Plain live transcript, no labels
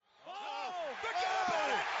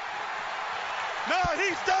No,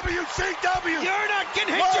 he's WCW. You're not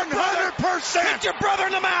getting hit your brother. 100%. Hit your brother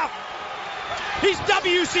in the mouth. He's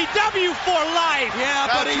WCW for life. Yeah,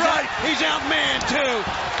 but he's outmanned too.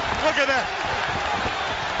 Look at that.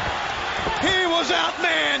 He was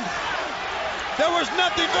outmanned. There was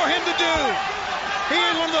nothing for him to do. He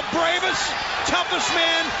is one of the bravest, toughest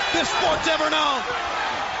men this sport's ever known.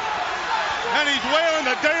 And he's wailing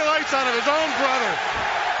the daylights out of his own brother.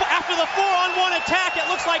 After the 4-on-1 attack, it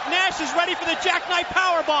looks like Nash is ready for the jackknife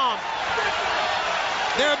powerbomb.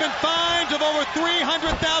 There have been fines of over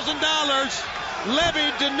 $300,000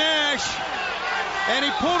 levied to Nash, and he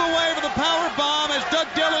pulled away for the powerbomb as Doug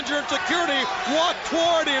Dillinger and security walked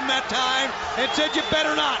toward him that time and said, "You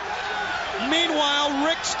better not." Meanwhile,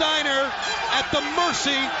 Rick Steiner at the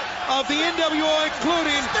mercy of the NWO,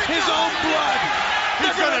 including his own blood.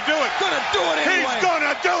 He's gonna do it. Gonna do it anyway. He's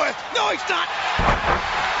gonna do it. No, he's not.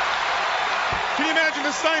 Can you imagine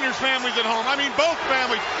the Steiner's families at home? I mean, both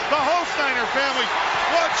families, the whole Steiner family,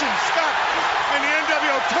 watching Scott and the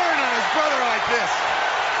NWO turn on his brother like this.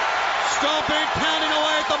 Stomping, pounding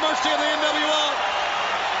away at the mercy of the NWO.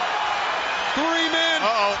 Three men.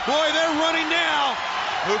 Uh-oh. Boy, they're running now.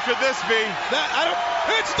 Who could this be?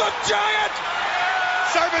 It's the Giant.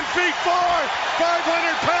 7 feet 4,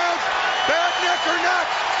 500 pounds, bad neck or not,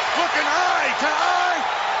 looking eye to eye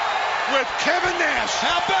with Kevin Nash.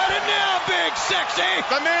 How about it now, Big Sexy?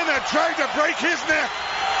 The man that tried to break his neck.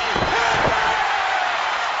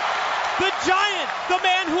 The Giant, the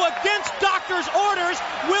man who against doctor's orders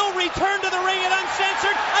will return to the ring at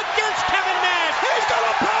Uncensored against Kevin Nash. He's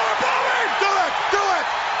gonna powerbomb him. Do it, do it.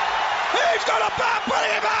 He's gonna put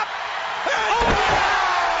him up.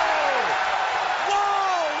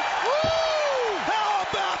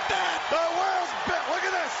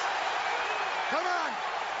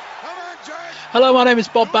 Hello, my name is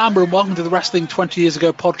Bob Bamber and welcome to the Wrestling 20 Years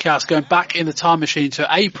Ago podcast, going back in the time machine to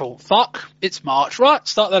April. Fuck, it's March. Right,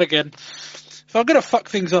 start that again. If I'm going to fuck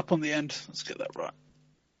things up on the end, let's get that right.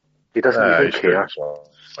 He doesn't even care.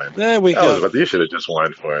 There we go. You should have just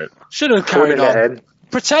went for it. Should have carried on.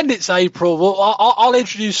 Pretend it's April. Well, I'll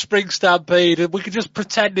introduce Spring Stampede, and we can just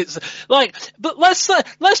pretend it's like. But let's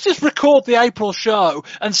just record the April show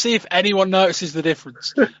and see if anyone notices the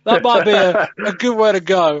difference. That might be a good way to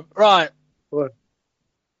go. Right. What?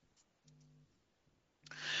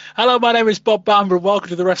 Hello, my name is Bob Bamber and welcome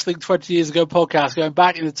to the Wrestling 20 Years Ago podcast, going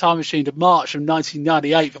back in the time machine to March of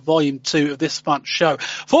 1998 for Volume 2 of this month's show.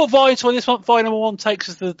 For Volume 2 of this month, Volume number 1 takes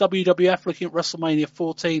us to the WWF, looking at WrestleMania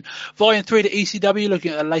 14. Volume 3 to ECW,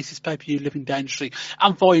 looking at the latest pay-per-view, Living Dangerously.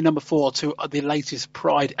 And Volume number 4 to the latest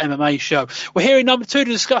Pride MMA show. We're here in number 2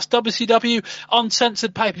 to discuss WCW,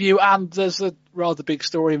 Uncensored pay-per-view, and there's a rather big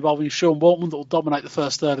story involving Sean Waltman that will dominate the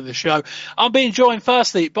first third of the show. I'm being joined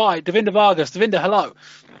firstly by Davinder Vargas. Davinder, hello.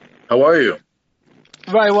 How are you?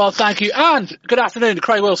 Very well, thank you. And good afternoon to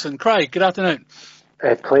Craig Wilson. Craig, good afternoon.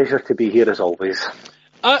 A pleasure to be here as always.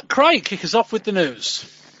 Craig, kick us off with the news.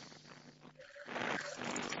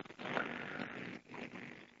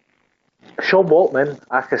 Sean Waltman,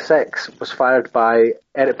 after 6, was fired by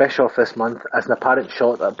Eric Bischoff this month as an apparent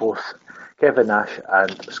shot at both Kevin Nash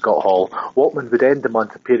and Scott Hall. Waltman would end the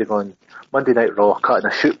month appearing on Monday Night Raw, cutting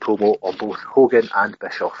a shoot promo on both Hogan and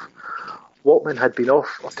Bischoff. Waltman had been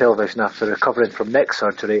off of television after recovering from neck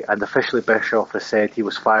surgery, and officially Bischoff has said he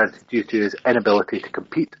was fired due to his inability to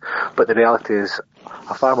compete. But the reality is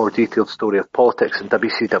a far more detailed story of politics in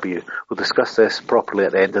WCW. We'll discuss this properly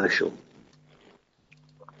at the end of the show.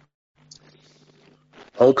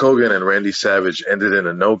 Hulk Hogan and Randy Savage ended in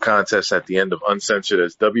a no contest at the end of Uncensored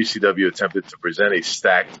as WCW attempted to present a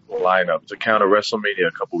stacked lineup to counter WrestleMania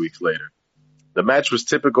a couple weeks later. The match was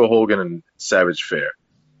typical Hogan and Savage fare,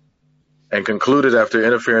 and concluded after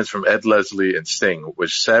interference from Ed Leslie and Sting,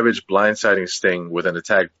 with Savage blindsiding Sting with an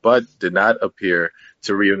attack, but did not appear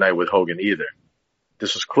to reunite with Hogan either.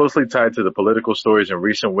 This was closely tied to the political stories in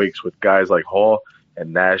recent weeks, with guys like Hall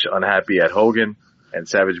and Nash unhappy at Hogan and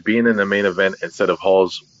Savage being in the main event instead of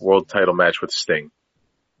Hall's world title match with Sting.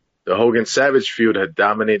 The Hogan-Savage feud had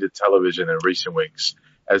dominated television in recent weeks,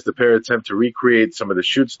 as the pair attempt to recreate some of the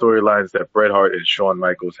shoot storylines that Bret Hart and Shawn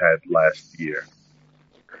Michaels had last year.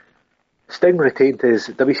 Sting retained his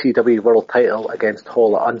WCW World title against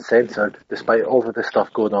Hall at Uncensored. Despite all of the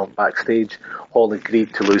stuff going on backstage, Hall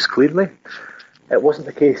agreed to lose cleanly. It wasn't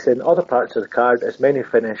the case in other parts of the card, as many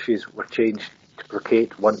finishes were changed to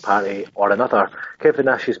placate one party or another. Kevin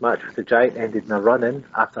Nash's match with the Giant ended in a run-in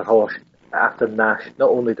after Nash not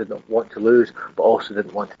only did not want to lose, but also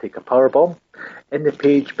didn't want to take a powerbomb. In the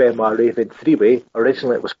Page, Benoit, Raven three-way,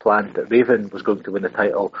 originally it was planned that Raven was going to win the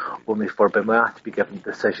title, only for Benoit to be given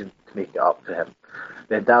the decision to make it up to him.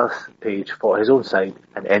 Then Dallas Page fought his own side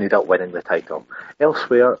and ended up winning the title.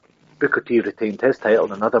 Elsewhere, Booker T retained his title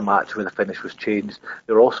in another match where the finish was changed.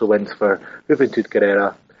 There were also wins for Juventud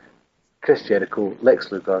Guerrera, Chris Jericho,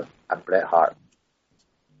 Lex Luger, and Bret Hart.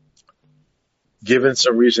 Given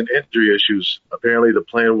some recent injury issues, apparently the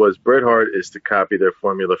plan was Bret Hart is to copy their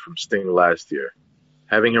formula from Sting last year,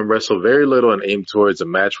 having him wrestle very little and aim towards a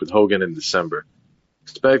match with Hogan in December.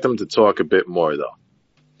 Expect him to talk a bit more, though.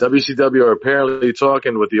 WCW are apparently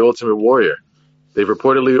talking with the Ultimate Warrior. They've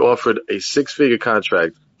reportedly offered a 6-figure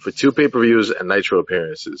contract for 2 pay-per-views and Nitro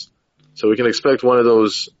appearances, so we can expect one of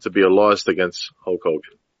those to be a loss against Hulk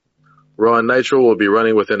Hogan. Raw and Nitro will be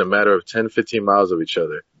running within a matter of 10-15 miles of each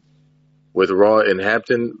other, with Raw in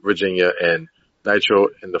Hampton, Virginia, and Nitro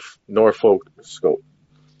in the Norfolk scope.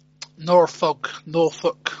 Norfolk,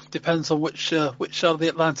 depends on which side of the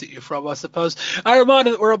Atlantic you're from, I suppose. I remind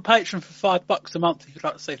you that we're on Patreon for $5 a month. If you'd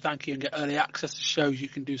like to say thank you and get early access to shows, you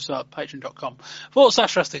can do so at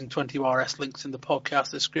patreon.com/wrestling20RS. Links in the podcast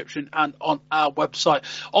description and on our website.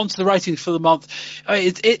 On to the ratings for the month. I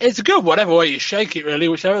mean, it's a good whatever way you shake it, really,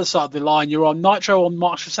 whichever side of the line you're on. Nitro on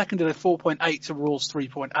March the 2nd did a 4.8 to Raw's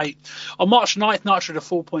 3.8. On March 9th, Nitro did a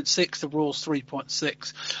 4.6 to Raw's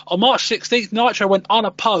 3.6. On March 16th, Nitro went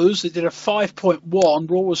unopposed. It did a 5.1.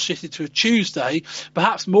 Raw was shifted to a Tuesday.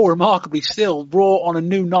 Perhaps more remarkably still, Raw on a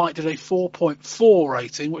new night did a 4.4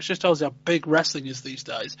 rating, which just tells you how big wrestling is these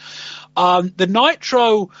days. The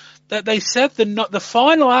Nitro, that they said the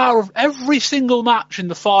final hour of every single match in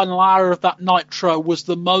the final hour of that Nitro was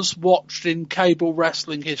the most watched in cable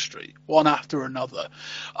wrestling history, one after another.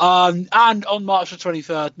 And on March the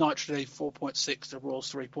 23rd, Nitro did a 4.6 to Raw's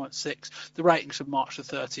 3.6. The ratings of March the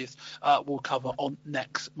 30th we'll cover on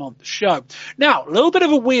next month's show. Now, a little bit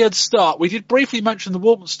of a weird start. We did briefly mention the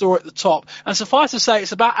Waltman story at the top, and suffice to say,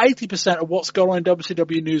 it's about 80% of what's going on in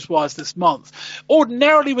WCW news-wise this month.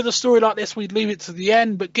 Ordinarily, with a story like this, we'd leave it to the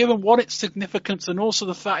end, but given what its significance and also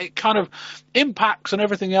the fact it kind of impacts on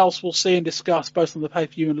everything else we'll see and discuss, both on the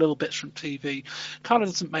pay-per-view and little bits from TV, kind of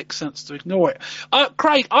doesn't make sense to ignore it.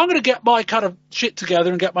 Craig, I'm going to get my kind of shit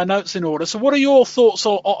together and get my notes in order. So what are your thoughts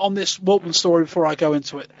on this Waltman story before I go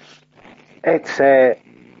into it? It's a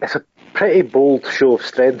pretty bold show of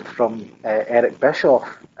strength from Eric Bischoff.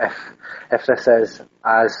 If this is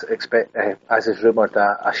as is rumoured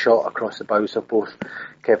a shot across the bows of both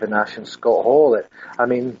Kevin Nash and Scott Hall,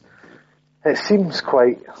 it seems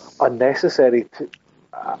quite unnecessary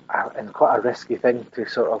and quite a risky thing to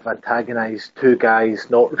sort of antagonise 2 guys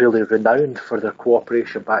not really renowned for their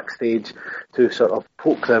cooperation backstage, to sort of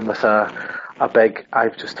poke them with a big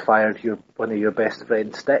 "I've just fired one of your best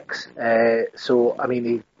friend" sticks. So I mean,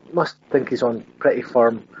 he must think he's on pretty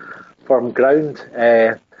firm ground.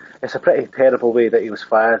 It's a pretty terrible way that he was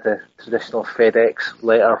fired, the traditional FedEx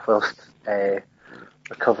letter whilst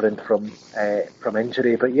recovering from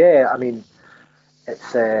injury. But yeah, I mean,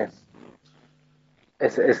 it's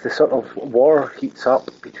as the sort of war heats up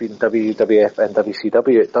between WWF and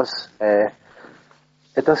WCW, it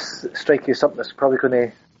does strike you something that's probably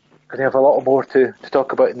going to have a lot more to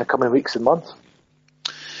talk about in the coming weeks and months.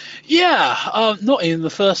 Yeah, not even the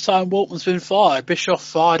first time Waltman's been fired. Bischoff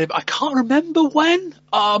fired him. I can't remember when,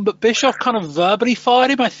 but Bischoff kind of verbally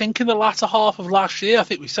fired him, I think, in the latter half of last year. I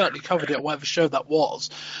think we certainly covered it on whatever show that was.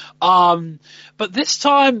 But this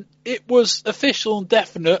time it was official and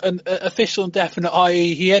definite,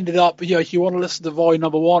 i.e. he ended up, if you want to listen to volume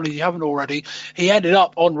number 1, if you haven't already, he ended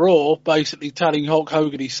up on Raw basically telling Hulk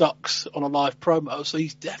Hogan he sucks on a live promo, so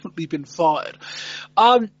he's definitely been fired.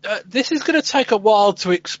 This is going to take a while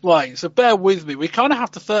to explain, so bear with me. We kind of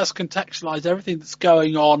have to first contextualise everything that's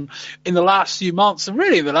going on in the last few months, and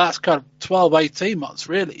really in the last kind of 12, 18 months,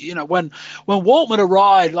 really. When Waltman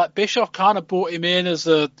arrived, like, Bischoff kind of brought him in as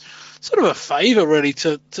a sort of a favour, really,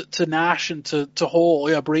 to Nash and to Hall,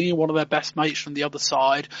 bringing one of their best mates from the other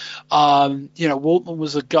side. Waltman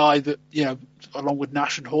was a guy that, along with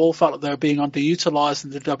Nash and Hall, felt that they were being underutilised in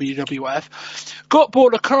the WWF. Got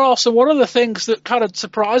brought across, and one of the things that kind of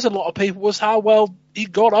surprised a lot of people was how well he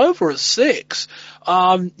got over as 6.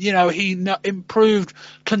 He improved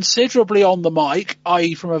considerably on the mic,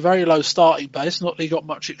 i.e. from a very low starting base, not that he got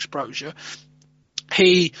much exposure.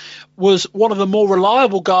 He was one of the more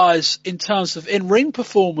reliable guys in terms of in-ring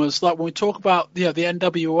performers. Like when we talk about, the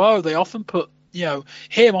NWO, they often put, him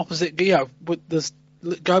opposite, with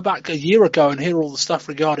go back a year ago and hear all the stuff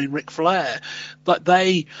regarding Ric Flair, but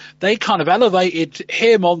they kind of elevated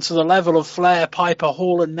him onto the level of Flair, Piper,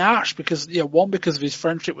 Hall, and Nash because, one, because of his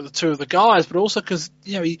friendship with the two of the guys, but also because,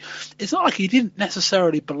 it's not like he didn't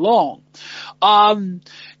necessarily belong. And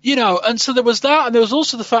so there was that, and there was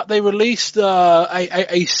also the fact they released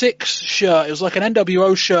a Six shirt. It was like an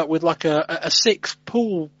NWO shirt with like a Six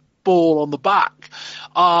pool ball on the back.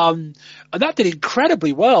 And that did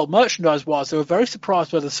incredibly well merchandise-wise. They were very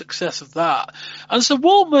surprised by the success of that. And so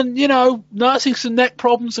Waltman, nursing some neck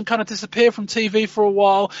problems and kind of disappeared from TV for a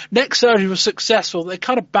while. Neck surgery was successful. They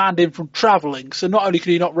kind of banned him from traveling. So not only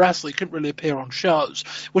could he not wrestle, he couldn't really appear on shows,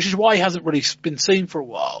 which is why he hasn't really been seen for a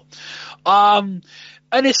while. And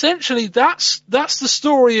essentially, that's the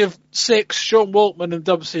story of Six, Sean Waltman, and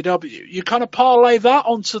WCW. You kind of parlay that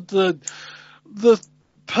onto the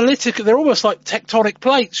political, they're almost like tectonic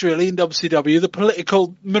plates, really, in WCW, the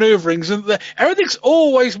political maneuverings, and everything's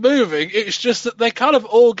always moving. It's just that they kind of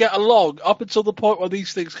all get along up until the point where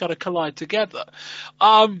these things kind of collide together.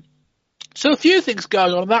 So a few things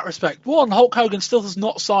going on in that respect. One, Hulk Hogan still has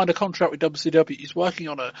not signed a contract with WCW. He's working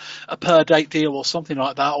on a per date deal or something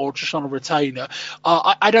like that, or just on a retainer.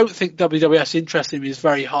 I don't think WWF's interest in him is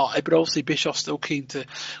very high, but obviously Bischoff's still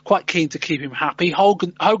quite keen to keep him happy.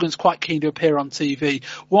 Hogan's quite keen to appear on TV.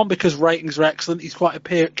 One, because ratings are excellent. He's quite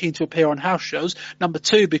keen to appear on house shows. Number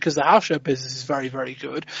two, because the house show business is very, very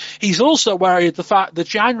good. He's also worried of the fact the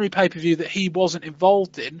January pay-per-view that he wasn't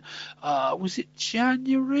involved in, was it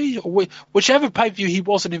January? Or whichever pay-per-view he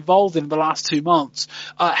wasn't involved in the last 2 months,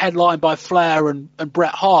 headlined by Flair and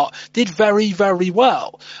Bret Hart, did very, very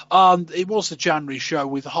well. It was the January show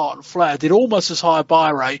with Hart and Flair, did almost as high a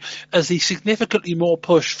buy rate as the significantly more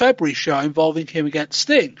pushed February show involving him against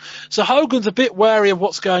Sting. So Hogan's a bit wary of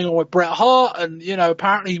what's going on with Bret Hart, and,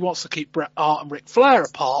 apparently he wants to keep Bret Hart and Ric Flair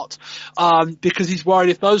apart, because he's worried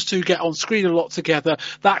if those two get on screen a lot together,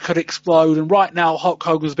 that could explode. And right now, Hulk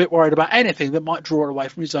Hogan's a bit worried about anything that might draw away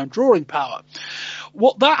from his own drawing power.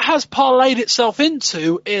 What that has parlayed itself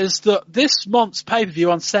into is that this month's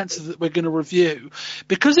pay-per-view Uncensored that we're going to review,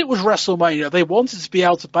 because it was WrestleMania, they wanted to be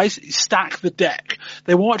able to basically stack the deck.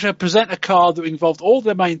 They wanted to present a card that involved all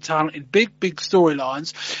their main talent in big, big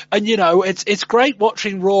storylines. And, it's great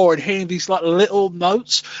watching Raw and hearing these like little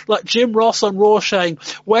notes, like Jim Ross on Raw saying,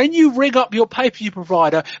 when you rig up your pay-per-view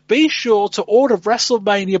provider, be sure to order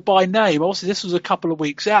WrestleMania by name. Obviously, this was a couple of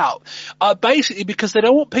weeks out. Basically, because they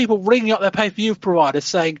don't want people ringing up their pay-per-view provider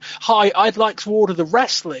saying, hi, I'd like to order the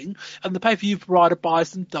wrestling, and the pay-per-view provider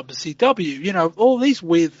buys them WCW. All these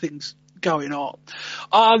weird things going on.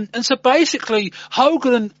 And so basically,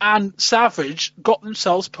 Hogan and Savage got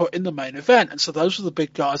themselves put in the main event, and so those were the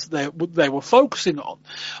big guys that they were focusing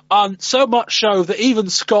on. So much so that even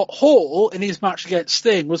Scott Hall, in his match against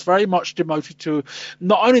Sting, was very much demoted to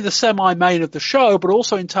not only the semi-main of the show, but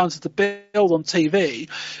also in terms of the build on TV,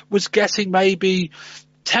 was getting maybe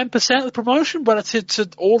 10% of the promotion relative to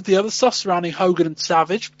all the other stuff surrounding Hogan and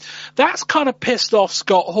Savage. That's kind of pissed off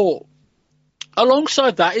Scott Hall.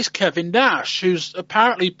 Alongside that is Kevin Nash, who's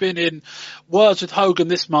apparently been in words with Hogan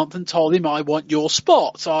this month and told him, I want your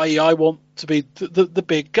spot, i.e. I want to be the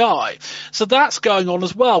big guy. So that's going on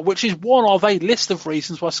as well, which is one of a list of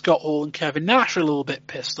reasons why Scott Hall and Kevin Nash are a little bit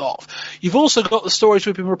pissed off. You've also got the stories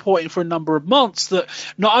we've been reporting for a number of months that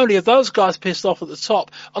not only are those guys pissed off at the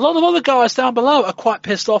top, a lot of other guys down below are quite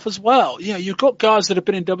pissed off as well. You've got guys that have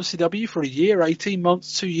been in WCW for a year, 18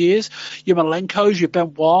 months, 2 years, your Malenkos, your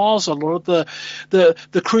Benoits, a lot of the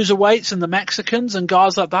cruiserweights and the Mexicans and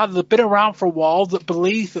guys like that have been around for a while that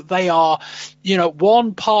believe that they are,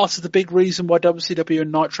 one part of the big reason why WCW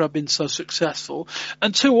and Nitro have been so successful,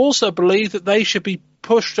 and two, also believe that they should be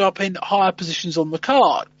pushed up in higher positions on the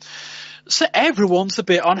card. So everyone's a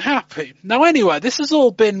bit unhappy. Now anyway, this has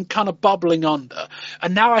all been kind of bubbling under,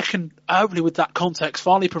 and now I can, hopefully with that context,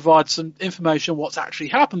 finally provide some information on what's actually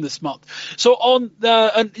happened this month. So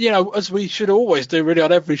as we should always do really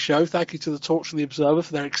on every show, thank you to the Torch and the Observer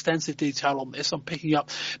for their extensive detail on this. I'm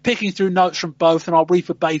picking through notes from both, and I'll read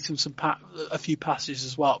verbatim a few passages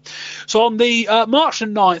as well. So on the March the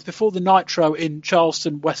 9th, before the Nitro in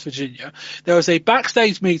Charleston, West Virginia, there was a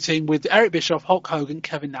backstage meeting with Eric Bischoff, Hulk Hogan,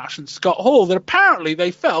 Kevin Nash, and Scott Hall that apparently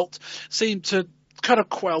they felt seemed to kind of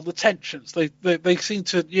quell the tensions. They seem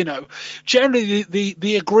to, generally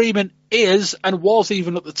the agreement is, and was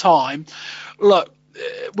even at the time, look,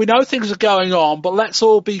 we know things are going on, but let's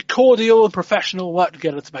all be cordial and professional, work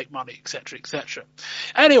together to make money, etc., etc.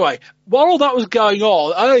 Anyway, while all that was going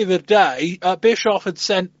on, earlier in the day, Bischoff had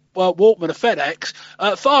sent Waltman of FedEx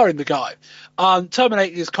firing the guy,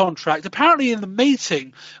 terminating his contract. Apparently in the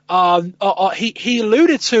meeting, he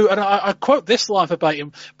alluded to, and I quote this line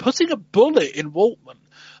verbatim, putting a bullet in Waltman.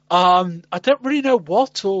 I don't really know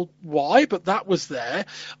what or why, but that was there.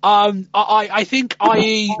 I think,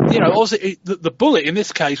 obviously the bullet in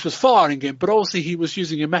this case was firing him, but obviously he was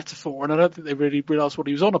using a metaphor, and I don't think they really realised what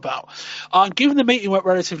he was on about. Given the meeting went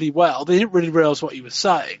relatively well, they didn't really realise what he was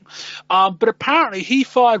saying. But apparently he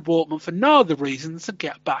fired Waltman for no other reason than to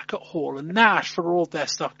get back at Hall and Nash for all their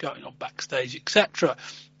stuff going on backstage, etc.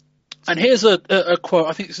 And here's a quote,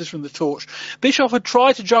 I think this is from the Torch. Bischoff had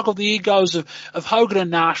tried to juggle the egos of Hogan and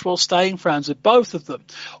Nash while staying friends with both of them.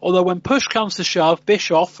 Although when push comes to shove,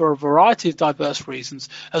 Bischoff, for a variety of diverse reasons,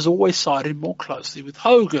 has always sided more closely with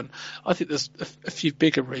Hogan. I think there's a few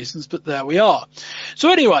bigger reasons, but there we are.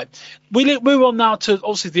 So anyway, we move on now to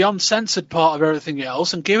obviously the uncensored part of everything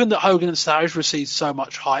else. And given that Hogan and Savage received so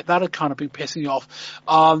much hype, that had kind of been pissing off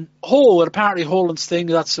Hall, and apparently Hall and Sting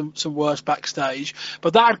had some words backstage,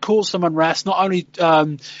 but that had caused some unrest, not only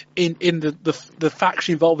in the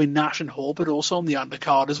faction involving Nash and Hall, but also on the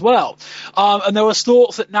undercard as well. And there was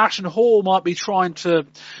thoughts that Nash and Hall might be trying to,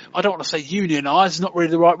 I don't want to say unionise, it's not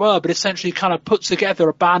really the right word, but essentially kind of put together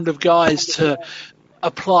a band of guys to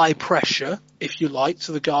apply pressure, if you like,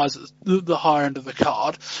 to the guys at the higher end of the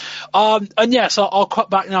card. And yes, I'll cut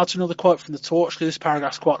back now to another quote from the Torch, because this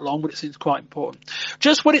paragraph's quite long, but it seems quite important.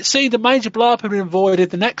 Just when it seemed the major blow-up had been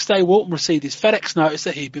avoided, the next day Walton received his FedEx notice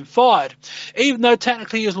that he'd been fired, even though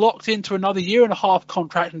technically he was locked into another 1.5-year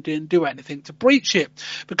contract and didn't do anything to breach it.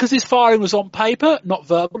 Because his firing was on paper, not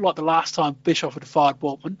verbal, like the last time Bischoff had fired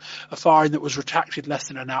Waltman, a firing that was retracted less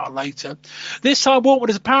than an hour later. This time Waltman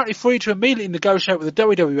is apparently free to immediately negotiate with the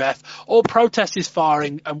WWF or protest his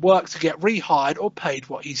firing and work to get rehired or paid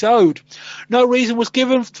what he's owed. No reason was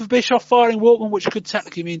given for Bischoff firing Waltman, which could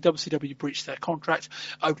technically mean WCW breached their contract,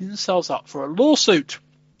 opening themselves up for a lawsuit.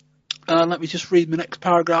 Let me just read the next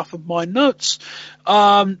paragraph of my notes.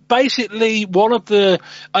 Basically,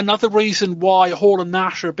 another reason why Hall and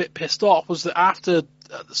Nash are a bit pissed off was that after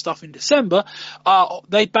the stuff in December,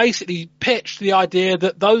 they basically pitched the idea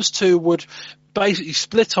that those two would basically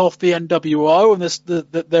split off the NWO,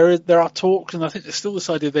 and there are talks, and I think there's still this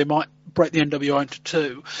idea they might break the NWO into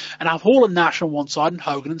two, and have Hall and Nash on one side and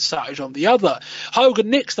Hogan and Savage on the other. Hogan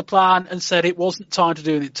nixed the plan and said it wasn't time to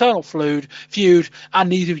do an internal feud, and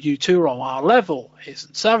neither of you two are on our level, his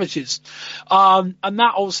and Savage's. And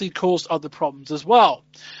that obviously caused other problems as well.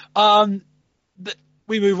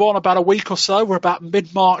 We move on about a week or so. We're about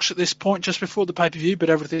mid-March at this point, just before the pay-per-view, but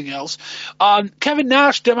everything else. Kevin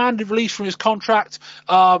Nash demanded release from his contract.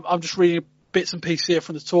 I'm just reading bits and pieces here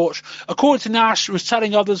from the Torch. According to Nash, he was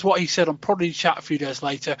telling others what he said on Prodigy Chat a few days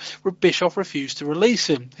later. Bischoff refused to release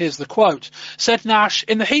him. Here's the quote. Said Nash,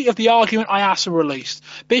 in the heat of the argument, I asked him released.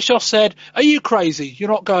 Bischoff said, are you crazy? You're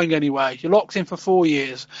not going anywhere. You're locked in for 4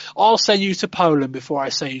 years. I'll send you to Poland before I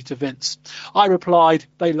send you to Vince. I replied,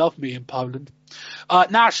 they love me in Poland.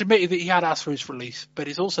 Nash admitted that he had asked for his release, but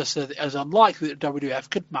he's also said that it was unlikely that WWF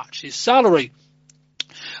could match his salary.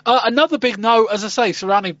 Another big note, as I say,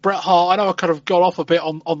 surrounding Bret Hart. I know I kind of got off a bit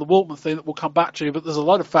on the Waltman thing that we'll come back to, but there's a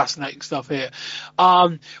lot of fascinating stuff here.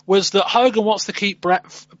 Was that Hogan wants to keep Bret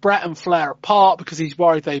and Flair apart because he's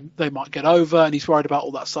worried they might get over, and he's worried about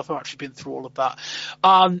all that stuff. I've actually been through all of that.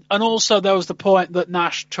 And also there was the point that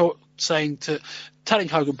Nash telling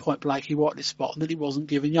Hogan point blank he wanted his spot and that he wasn't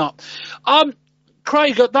giving up.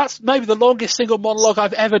 Craig, that's maybe the longest single monologue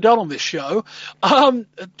I've ever done on this show.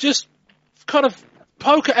 Just kind of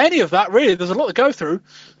poke at any of that, really. There's a lot to go through.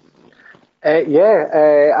 I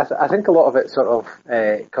think a lot of it sort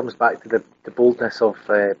of comes back to the boldness of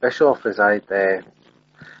Bischoff, as I'd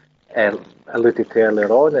alluded to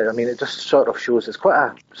earlier on. I mean, it just sort of shows it's quite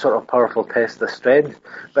a sort of powerful test of strength,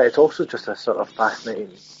 but it's also just a sort of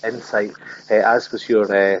fascinating insight, as was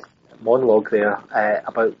your monologue there,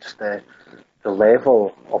 about just the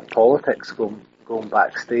level of politics going on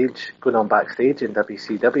backstage in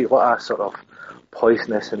WCW. What a sort of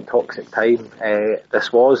poisonous and toxic time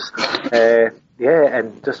this was.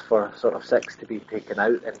 And just for sort of Six to be taken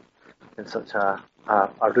out in such a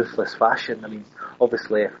ruthless fashion. I mean,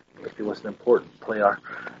 obviously, if he was an important player,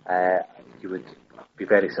 you would be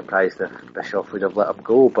very surprised if Bischoff would have let him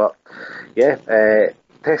go. But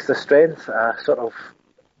test of strength, sort of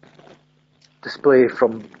display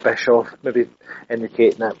from Bischoff, maybe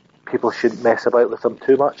indicating that people shouldn't mess about with him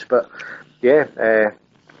too much. But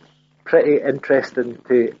pretty interesting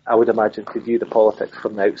to, I would imagine, to view the politics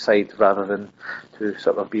from the outside rather than to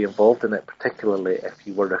sort of be involved in it, particularly if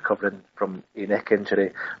you were recovering from a neck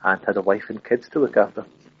injury and had a wife and kids to look after.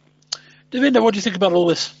 Devinder, what do you think about all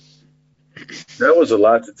this? That was a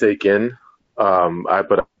lot to take in.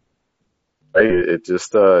 But it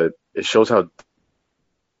just it shows how,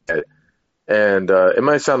 and it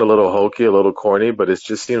might sound a little hokey, a little corny, but it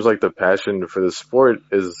just seems like the passion for the sport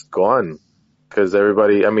is gone because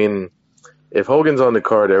everybody. I mean, if Hogan's on the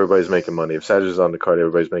card, everybody's making money. If Savage is on the card,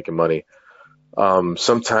 everybody's making money.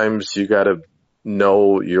 Sometimes you got to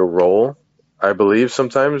know your role. I believe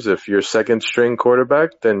sometimes if you're second string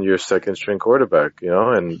quarterback, then you're second string quarterback,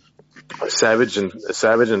 and Savage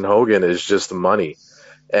and Hogan is just money.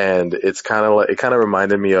 And it kind of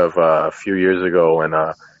reminded me of a few years ago when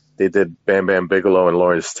they did Bam Bam Bigelow and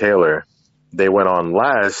Lawrence Taylor. They went on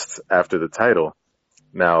last after the title.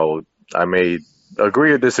 Now, I may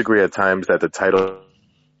agree or disagree at times that the title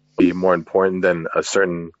be more important than a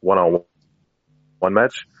certain one-on-one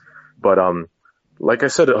match, but like I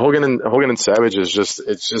said, Hogan and Savage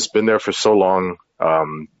it's just been there for so long.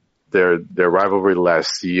 Their rivalry the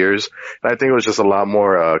last years, and I think it was just a lot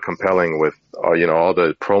more compelling with all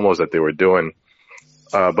the promos that they were doing.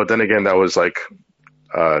 But then again, that was like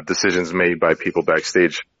decisions made by people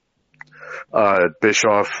backstage.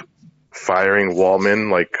 Bischoff firing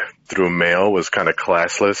Waltman like through mail was kind of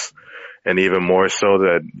classless, and even more so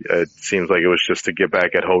that it seems like it was just to get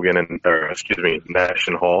back at Hogan Nash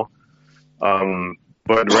and Hall.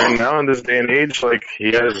 But right now in this day and age, like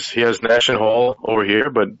he has Nash and Hall over here,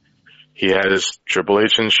 but he has Triple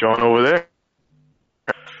H and Shawn over there.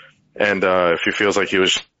 And if he feels like he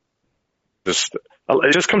was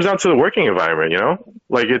it just comes down to the working environment,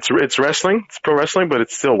 Like it's wrestling, it's pro wrestling, but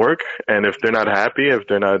it's still work. And if they're not happy, if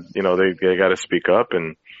they're not, they got to speak up,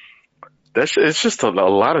 and it's just a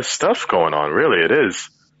lot of stuff going on. Really, it is.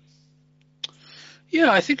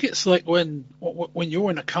 Yeah, I think it's like when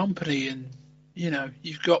you're in a company and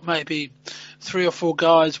you've got maybe 3 or 4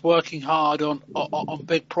 guys working hard on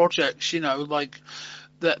big projects. Like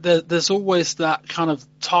there's always that kind of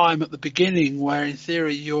time at the beginning where, in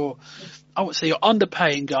theory, I wouldn't say you're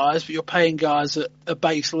underpaying guys, but you're paying guys at a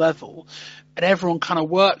base level. And everyone kind of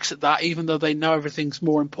works at that, even though they know everything's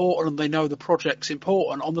more important and they know the project's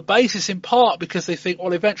important, on the basis in part because they think,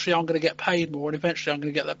 well, eventually I'm going to get paid more and eventually I'm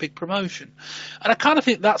going to get that big promotion. And I kind of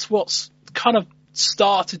think that's what's kind of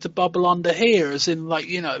started to bubble under here, as in, like,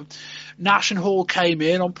 Nash and Hall came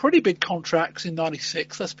in on pretty big contracts in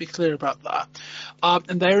 '96. Let's be clear about that.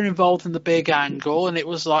 And they were involved in the big angle, and it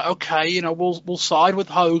was like, okay, we'll side with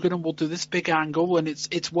Hogan and we'll do this big angle, and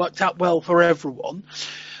it's worked out well for everyone.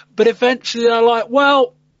 But eventually they're like,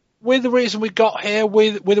 well, we're the reason we got here,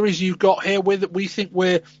 we're the reason you got here, we think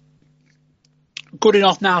we're good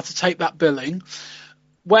enough now to take that billing.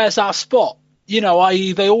 Where's our spot?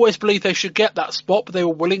 I.e., they always believed they should get that spot, but they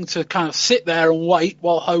were willing to kind of sit there and wait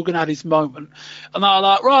while Hogan had his moment. And they're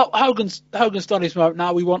like, right, Hogan's done his moment,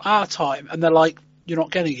 now we want our time. And they're like, you're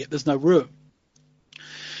not getting it, there's no room.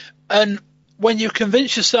 And when you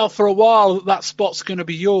convince yourself for a while that spot's going to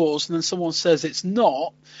be yours, and then someone says it's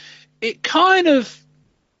not, it kind of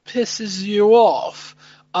pisses you off,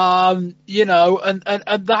 and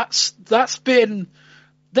that's been.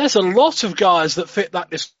 There's a lot of guys that fit that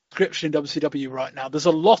description in WCW right now. There's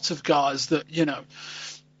a lot of guys that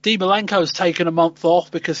Dean Malenko's taken a month off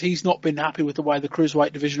because he's not been happy with the way the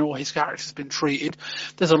Cruiserweight division or his character's been treated.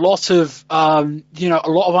 There's a lot of,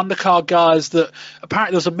 undercard guys that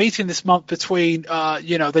apparently there was a meeting this month between,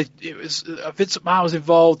 it was Vince McMahon was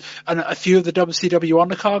involved and a few of the WCW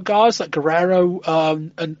undercard guys like Guerrero,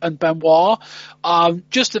 and Benoit,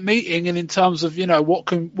 just a meeting, and in terms of, what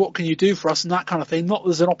can you do for us and that kind of thing. Not that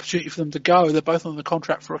there's an opportunity for them to go. They're both on the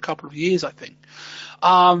contract for a couple of years, I think.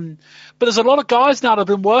 But there's a lot of guys now that have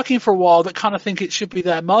been working for a while that kind of think it should be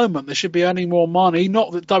their moment. They should be earning more money.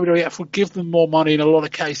 Not that WWF would give them more money in a lot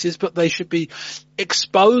of cases, but they should be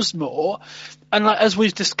exposed more. And as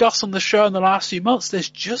we've discussed on the show in the last few months,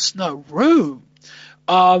 there's just no room.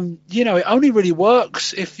 It only really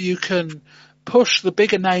works if you can push the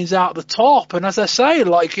bigger names out the top. And as I say,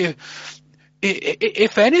 like,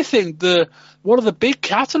 if anything, one of the big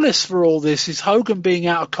catalysts for all this is Hogan being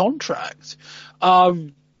out of contract.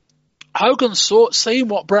 Hogan's seen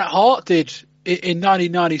what Bret Hart did in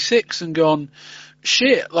 1996 and gone,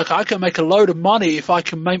 shit, like I can make a load of money if I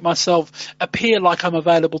can make myself appear like I'm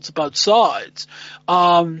available to both sides.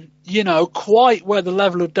 Quite where the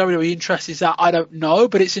level of WWE interest is at, I don't know,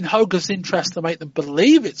 but it's in Hogan's interest to make them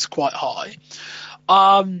believe it's quite high.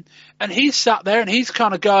 And he's sat there and he's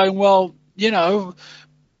kind of going, well,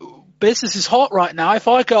 business is hot right now. If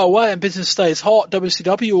I go away and business stays hot,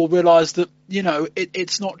 WCW will realise that,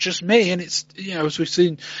 it's not just me, and it's, as we've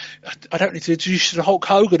seen, I don't need to introduce Hulk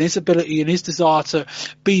Hogan, his ability and his desire to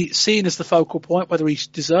be seen as the focal point, whether he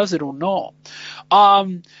deserves it or not.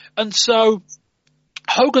 And so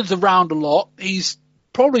Hogan's around a lot. He's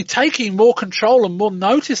probably taking more control and more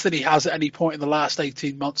notice than he has at any point in the last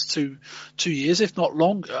 18 months to 2 years, if not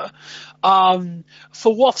longer.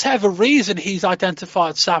 For whatever reason, he's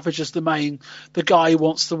identified Savage as the guy he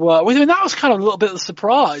wants to work with. I mean, that was kind of a little bit of a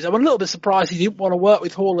surprise. I'm a little bit surprised he didn't want to work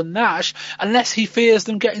with Hall and Nash unless he fears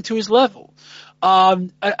them getting to his level.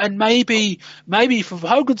 And maybe from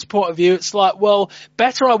Hogan's point of view, it's like, well,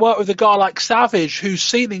 better I work with a guy like Savage, whose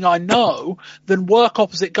ceiling I know, than work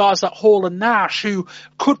opposite guys like Hall and Nash, who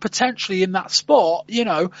could potentially in that spot,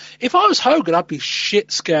 if I was Hogan, I'd be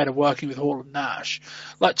shit scared of working with Hall and Nash.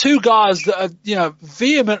 Like two guys that are,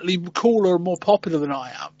 vehemently cooler and more popular than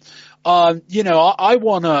I am. I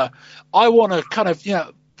want to kind of,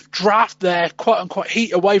 draft their quote unquote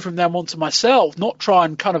heat away from them onto myself, not try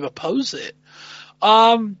and kind of oppose it.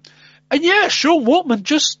 And yeah, Sean Waltman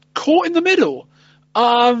just caught in the middle.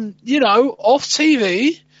 Off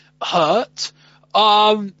TV, hurt.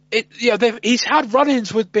 He's had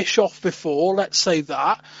run-ins with Bischoff before, let's say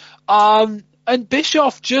that. And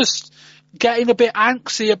Bischoff just getting a bit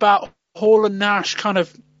antsy about Hall and Nash kind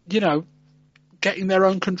of, getting their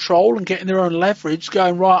own control and getting their own leverage,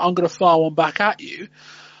 going, right, I'm going to fire one back at you.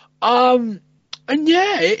 And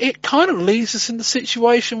yeah, it kind of leaves us in the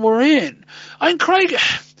situation we're in. I mean, Craig,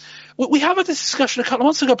 we had this discussion a couple of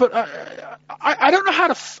months ago, but I don't know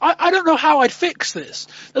I don't know how I'd fix this.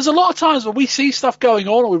 There's a lot of times when we see stuff going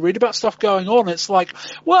on or we read about stuff going on, it's like,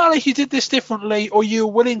 well, if you did this differently or you're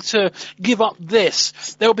willing to give up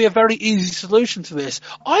this, there'll be a very easy solution to this.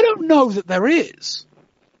 I don't know that there is.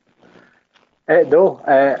 No,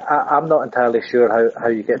 I'm not entirely sure how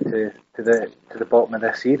you get to the bottom of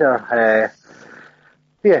this either.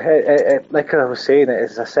 Like I was saying, it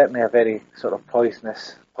is certainly a very sort of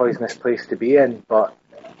poisonous place to be in, but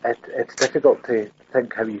it's difficult to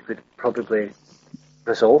think how you could probably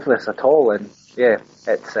resolve this at all. And yeah,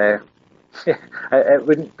 it's it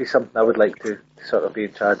wouldn't be something I would like to sort of be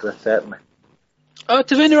in charge with, certainly.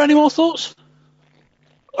 Davina, any more thoughts?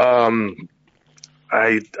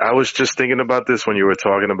 I was just thinking about this when you were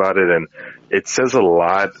talking about it, and it says a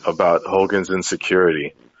lot about Hogan's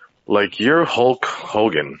insecurity. Like, you're Hulk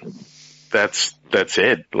Hogan. That's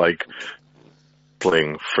it. Like,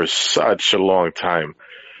 playing for such a long time.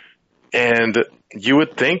 And you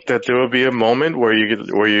would think that there would be a moment where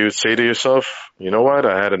you say to yourself, you know what,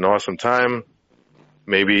 I had an awesome time.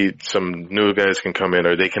 Maybe some new guys can come in,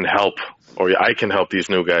 or they can help, or I can help these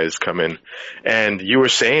new guys come in. And you were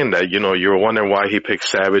saying that, you were wondering why he picked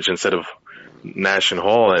Savage instead of Nash and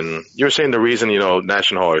Hall, and you're saying the reason,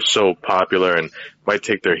 Nash and Hall are so popular and might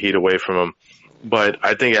take their heat away from them. But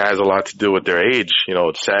I think it has a lot to do with their age.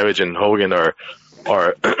 Savage and Hogan are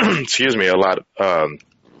excuse me, a lot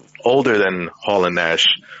older than Hall and Nash.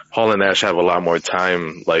 Hall and Nash have a lot more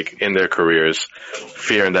time, like, in their careers,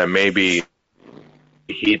 fearing that maybe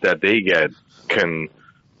the heat that they get can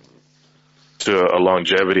to a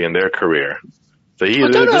longevity in their career. So I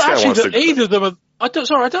don't know actually that either of them are. I don't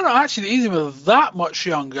know actually that either of them are that much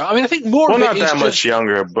younger. I mean, I think more of it is not that much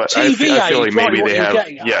younger, but I feel like maybe they have.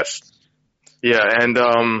 Yes. Yeah, and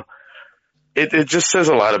it just says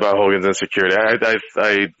a lot about Hogan's insecurity.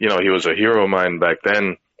 I he was a hero of mine back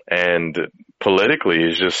then, and politically,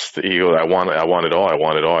 he's just he goes, I want it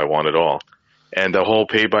all. And the whole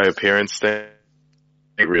pay by appearance thing,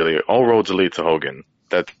 really, all roads lead to Hogan.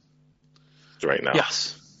 That's right now.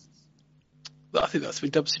 Yes. I think that's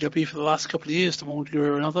been WCW for the last couple of years to one degree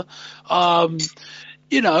or another.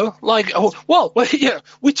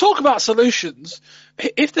 We talk about solutions.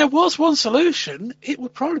 If there was one solution, it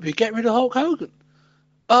would probably be get rid of Hulk Hogan.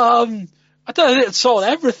 I don't think it'd solve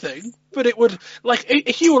everything, but it would, like,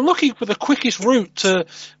 if you were looking for the quickest route to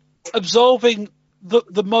absolving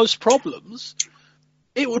the most problems,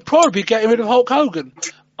 it would probably be getting rid of Hulk Hogan.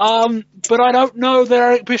 But I don't know that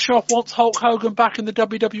Eric Bischoff wants Hulk Hogan back in the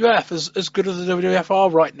WWF as good as the WWF are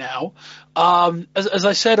right now. As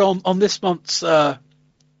I said on this month's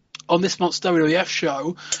WWF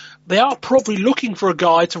show, they are probably looking for a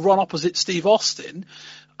guy to run opposite Steve Austin,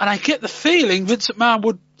 and I get the feeling Vince McMahon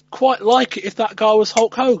would quite like it if that guy was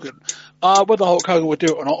Hulk Hogan. Whether Hulk Hogan would do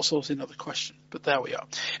it or not is also another question. But there we are.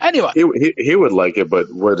 Anyway, he would like it, but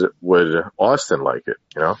would Austin like it?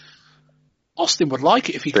 Austin would like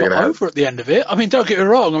it if he got over at the end of it. I mean, don't get me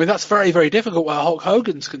wrong. I mean, that's very, very difficult where Hulk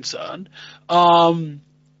Hogan's concerned. But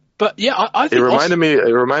But yeah, I think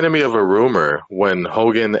it reminded me of a rumor when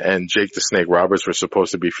Hogan and Jake the Snake Roberts were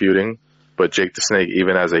supposed to be feuding, but Jake the Snake,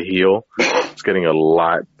 even as a heel, was getting a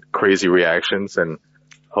lot crazy reactions, and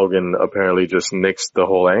Hogan apparently just nixed the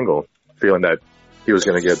whole angle, feeling that he was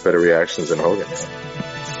going to get better reactions than Hogan.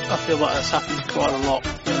 I feel like that's happened quite a lot,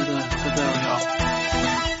 but there we are.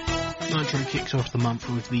 Nitro kicks off the month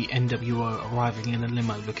with the NWO arriving in a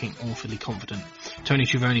limo looking awfully confident. Tony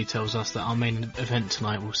Schiavone tells us that our main event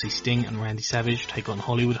tonight will see Sting and Randy Savage take on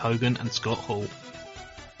Hollywood Hogan and Scott Hall.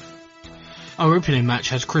 Our opening match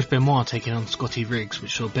has Chris Benoit taking on Scotty Riggs,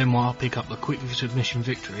 which saw Benoit pick up a quick submission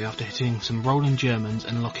victory after hitting some rolling Germans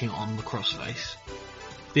and locking on the crossface.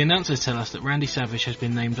 The announcers tell us that Randy Savage has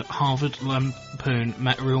been named Harvard Lampoon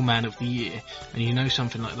Real Man of the Year, and you know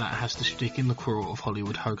something like that has to stick in the craw of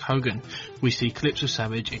Hollywood Hulk Hogan. We see clips of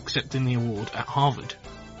Savage accepting the award at Harvard.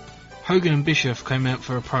 Hogan and Bischoff came out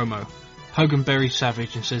for a promo. Hogan buries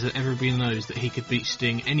Savage and says that everybody knows that he could beat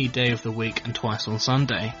Sting any day of the week and twice on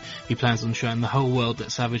Sunday. He plans on showing the whole world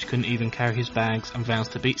that Savage couldn't even carry his bags and vows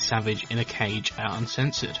to beat Savage in a cage out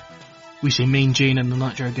uncensored. We see Mean Gene and the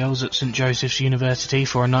Nitro Girls at St. Joseph's University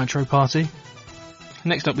for a Nitro party.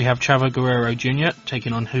 Next up we have Chavo Guerrero Jr.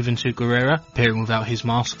 taking on Juventud Guerrera, appearing without his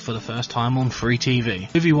mask for the first time on free TV.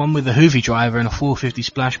 Hoovy won with a Hoovy driver and a 450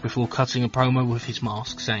 splash before cutting a promo with his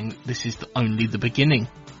mask saying this is only the beginning.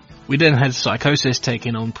 We then had Psychosis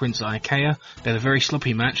taking on Prince Iaukea. They had a very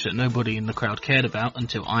sloppy match that nobody in the crowd cared about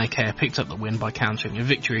until Iaukea picked up the win by countering a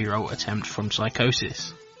victory roll attempt from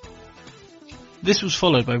Psychosis. This was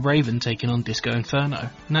followed by Raven taking on Disco Inferno.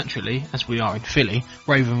 Naturally, as we are in Philly,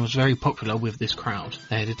 Raven was very popular with this crowd.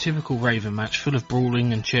 They had a typical Raven match full of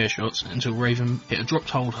brawling and chair shots until Raven hit a dropped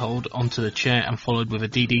hold onto the chair and followed with a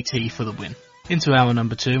DDT for the win. Into hour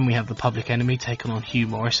number 2 and we have the Public Enemy taking on Hugh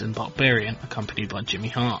Morris and Barbarian, accompanied by Jimmy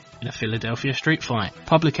Hart, in a Philadelphia street fight.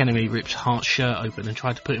 Public Enemy ripped Hart's shirt open and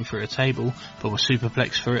tried to put him through a table, but were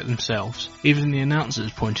superplexed for it themselves. Even the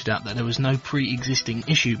announcers pointed out that there was no pre-existing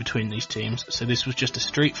issue between these teams, so this was just a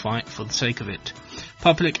street fight for the sake of it.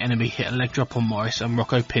 Public Enemy hit a leg drop on Morris and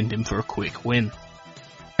Rocco pinned him for a quick win.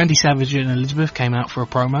 Randy Savage and Elizabeth came out for a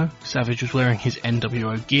promo. Savage was wearing his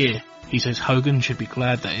NWO gear. He says Hogan should be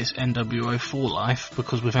glad that it's NWO for life,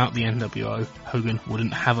 because without the NWO, Hogan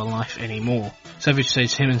wouldn't have a life anymore. Savage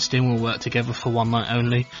says him and Sting will work together for one night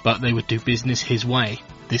only, but they would do business his way.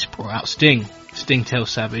 This brought out Sting. Sting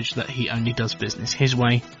tells Savage that he only does business his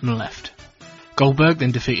way, and left. Goldberg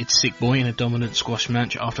then defeated Sick Boy in a dominant squash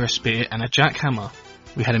match after a spear and a jackhammer.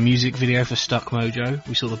 We had a music video for Stuck Mojo,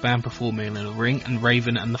 we saw the band performing in a ring, and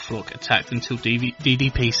Raven and the Flock attacked until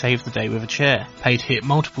DDP saved the day with a chair. Page hit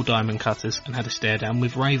multiple diamond cutters and had a stare down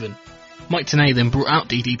with Raven. Mike Tenay then brought out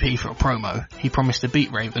DDP for a promo. He promised to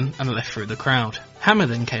beat Raven and left through the crowd. Hammer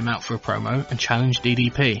then came out for a promo and challenged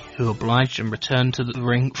DDP, who obliged and returned to the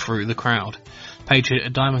ring through the crowd. Page hit a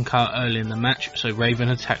diamond cut early in the match, so Raven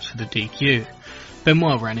attacked for the DQ.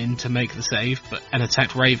 Benoit ran in to make the save and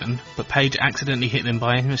attacked Raven, but Page accidentally hit them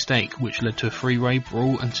by mistake, which led to a three-way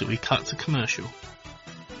brawl until he cut to commercial.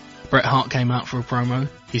 Bret Hart came out for a promo.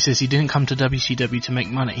 He says he didn't come to WCW to make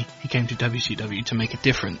money, he came to WCW to make a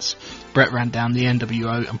difference. Bret ran down the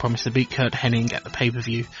NWO and promised to beat Kurt Hennig at the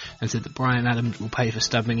pay-per-view and said that Bryan Adams will pay for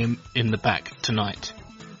stabbing him in the back tonight.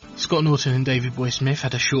 Scott Norton and Davey Boy Smith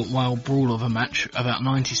had a short while brawl of a match, about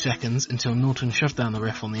 90 seconds, until Norton shoved down the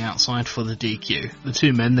ref on the outside for the DQ. The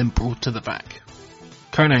two men then brawled to the back.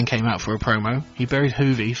 Conan came out for a promo. He buried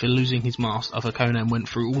Hoovy for losing his mask after Conan went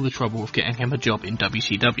through all the trouble of getting him a job in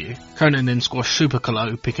WCW. Conan then squashed Super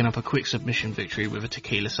Colo, picking up a quick submission victory with a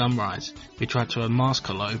Tequila Sunrise. He tried to unmask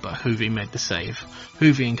Colo, but Hoovy made the save.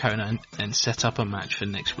 Hoovy and Conan then set up a match for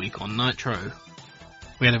next week on Nitro.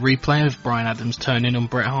 We had a replay of Bryan Adams turning on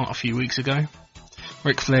Bret Hart a few weeks ago.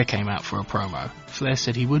 Ric Flair came out for a promo. Flair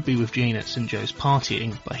said he would be with Gene at St. Joe's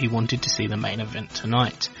partying, but he wanted to see the main event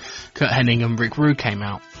tonight. Kurt Hennig and Rick Rude came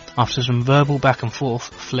out. After some verbal back and forth,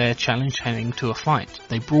 Flair challenged Hennig to a fight.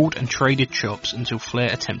 They brawled and traded chops until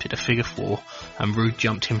Flair attempted a figure four and Rude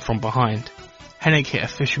jumped him from behind. Hennig hit a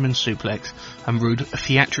fisherman suplex and Rude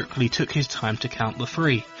theatrically took his time to count the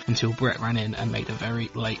three until Bret ran in and made a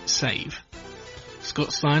very late save.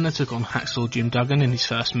 Scott Steiner took on Hacksaw Jim Duggan in his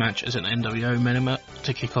first match as an NWO member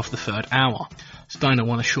to kick off the third hour. Steiner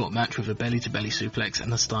won a short match with a belly-to-belly suplex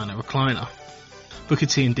and a Steiner recliner. Booker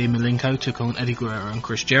T and Dean Malenko took on Eddie Guerrero and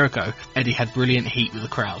Chris Jericho. Eddie had brilliant heat with the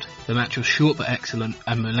crowd. The match was short but excellent,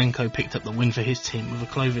 and Malenko picked up the win for his team with a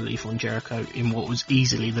cloverleaf on Jericho in what was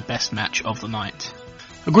easily the best match of the night.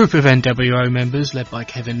 A group of NWO members, led by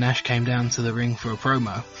Kevin Nash, came down to the ring for a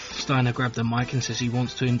promo. Steiner grabbed the mic and says he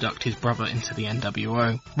wants to induct his brother into the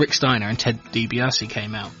NWO. Rick Steiner and Ted DiBiase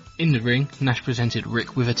came out. In the ring, Nash presented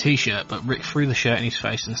Rick with a t-shirt, but Rick threw the shirt in his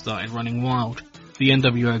face and started running wild. The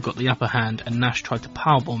NWO got the upper hand and Nash tried to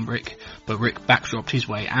powerbomb Rick, but Rick backdropped his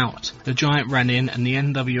way out. The Giant ran in and the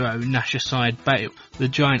NWO Nash aside bailed. The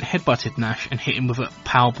Giant headbutted Nash and hit him with a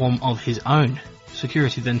powerbomb of his own.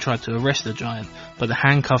 Security then tried to arrest the Giant, but the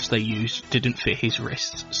handcuffs they used didn't fit his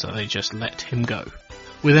wrists, so they just let him go.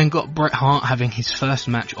 We then got Bret Hart having his first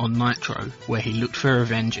match on Nitro, where he looked for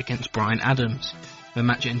revenge against Bryan Adams. The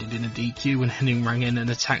match ended in a DQ when Hennig ran in and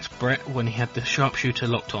attacked Bret when he had the sharpshooter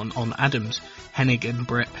locked on Adams. Hennig and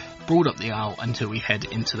Bret brawled up the aisle until we head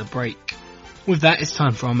into the break. With that, it's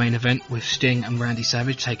time for our main event with Sting and Randy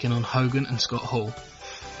Savage taking on Hogan and Scott Hall.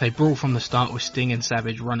 They brawl from the start with Sting and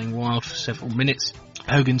Savage running wild for several minutes.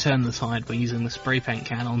 Hogan turned the tide by using the spray paint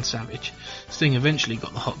can on Savage. Sting eventually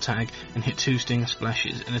got the hot tag and hit 2 Sting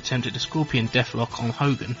splashes and attempted a Scorpion Deathlock on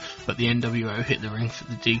Hogan, but the NWO hit the ring for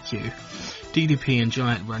the DQ. DDP and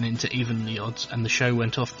Giant ran in to even the odds and the show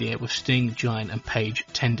went off the air with Sting, Giant and Page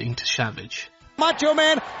tending to Savage. Macho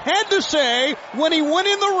Man had to say when he went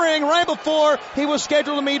in the ring right before he was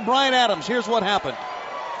scheduled to meet Bryan Adams. Here's what happened.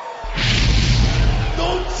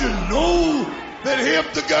 Don't you know that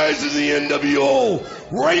half the guys in the NWO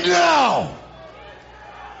right now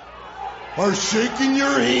are shaking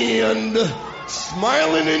your hand,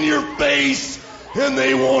 smiling in your face, and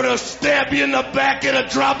they want to stab you in the back at a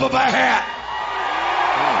drop of a hat?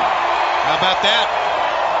 How about that?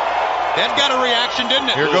 That got a reaction, didn't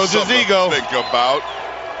it? Here goes his ego. Think about.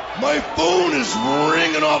 My phone is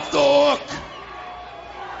ringing off the hook.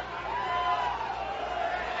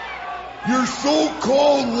 Your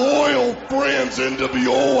so-called loyal friends,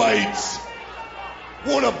 NWOites,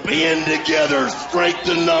 want to band together,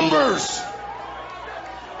 strengthen numbers.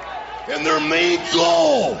 And their main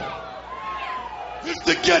goal is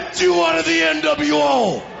to get you out of the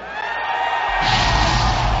NWO.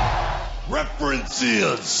 Reference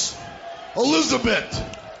is,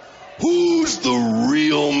 Elizabeth, who's the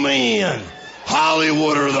real man?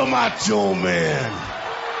 Hollywood or the Macho Man?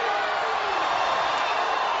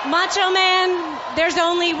 Macho Man, there's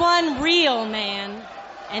only one real man,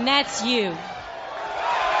 and that's you.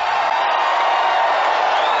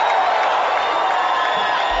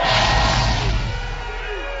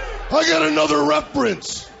 I got another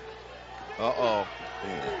reference. Uh-oh.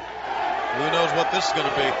 Who knows what this is going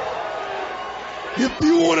to be? If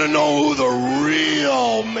you want to know who the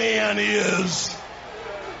real man is,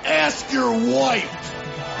 ask your wife.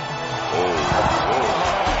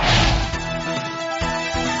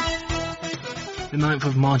 The 9th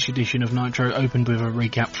of March edition of Nitro opened with a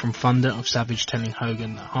recap from Thunder of Savage telling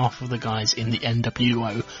Hogan that half of the guys in the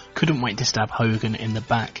NWO couldn't wait to stab Hogan in the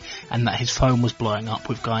back and that his phone was blowing up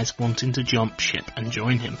with guys wanting to jump ship and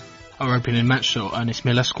join him. Our opening match saw Ernest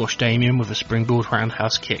Miller squash Damien with a springboard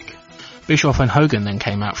roundhouse kick. Bischoff and Hogan then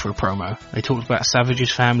came out for a promo. They talked about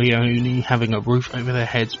Savage's family only having a roof over their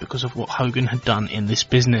heads because of what Hogan had done in this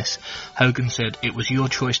business. Hogan said, "It was your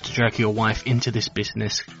choice to drag your wife into this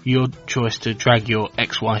business, your choice to drag your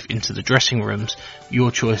ex-wife into the dressing rooms,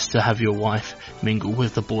 your choice to have your wife mingle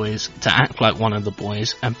with the boys, to act like one of the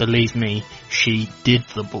boys, and believe me, she did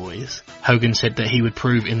the boys." Hogan said that he would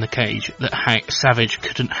prove in the cage that Savage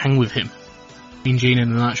couldn't hang with him. Mean Gene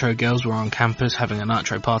and the Nitro Girls were on campus having a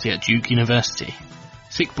Nitro party at Duke University.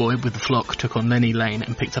 Sick Boy with the Flock took on Lenny Lane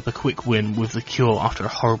and picked up a quick win with The Cure after a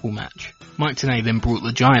horrible match. Mike Tenay then brought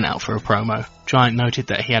the Giant out for a promo. Giant noted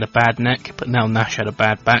that he had a bad neck, but now Nash had a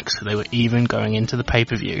bad back, so they were even going into the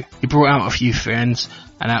pay-per-view. He brought out a few friends,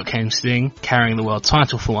 and out came Sting, carrying the world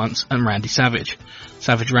title for once, and Randy Savage.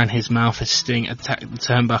 Savage ran his mouth as Sting attacked the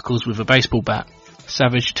turnbuckles with a baseball bat.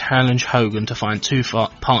 Savage challenged Hogan to find 2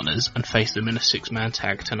 partners and face them in a 6-man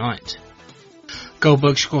tag tonight.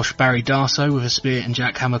 Goldberg squashed Barry Darsow with a spear and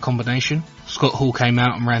jackhammer combination. Scott Hall came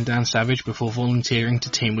out and ran down Savage before volunteering to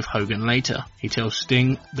team with Hogan later. He tells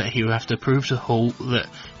Sting that he will have to prove to Hall that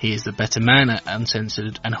he is the better man at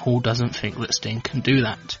Uncensored, and Hall doesn't think that Sting can do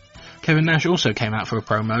that. Kevin Nash also came out for a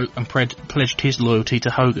promo and pledged his loyalty to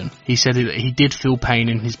Hogan. He said that he did feel pain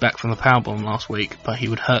in his back from the powerbomb last week, but he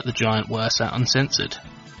would hurt the Giant worse at Uncensored.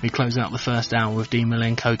 We close out the first hour with Dean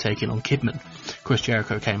Malenko taking on Kidman. Chris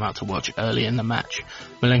Jericho came out to watch early in the match.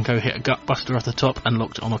 Malenko hit a gutbuster off the top and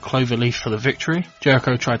locked on a cloverleaf for the victory.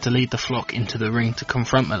 Jericho tried to lead the Flock into the ring to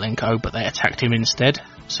confront Malenko, but they attacked him instead,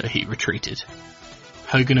 so he retreated.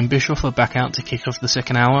 Hogan and Bischoff are back out to kick off the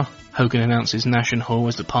second hour. Hogan announces Nash and Hall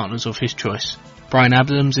as the partners of his choice. Brian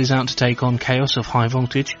Adams is out to take on Chaos of High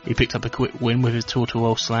Voltage. He picked up a quick win with his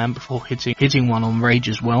Tortoise Slam before hitting one on Rage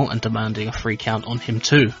as well and demanding a 3 count on him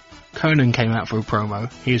too. Conan came out for a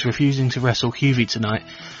promo. He is refusing to wrestle Hughie tonight,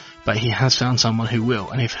 but he has found someone who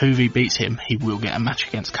will, and if Hughie beats him, he will get a match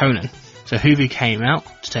against Conan. So Hughie came out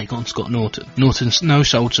to take on Scott Norton. Norton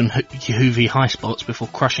no-sold some Hughie high spots before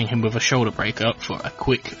crushing him with a shoulder breaker for a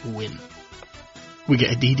quick win. We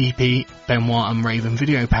get a DDP, Benoit and Raven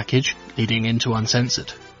video package leading into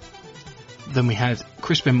Uncensored. Then we had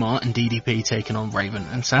Chris Benoit and DDP taking on Raven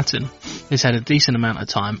and Saturn. This had a decent amount of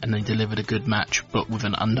time and they delivered a good match, but with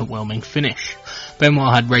an underwhelming finish.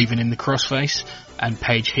 Benoit had Raven in the crossface, and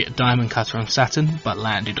Page hit a diamond cutter on Saturn, but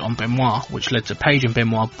landed on Benoit, which led to Page and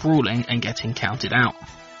Benoit brawling and getting counted out.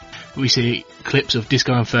 We see clips of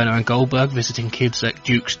Disco Inferno and Goldberg visiting kids at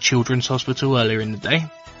Duke's Children's Hospital earlier in the day.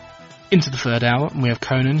 Into the third hour, we have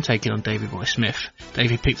Conan taking on Davey Boy Smith.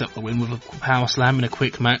 Davey picked up the win with a power slam in a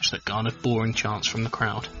quick match that garnered boring chants from the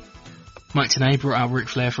crowd. Mike Tenay brought out Ric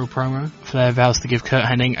Flair for a promo. Flair vows to give Kurt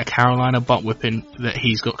Hennig a Carolina butt whipping that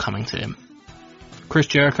he's got coming to him. Chris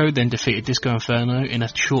Jericho then defeated Disco Inferno in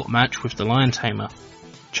a short match with the Lion Tamer.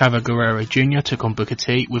 Chavo Guerrero Jr. took on Booker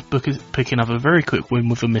T, with Booker picking up a very quick win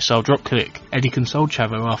with a missile dropkick. Eddie consoled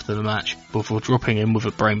Chavo after the match before dropping him with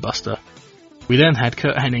a brainbuster. We then had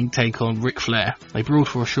Kurt Hennig take on Ric Flair. They brawled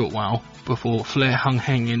for a short while before Flair hung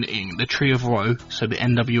hanging in the Tree of Woe, so the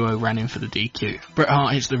NWO ran in for the DQ. Bret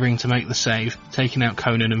Hart hits the ring to make the save, taking out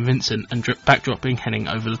Conan and Vincent and backdropping Hennig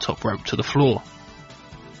over the top rope to the floor.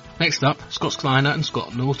 Next up, Scott Steiner and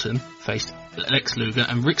Scott Norton faced Lex Luger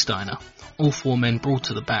and Rick Steiner. All 4 men brawled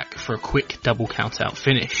to the back for a quick double count-out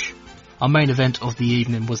finish. Our main event of the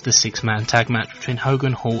evening was the 6-man tag match between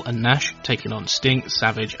Hogan, Hall and Nash, taking on Sting,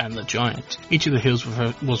 Savage and The Giant. Each of the heels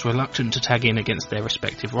was reluctant to tag in against their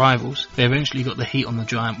respective rivals. They eventually got the heat on The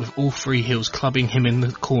Giant, with all 3 heels clubbing him in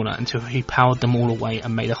the corner until he powered them all away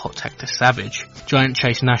and made a hot tag to Savage. Giant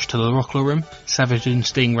chased Nash to the locker room. Savage and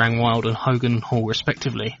Sting ran wild on Hogan and Hall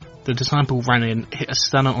respectively. The Disciple ran in, hit a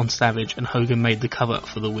stunner on Savage, and Hogan made the cover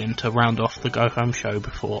for the win to round off the go-home show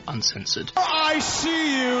before Uncensored. I see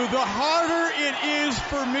you, the harder it is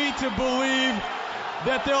for me to believe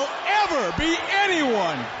that there'll ever be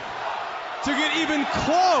anyone to get even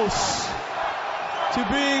close to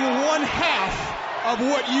being one half of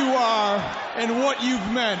what you are and what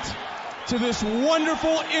you've meant to this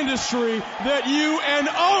wonderful industry that you and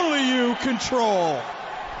only you control.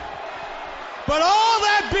 But all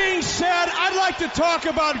that being said, I'd like to talk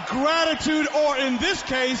about gratitude, or in this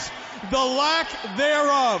case, the lack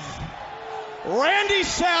thereof. Randy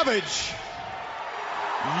Savage.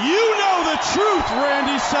 You know the truth,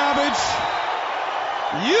 Randy Savage.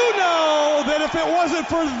 You know that if it wasn't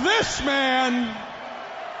for this man,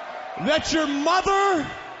 that your mother,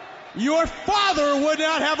 your father would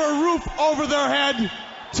not have a roof over their head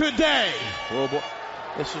today. Oh boy.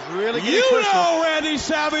 This is really getting You personal. know, Randy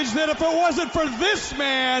Savage, that if it wasn't for this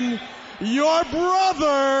man, your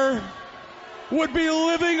brother would be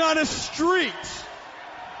living on a street.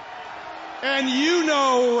 And you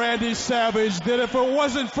know, Randy Savage, that if it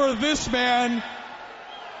wasn't for this man,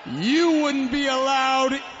 you wouldn't be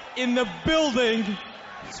allowed in the building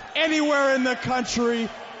anywhere in the country.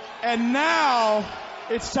 And now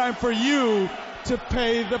it's time for you to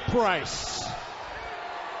pay the price.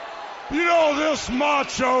 You know, this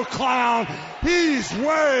macho clown, he's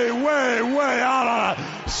way, way, way out on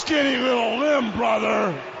a skinny little limb,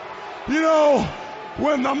 brother. You know,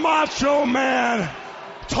 when the Macho Man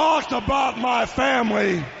talked about my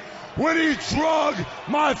family, when he drug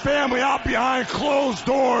my family out behind closed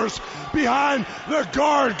doors, behind the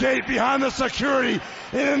guard gate, behind the security,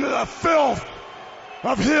 and into the filth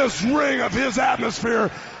of his ring, of his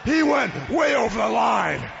atmosphere, he went way over the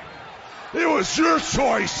line. It was your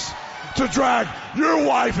choice to drag your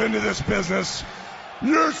wife into this business.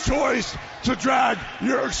 Your choice to drag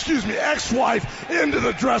your, ex-wife into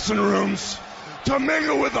the dressing rooms, to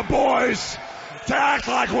mingle with the boys, to act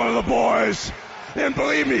like one of the boys. And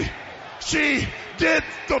believe me, she did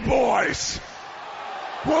the boys.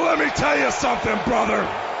 Well, let me tell you something, brother.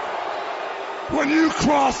 When you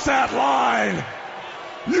cross that line,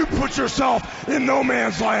 you put yourself in no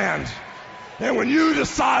man's land. And when you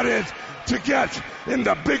decided to get in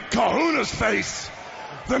the Big Kahuna's face,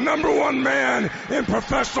 the number 1 man in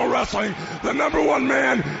professional wrestling, the number 1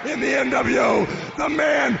 man in the NWO, the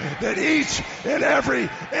man that each and every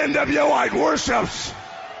NWOite worships,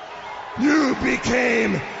 you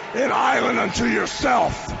became an island unto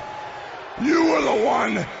yourself. You were the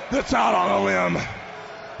one that's out on a limb.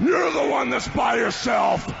 You're the one that's by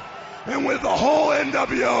yourself. And with the whole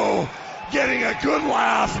NWO getting a good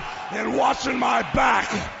laugh and watching my back,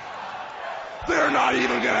 they're not even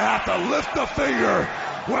going to have to lift a finger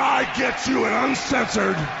when I get you in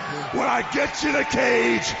Uncensored, when I get you in a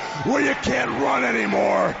cage where you can't run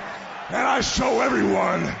anymore, and I show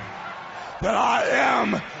everyone that I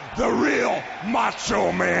am the real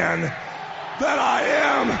Macho Man, that I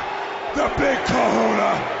am the big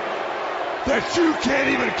kahuna, that you can't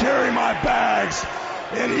even carry my bags,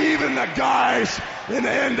 and even the guys in the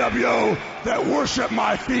NWO that worship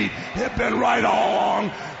my feet have been right all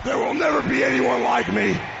along. There will never be anyone like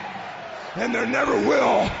me, and there never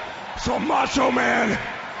will. So Macho Man,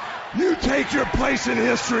 you take your place in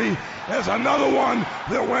history as another one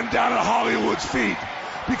that went down at Hollywood's feet.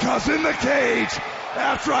 Because in the cage,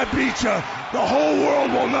 after I beat you, the whole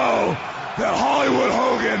world will know that Hollywood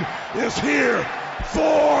Hogan is here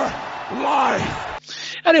for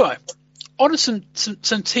life. Anyway, on to some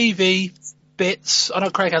TV bits. I know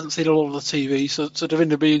Craig hasn't seen a lot of the TV, so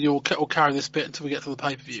Devinder B and you will carry this bit until we get to the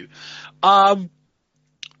pay-per-view.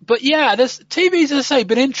 But yeah, there's TV's, as I say,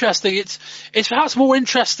 been interesting. It's perhaps more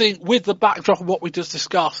interesting with the backdrop of what we just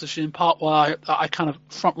discussed, which is in part why I kind of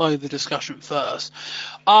front-loaded the discussion first.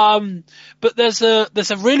 But there's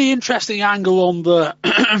a really interesting angle on the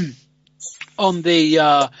on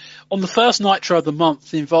the first Nitro of the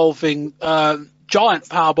month involving giant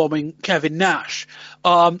powerbombing Kevin Nash.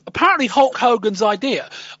 Apparently Hulk Hogan's idea.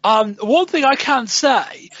 One thing I can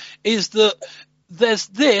say is that there's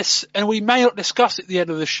this, and we may not discuss it at the end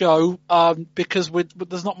of the show, because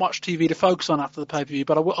there's not much TV to focus on after the pay-per-view,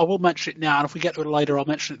 but I will mention it now, and if we get to it later, I'll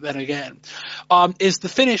mention it then again, is the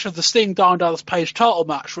finish of the Sting Dallas Page title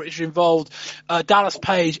match, which involved Dallas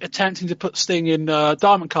Page attempting to put Sting in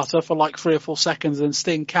Diamond Cutter for like 3 or 4 seconds, and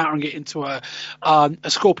Sting countering it into a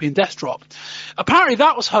Scorpion Death Drop. Apparently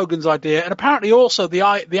that was Hogan's idea, and apparently also the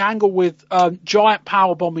angle with giant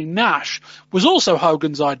powerbombing Nash was also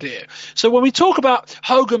Hogan's idea. So when we talk about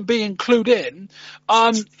Hogan being clued in,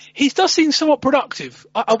 he does seem somewhat productive.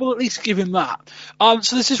 I will at least give him that.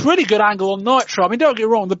 So there's this really good angle on Nitro. I mean, don't get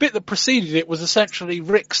me wrong, the bit that preceded it was essentially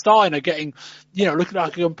Rick Steiner getting, looking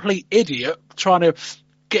like a complete idiot, trying to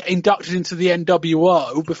get inducted into the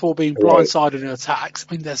NWO before being blindsided in attacks.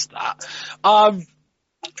 I mean, there's that.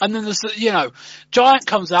 And then there's, Giant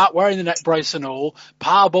comes out wearing the neck brace and all,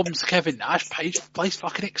 power bombs Kevin Nash, place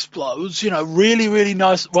fucking explodes, really, really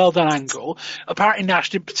nice, well done angle. Apparently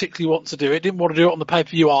Nash didn't particularly want to do it, didn't want to do it on the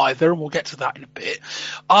pay-per-view either, and we'll get to that in a bit.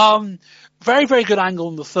 Very, very good angle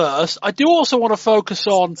on the first. I do also want to focus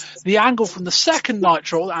on the angle from the second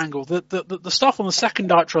Nitro angle, the stuff on the second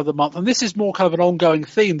Nitro of the month, and this is more kind of an ongoing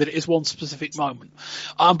theme than it is one specific moment.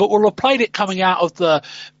 But we'll have played it coming out of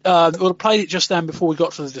we'll have played it just then before we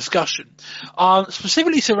got to the discussion.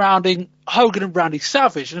 Specifically surrounding Hogan and Randy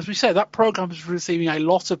Savage, and as we say, that program is receiving a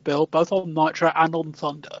lot of bill, both on Nitro and on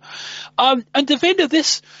Thunder. And Devinder,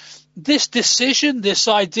 this decision, this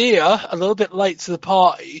idea, a little bit late to the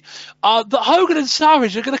party, that Hogan and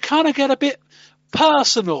Savage are going to kind of get a bit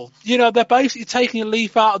personal. They're basically taking a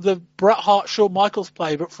leaf out of the Bret Hart, Shawn Michaels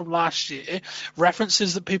playbook from last year,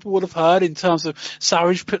 references that people would have heard in terms of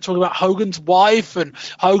Savage talking about Hogan's wife and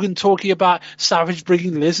Hogan talking about Savage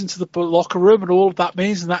bringing Liz into the locker room and all of that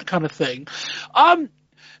means and that kind of thing.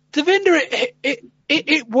 Devinder,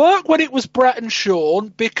 it worked when it was Bret and Shawn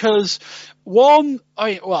because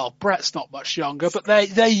Bret's not much younger, but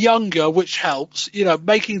they're younger, which helps.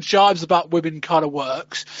 Making jibes about women kind of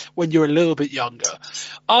works when you're a little bit younger.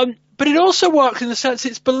 But it also works in the sense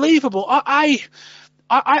it's believable. I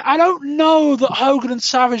don't know that Hogan and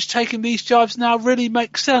Savage taking these jibes now really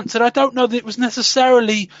makes sense, and I don't know that it was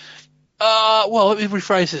necessarily. Let me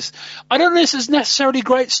rephrase this. I don't know if this is necessarily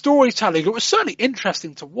great storytelling. It was certainly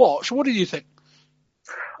interesting to watch. What do you think?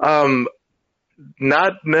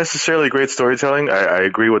 Not necessarily great storytelling. I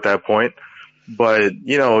agree with that point. But,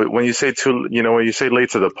 when you say late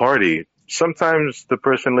to the party, sometimes the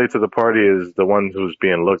person late to the party is the one who's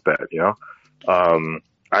being looked at,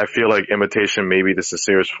 I feel like imitation may be the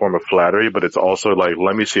sincerest form of flattery, but it's also like,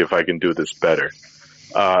 let me see if I can do this better.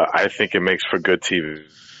 I think it makes for good TV.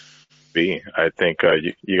 I think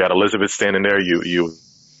you got Elizabeth standing there, you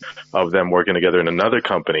of them working together in another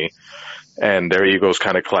company, and their egos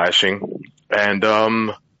kind of clashing. And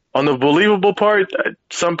on the believable part, at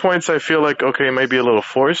some points I feel like, okay, it might be a little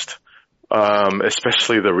forced,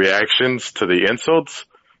 especially the reactions to the insults.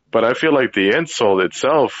 But I feel like the insult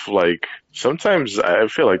itself, like sometimes I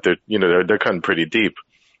feel like they're cutting pretty deep.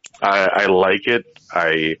 I like it.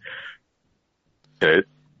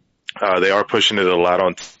 They are pushing it a lot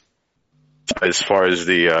on as far as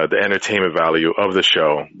the entertainment value of the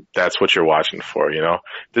show, that's what you're watching for, you know?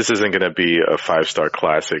 This isn't going to be a 5-star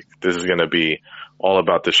classic. This is going to be all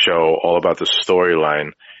about the show, all about the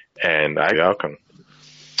storyline, and the outcome.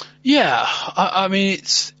 Yeah, I mean,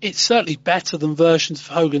 it's certainly better than versions of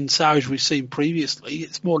Hogan and Savage we've seen previously.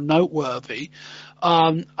 It's more noteworthy.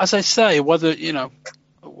 As I say, whether, you know,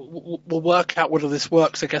 we'll work out whether this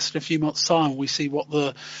works, I guess, in a few months' time. We see what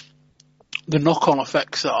the knock-on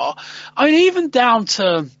effects are. I mean, even down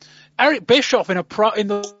to Eric Bischoff in the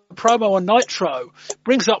promo on Nitro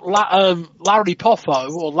brings up Larry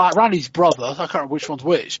Poffo, or Randy's brother. I can't remember which one's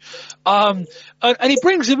which. And he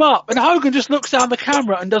brings him up, and Hogan just looks down the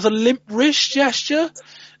camera and does a limp wrist gesture,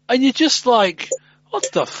 and you're just like,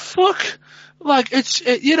 what the fuck? Like, that's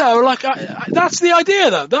the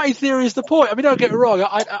idea, though. That in theory is the point. I mean, don't get me wrong.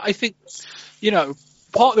 I think, you know,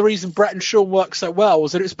 part of the reason Bret and Shawn worked so well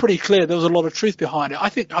was that it was pretty clear there was a lot of truth behind it. I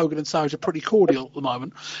think Hogan and Savage are pretty cordial at the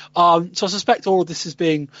moment. So I suspect all of this is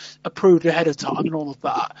being approved ahead of time and all of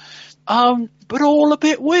that. But all a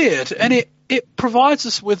bit weird. And it provides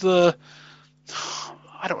us with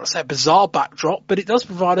I don't want to say a bizarre backdrop, but it does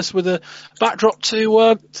provide us with a backdrop to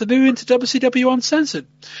move into WCW Uncensored.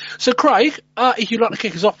 So Craig, if you'd like to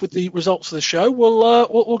kick us off with the results of the show,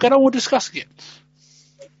 we'll get on with discussing it.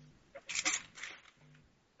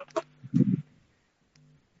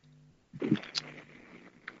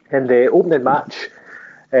 In the opening match,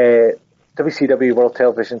 WCW World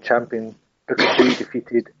Television Champion Booker T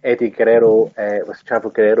defeated Eddie Guerrero with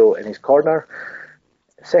Chavo Guerrero in his corner.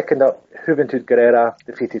 Second up, Juventud Guerrera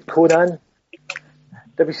defeated Conan.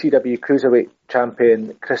 WCW Cruiserweight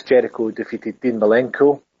Champion Chris Jericho defeated Dean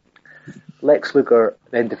Malenko. Lex Luger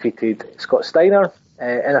then defeated Scott Steiner.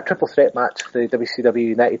 In a triple threat match for the WCW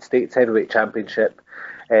United States Heavyweight Championship,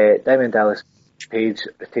 Diamond Dallas Page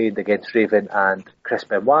retained against Raven and Chris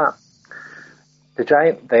Benoit. The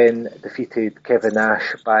Giant then defeated Kevin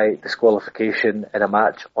Nash by disqualification in a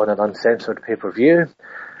match on an uncensored pay-per-view.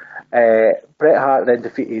 Bret Hart then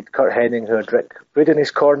defeated Kurt Hennig, who had Rick Rude in his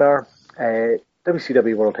corner.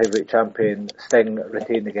 WCW World Heavyweight Champion Sting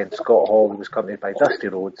retained against Scott Hall, who was accompanied by Dusty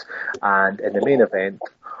Rhodes. And in the main event,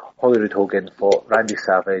 Hollywood Hogan fought Randy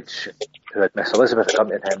Savage, who had Miss Elizabeth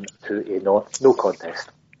accompanying him, to a no contest.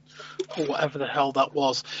 Or whatever the hell that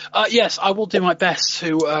was. Yes, I will do my best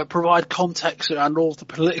to provide context around all the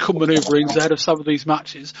political manoeuvrings ahead of some of these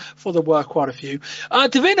matches, for there were quite a few.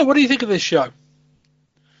 Davina, what do you think of this show?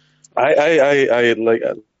 I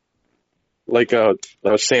like I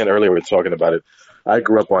was saying earlier, we were talking about it. I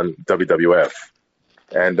grew up on WWF,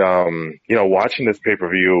 and watching this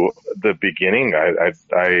pay-per-view, the beginning, I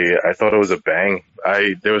thought it was a bang.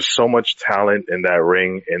 There was so much talent in that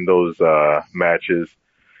ring, in those matches.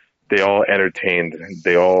 They all entertained.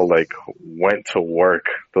 They all went to work.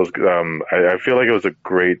 I feel like it was a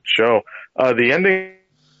great show. The ending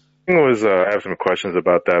was I have some questions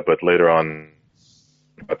about that, but later on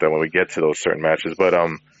about that when we get to those certain matches. But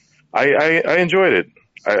I enjoyed it.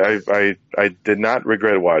 I did not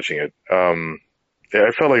regret watching it. I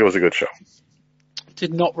felt like it was a good show.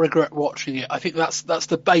 Did not regret watching it. I think that's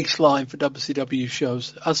the baseline for WCW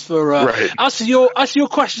shows. As for your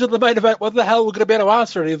questions on the main event, whether the hell we're going to be able to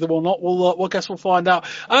answer any of them or not, we'll guess we'll find out.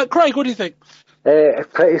 Craig, what do you think? A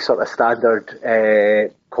pretty sort of standard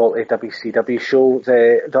quality WCW show.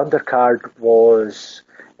 The undercard was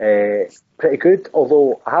pretty good,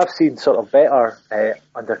 although I have seen sort of better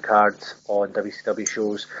undercards on WCW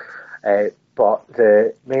shows, but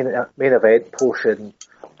the main event portion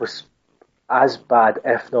was as bad,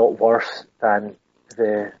 if not worse, than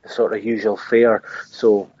the sort of usual fare.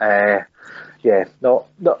 So, not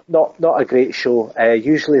a great show.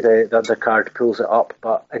 Usually the undercard pulls it up,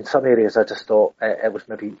 but in some areas I just thought it was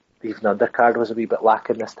maybe even the undercard was a wee bit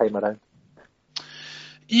lacking this time around.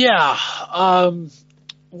 Yeah,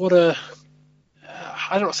 what a,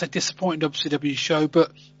 I don't want to say disappointing WCW show,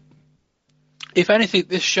 but if anything,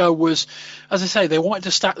 this show was, as I say, they wanted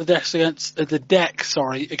to stack the deck against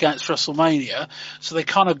WrestleMania, so they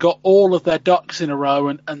kind of got all of their ducks in a row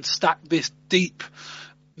and stacked this deep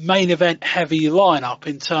main event heavy lineup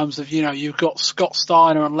in terms of, you've got Scott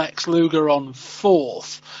Steiner and Lex Luger on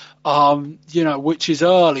fourth, which is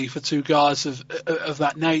early for two guys of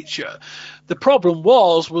that nature. The problem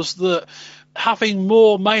was that having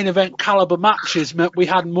more main event caliber matches meant we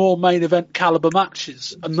had more main event caliber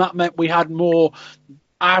matches, and that meant we had more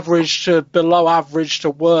average to below average to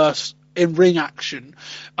worse in ring action,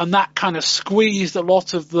 and that kind of squeezed a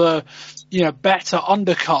lot of the better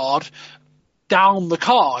undercard down the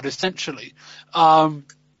card essentially,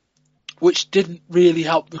 which didn't really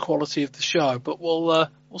help the quality of the show. But we'll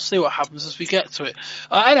we'll see what happens as we get to it.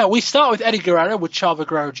 Anyway, we start with Eddie Guerrero with Chavo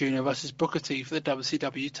Guerrero Jr. versus Booker T for the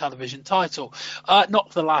WCW television title.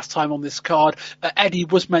 Not for the last time on this card. Eddie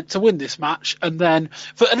was meant to win this match, and then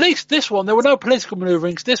for at least this one, there were no political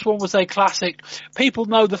maneuverings. This one was a classic. People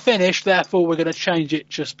know the finish, therefore we're going to change it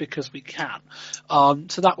just because we can.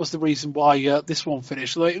 So that was the reason why this one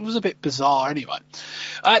finished. Although it was a bit bizarre anyway.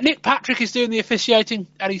 Nick Patrick is doing the officiating.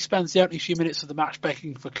 Eddie spends the opening few minutes of the match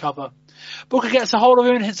begging for cover. Booker gets a hold of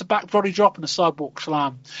him and hits a back body drop and a sidewalk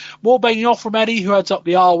slam. More begging off from Eddie, who heads up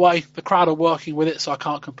the R-way. The crowd are working with it, so I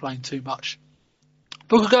can't complain too much.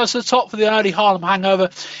 Booker goes to the top for the early Harlem Hangover.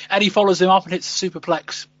 Eddie follows him up and hits a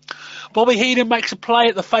superplex. Bobby Heenan makes a play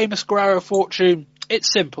at the famous Guerrero fortune.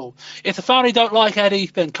 It's simple. If the family don't like Eddie,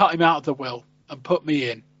 then cut him out of the will and put me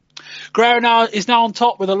in. Guerrero is now on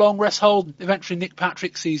top with a long rest hold. Eventually Nick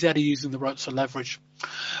Patrick sees Eddie using the ropes for leverage.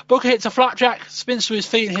 Booker hits a flapjack, spins to his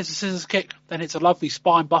feet and hits a scissors kick, then hits a lovely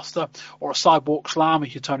spine buster or a sidewalk slam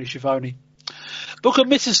if you're Tony Schiavone. Booker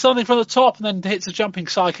misses something from the top and then hits a jumping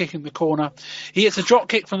side kick in the corner. He hits a drop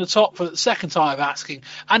kick from the top for the second time of asking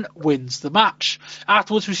and wins the match.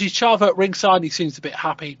 Afterwards we see Chavo at ringside and he seems a bit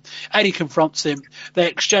happy. Eddie confronts him. They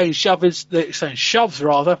exchange shoves. They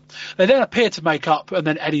then appear to make up and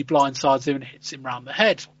then Eddie blindsides him and hits him round the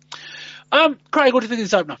head. Craig, what do you think of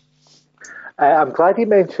this opener? I'm glad you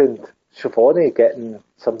mentioned Schiavone getting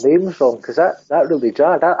some names wrong, because that really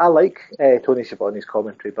jarred. I like Tony Schiavone's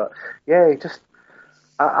commentary, but yeah, he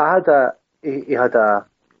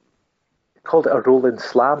called it a rolling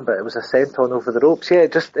slam, but it was a senton over the ropes. Yeah,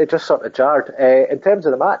 it just sort of jarred. In terms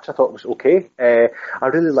of the match, I thought it was okay. I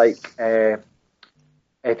really like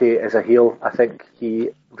Eddie as a heel. I think he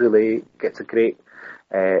really gets a great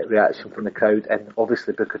reaction from the crowd, and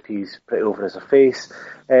obviously Booker T's pretty over as a face.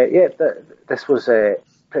 This was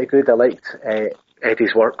pretty good. I liked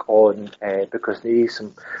Eddie's work on Booker's knee,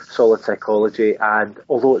 some solid psychology, and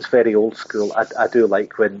although it's very old school, I do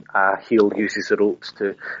like when a heel uses the ropes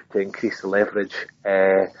to increase the leverage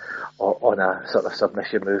on a sort of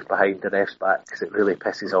submission move behind the ref's back, because it really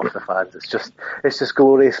pisses off the fans. It's just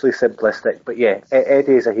gloriously simplistic. But yeah,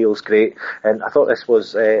 Eddie as a heel's great, and I thought this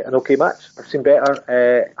was an okay match. I've seen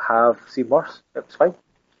better, have seen worse. It was fine.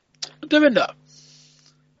 Devinder.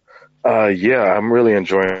 Yeah, I'm really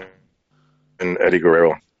enjoying Eddie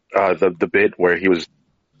Guerrero. The bit where he was,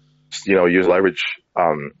 use leverage.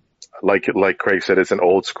 Like Craig said, it's an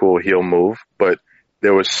old school heel move, but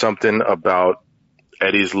there was something about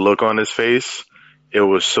Eddie's look on his face. It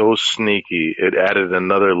was so sneaky. It added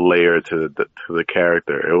another layer to the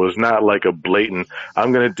character. It was not like a blatant,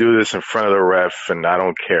 I'm going to do this in front of the ref and I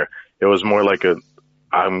don't care. It was more like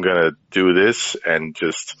I'm going to do this and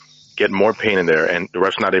just get more pain in there, and the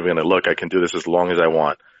ref's not even going to look. I can do this as long as I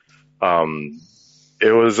want.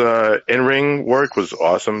 It was, in-ring work was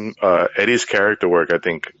awesome. Eddie's character work, I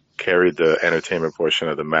think, carried the entertainment portion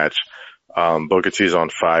of the match. Booker T's on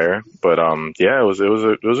fire, but, yeah, it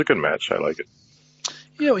was a good match. I like it.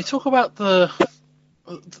 Yeah, we talk about the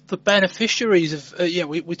beneficiaries of,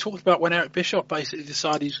 we talked about when Eric Bischoff basically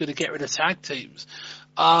decided he was going to get rid of tag teams.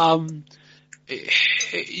 Craig,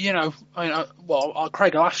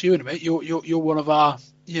 I'll ask you in a minute. You're one of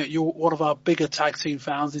our bigger tag team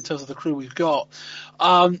fans in terms of the crew we've got.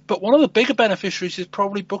 But one of the bigger beneficiaries is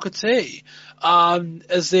probably Booker T.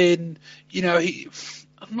 As in,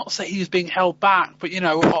 I'm not saying he was being held back, but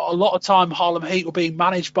a lot of time Harlem Heat were being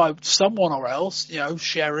managed by someone or else,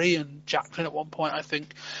 Sherry and Jacqueline at one point, I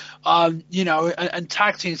think, and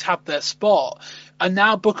tag teams had their spot. And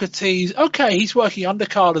now Booker T's, okay, he's working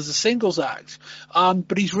undercard as a singles act,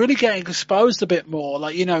 but he's really getting exposed a bit more.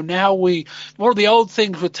 Now one of the old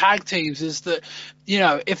things with tag teams is that,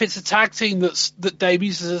 if it's a tag team that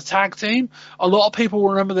debuts as a tag team, a lot of people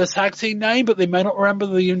will remember their tag team name, but they may not remember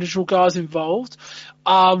the individual guys involved.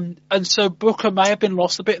 And so Booker may have been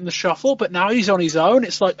lost a bit in the shuffle, but now he's on his own.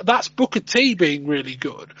 It's like, that's Booker T being really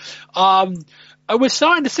good. And we're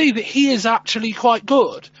starting to see that he is actually quite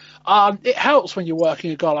good. It helps when you're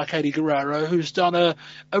working a guy like Eddie Guerrero, who's done a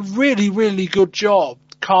really, really good job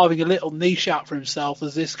carving a little niche out for himself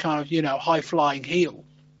as this kind of, high-flying heel.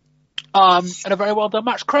 And a very well done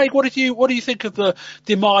match. Craig, what do you think of the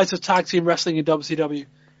demise of tag team wrestling in WCW?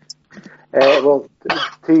 It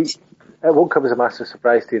won't come as a massive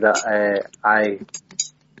surprise to you that I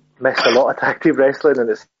missed a lot of tag team wrestling, and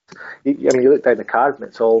you look down the card and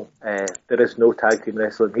it's all there is no tag team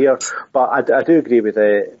wrestling here. But I do agree with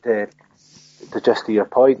the just to your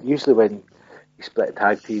point. Usually when you split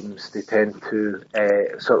tag teams, they tend to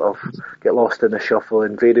sort of get lost in the shuffle,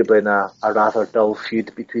 invariably in a rather dull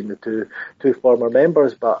feud between the two former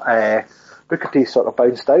members. But Booker T sort of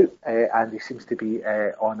bounced out, and he seems to be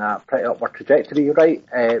on a pretty upward trajectory. You're right,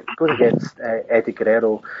 going against Eddie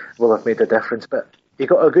Guerrero will have made a difference, but he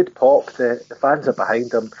got a good pop. The fans are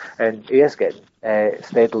behind him, and he is getting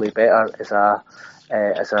steadily better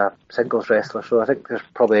as a singles wrestler. So I think there's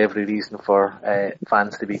probably every reason for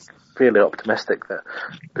fans to be fairly optimistic that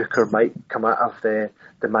Booker might come out of the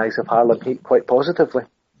demise of Harlem Heat quite positively.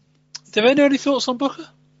 Do you have any thoughts on Booker?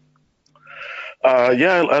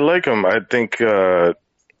 Yeah, I like him. I think,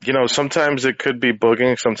 sometimes it could be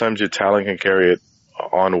booking. Sometimes your talent can carry it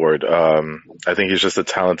onward. I think he's just a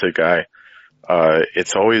talented guy.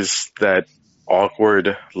 It's always that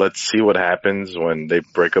awkward, let's see what happens when they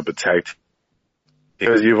break up a tag team,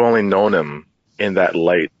 because you've only known him in that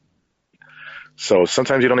light. So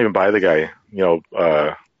sometimes you don't even buy the guy,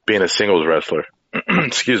 being a singles wrestler.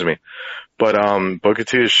 Excuse me. But Booker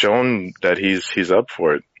T has shown that he's up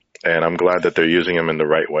for it. And I'm glad that they're using him in the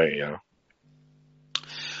right way,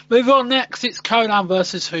 Move on next, it's Konnan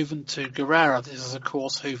versus Juventud Guerrero. This is, of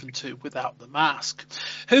course, Juventud without the mask.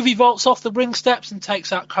 Juvi vaults off the ring steps and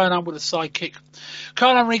takes out Konnan with a side kick.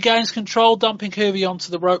 Konnan regains control, dumping Juvi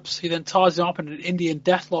onto the ropes. He then ties him up in an Indian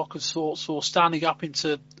deathlock of sorts, or standing up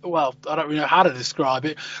into, well, I don't really know how to describe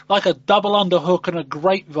it, like a double underhook and a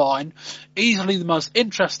grapevine. Easily the most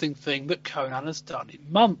interesting thing that Konnan has done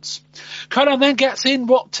in months. Konnan then gets in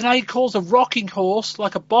what Tenay calls a rocking horse,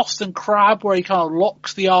 like a Boston crab, where he kind of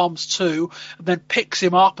locks the arms too, and then picks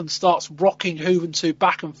him up and starts rocking Juventud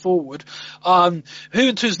back and forward.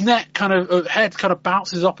 Juventud's head kind of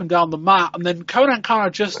bounces up and down the mat, and then Konnan kind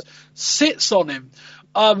of just sits on him.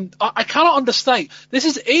 I cannot understate. This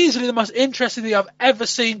is easily the most interesting thing I've ever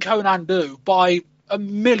seen Konnan do by a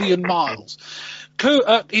million miles.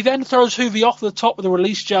 He then throws Juvi off the top with a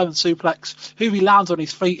release German suplex. Juvi lands on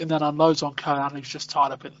his feet and then unloads on Konnan, who's just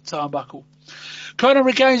tied up in the turnbuckle. Konnan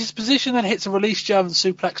regains his position, then hits a release German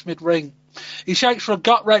suplex mid-ring. He shakes for a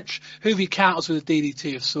gut wrench. Juvi counters with a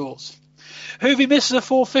DDT of sorts. Juvi misses a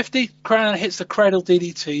 450. Konnan hits the cradle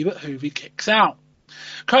DDT, but Juvi kicks out.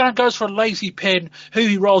 Konnan goes for a lazy pin.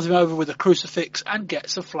 Juvi rolls him over with a crucifix and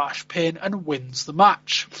gets a flash pin and wins the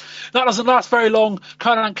match. That doesn't last very long.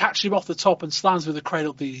 Konnan catches him off the top and slams with a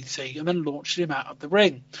cradle DDT and then launches him out of the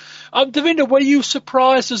ring. Davinder, were you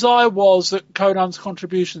surprised as I was at Konnan's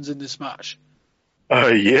contributions in this match?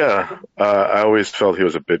 Yeah. I always felt he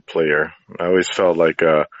was a bit player. I always felt like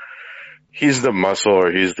he's the muscle, or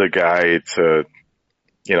he's the guy to,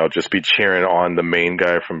 just be cheering on the main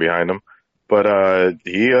guy from behind him. But and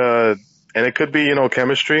it could be,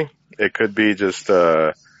 chemistry. It could be just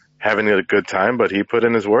having a good time, but he put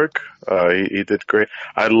in his work. He did great.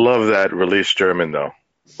 I love that release German, though,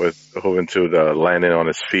 with Juventud landing on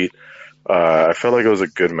his feet. I felt like it was a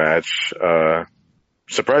good match.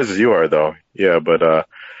 Surprised as you are, though. Yeah, but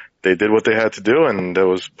they did what they had to do, and it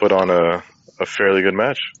was put on a fairly good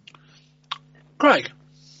match. Greg?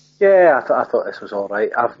 Yeah, I thought this was all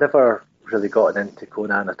right. I've never really gotten into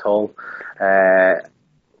Konnan at all, but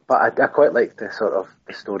I quite like the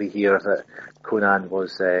story here that Konnan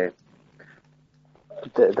was the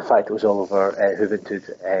fact it was all over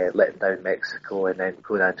Juventud letting down Mexico, and then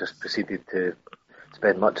Konnan just proceeded to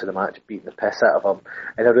spend much of the match beating the piss out of him.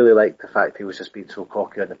 And I really liked the fact he was just being so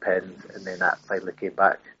cocky on the pins, and then that finally came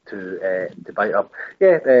back to bite him.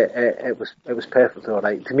 Yeah, it was perfectly all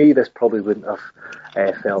right. To me, this probably wouldn't have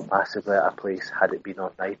felt massively out of place had it been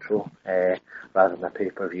on Nitro rather than a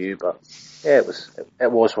pay-per-view. But yeah,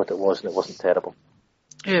 it was what it was, and it wasn't terrible.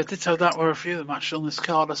 Yeah, I did tell that were a few of the matches on this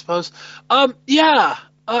card, I suppose.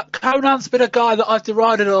 Konnan's been a guy that I've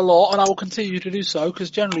derided a lot, and I will continue to do so because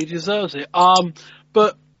generally he deserves it.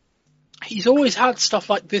 But he's always had stuff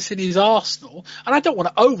like this in his arsenal, and I don't want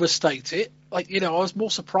to overstate it. I was more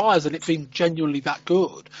surprised at it being genuinely that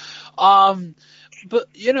good. But,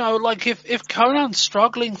 if Konnan's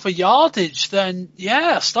struggling for yardage, then,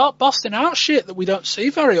 yeah, start busting out shit that we don't see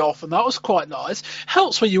very often. That was quite nice.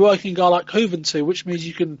 Helps when you're working a guy like Juventud, which means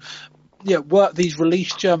you can work these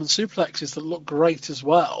released German suplexes that look great as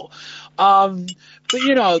well. But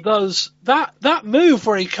that move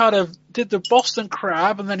where he kind of did the Boston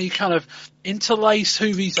Crab, and then he kind of interlaced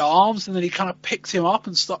Juvi's arms, and then he kind of picked him up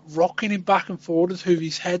and started rocking him back and forward as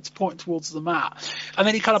Juvi's head's pointing towards the mat. And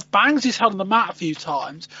then he kind of bangs his head on the mat a few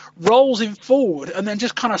times, rolls him forward, and then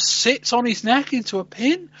just kind of sits on his neck into a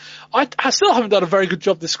pin. I still haven't done a very good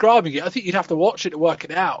job describing it. I think you'd have to watch it to work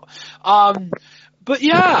it out. But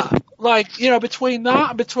yeah, between that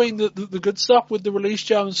and between the good stuff with the released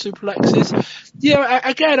German suplexes,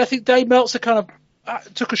 again, I think Dave Meltzer kind of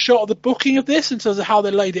took a shot at the booking of this in terms of how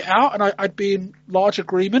they laid it out, and I'd be in large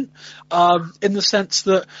agreement in the sense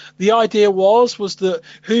that the idea was that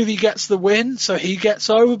Hoovy gets the win, so he gets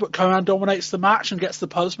over, but Konnan dominates the match and gets the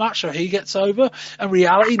post-match, so he gets over. In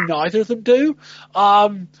reality, neither of them do.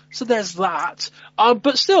 So there's that.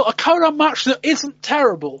 But still, a Konnan match that isn't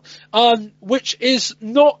terrible, which is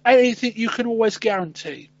not anything you can always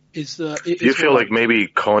guarantee. Do you feel like maybe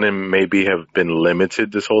Konnan maybe have been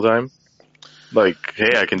limited this whole time? Like,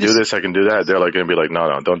 hey, I can do this, I can do that. They're like going to be like, no,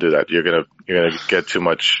 don't do that. You're gonna get too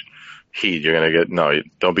much heat. You're gonna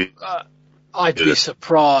don't be. I'd be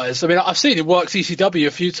surprised. I mean, I've seen him work ECW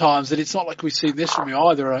a few times, and it's not like we've seen this from him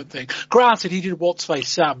either. I don't think. Granted, he did What's Face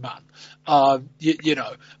Sandman.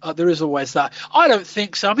 There is always that. I don't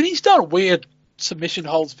think so. I mean, he's done weird submission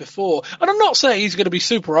holds before, and I'm not saying he's going to be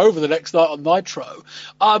super over the next night on Nitro,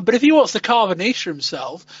 but if he wants to carve a niche for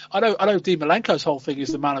himself, I know Dean Malenko's whole thing is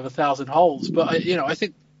the man of 1,000 holds, but I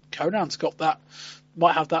think Konnan's got that,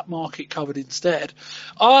 might have that market covered instead.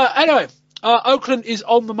 Anyway, Oakland is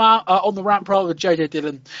on the ramp roll with JJ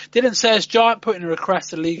Dillon. Dillon says Giant put in a request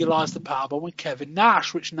to legalise the powerbomb with Kevin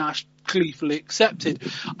Nash, which Nash gleefully accepted.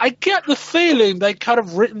 I get the feeling they kind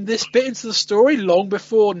of written this bit into the story long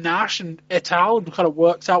before Nash and et al. Kind of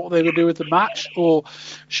worked out what they were going to do with the match, or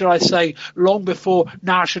should I say long before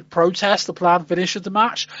Nash had protest the planned finish of the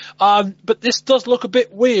match. But this does look a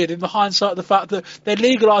bit weird in the hindsight of the fact that they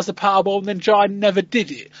legalised the powerbomb and then Giant never did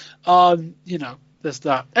it. There's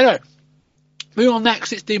that. Anyway. Moving on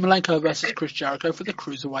next, it's Dean Malenko versus Chris Jericho for the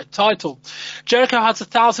Cruiserweight title. Jericho has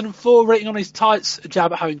 1,004 rating on his tights, a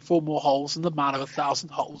jab at having 4 more holes than the man of 1,000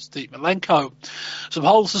 holes, Dean Malenko. Some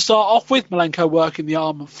holes to start off with, Malenko working the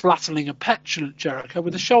arm and flattening a petulant Jericho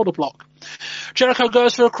with a shoulder block. Jericho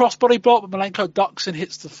goes for a crossbody block, but Malenko ducks and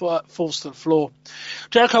falls to the floor.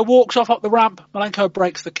 Jericho walks off up the ramp, Malenko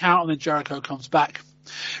breaks the count, and then Jericho comes back.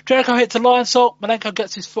 Jericho hits a lion salt, Malenko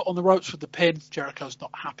gets his foot on the ropes with the pin, Jericho's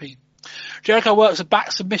not happy. Jericho works a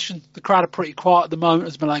back submission. The crowd are pretty quiet at the moment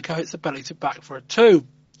as Malenko hits a belly to back for a 2.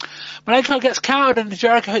 Malenko gets countered and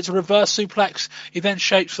Jericho hits a reverse suplex. He then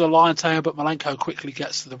shakes for the lion tamer, but Malenko quickly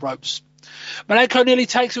gets to the ropes. Malenko nearly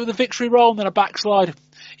takes it with a victory roll and then a backslide.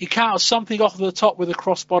 He counters something off the top with a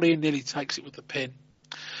crossbody and nearly takes it with the pin.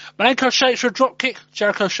 Malenko shakes for a drop kick.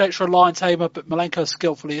 Jericho shakes for a lion tamer, but Malenko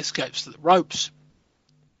skillfully escapes to the ropes.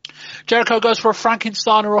 Jericho goes for a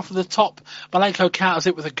Frankensteiner off of the top. Malenko counters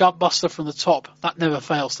it with a gutbuster from the top. That never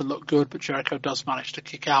fails to look good, but Jericho does manage to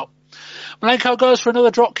kick out. Malenko goes for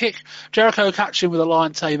another drop kick. Jericho catches him with a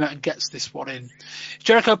lion tamer and gets this one in.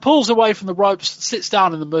 Jericho pulls away from the ropes, sits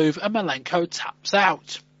down in the move, and Malenko taps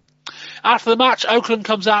out. After the match, Oakland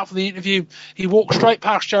comes out for the interview. He walks straight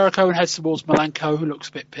past Jericho and heads towards Malenko, who looks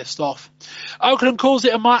a bit pissed off. Oakland calls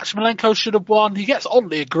it a match. Malenko should have won. He gets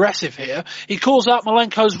oddly aggressive here. He calls out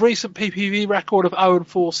Malenko's recent PPV record of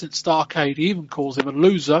 0-4 since Starrcade. He even calls him a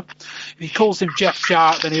loser. If he calls him Jeff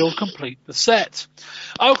Jarrett, then he'll complete the set.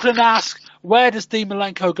 Oakland asks, where does Dean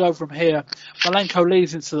Malenko go from here? Malenko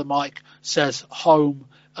leads into the mic, says home,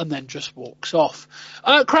 and then just walks off.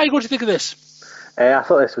 Craig, what do you think of this? I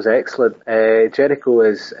thought this was excellent. Jericho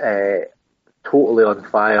is totally on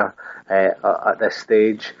fire at this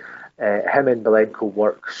stage. Him and Malenko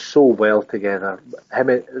work so well together. Him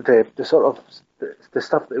and the stuff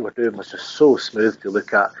that they were doing was just so smooth to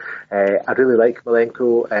look at. I really like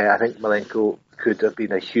Malenko. I think Malenko could have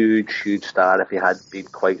been a huge star if he hadn't been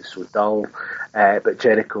quite so dull. But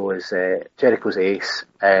Jericho's ace.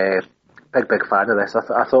 Big fan of this.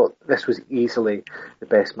 I thought this was easily the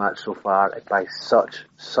best match so far by such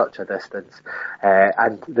a distance.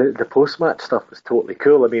 And the post-match stuff was totally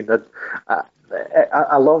cool. I mean,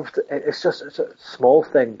 I loved, it's just a small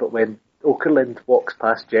thing, but when Okerlund walks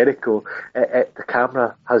past Jericho, the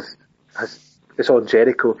camera it's on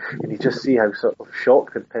Jericho, and you just see how sort of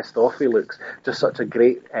shocked and pissed off he looks. Just such a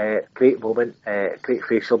great moment, great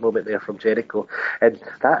facial moment there from Jericho. And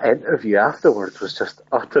that interview afterwards was just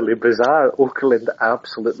utterly bizarre. Okerlund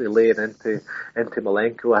absolutely laying into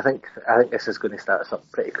Malenko. I think this is going to start something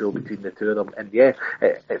pretty cool between the two of them. And yeah,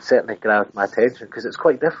 it certainly grabbed my attention because it's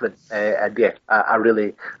quite different. And yeah, a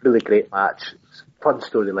really great match. Fun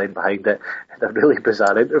storyline behind it, and a really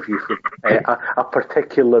bizarre interview from a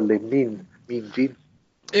particularly mean Gene.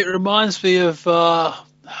 It reminds me of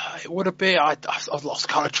it would have been, I've lost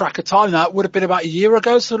kind of track of time now. It would have been about a year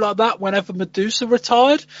ago, something like that, whenever Medusa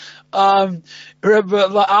retired. Remember,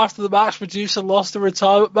 like, after the match, Medusa lost the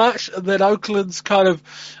retirement match, and then Medusa's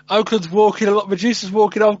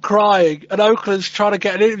walking off crying, and Oakland's trying to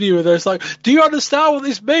get an interview with her. It's like, do you understand what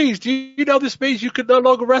this means? Do you know this means you can no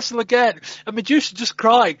longer wrestle again? And Medusa just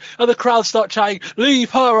crying, and the crowd start chanting,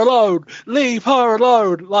 leave her alone, like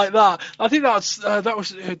that. I think that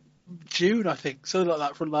was June, I think, something like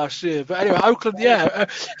that from last year. But anyway, Oakland,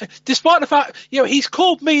 despite the fact, he's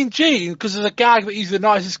called Mean Gene because there's a gag that he's the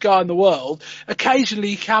nicest guy in the world.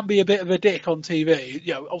 Occasionally, he can be a bit of a dick on TV.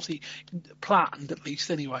 Obviously planned at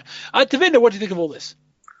least anyway. Davinder, what do you think of all this?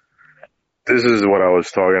 This is what I was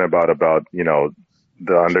talking about, the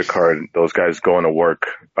undercard, those guys going to work.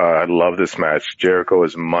 I love this match. Jericho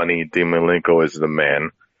is money. Dean Malenko is the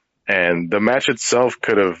man. And the match itself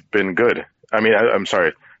could have been good. I mean, I'm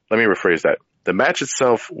sorry. Let me rephrase that. The match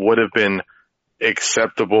itself would have been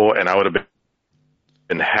acceptable, and I would have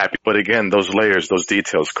been happy. But again, those layers, those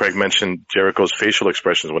details. Craig mentioned Jericho's facial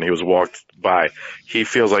expressions when he was walked by. He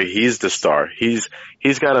feels like he's the star. He's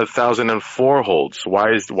got 1,004 holds. Why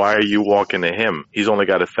are you walking to him? He's only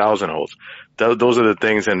got 1,000 holds. Those are the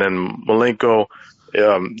things. And then Malenko,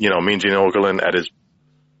 Mean Gene Okerlund at his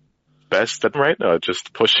best, right?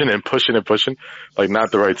 Just pushing, like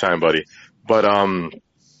not the right time, buddy. But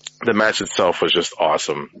the match itself was just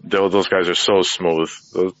awesome. Those guys are so smooth.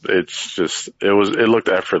 It looked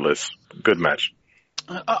effortless. Good match.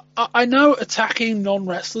 I know attacking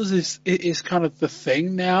non-wrestlers is kind of the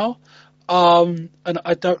thing now. And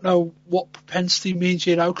I don't know what propensity Mean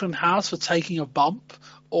Gene Okerlund has for taking a bump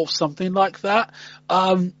or something like that.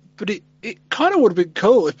 But it kind of would have been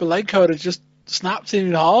cool if Malenko had just snapped him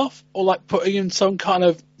in half, or like putting in some kind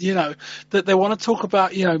of, that they want to talk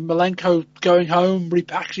about, Malenko going home,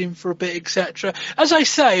 repackaging for a bit, etc. As I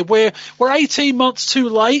say, we're 18 months too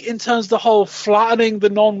late in terms of the whole flattening the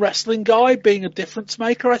non-wrestling guy being a difference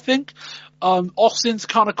maker, I think. Austin's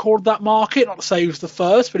kind of cornered that market, not to say he was the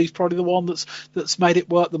first, but he's probably the one that's made it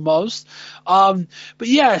work the most. But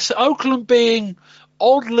yes, Okerlund being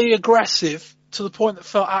oddly aggressive to the point that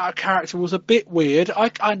felt out of character was a bit weird. I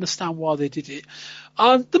understand why they did it.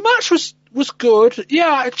 The match was good.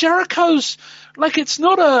 Yeah, Jericho's, like, it's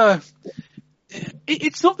not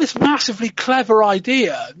this massively clever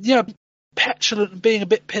idea. Petulant and being a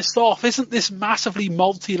bit pissed off isn't this massively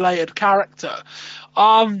multi-layered character.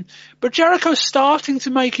 But Jericho's starting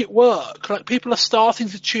to make it work. Like, people are starting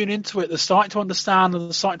to tune into it. They're starting to understand, and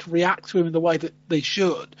they're starting to react to him in the way that they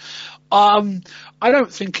should. I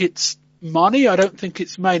don't think it's money. I don't think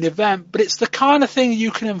it's main event, but it's the kind of thing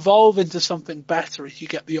you can evolve into something better if you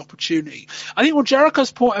get the opportunity. I think from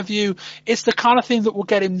Jericho's point of view, it's the kind of thing that will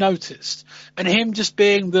get him noticed. And him just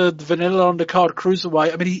being the vanilla undercard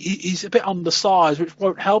cruiserweight, I mean, he's a bit undersized, which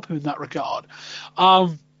won't help him in that regard.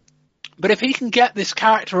 But if he can get this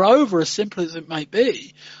character over, as simple as it may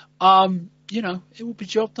be, it will be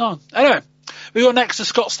job done. Anyway, we go next to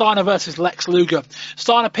Scott Steiner versus Lex Luger.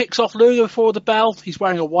 Steiner picks off Luger before the bell. He's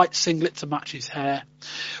wearing a white singlet to match his hair.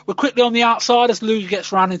 We're quickly on the outside as Luger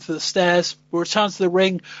gets ran into the stairs. We return to the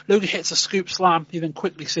ring. Luger hits a scoop slam. He then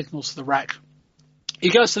quickly signals to the rec. He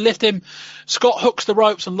goes to lift him. Scott hooks the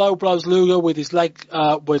ropes and low blows Luger with his leg,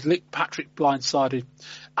 with Nick Patrick blindsided.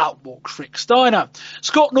 Out walks Rick Steiner.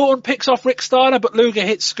 Scott Norton picks off Rick Steiner, but Luger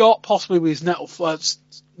hits Scott, possibly with his metal.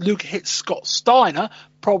 Luger hits Scott Steiner,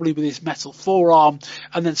 probably with his metal forearm,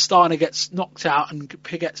 and then Steiner gets knocked out and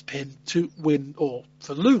gets pinned to win, or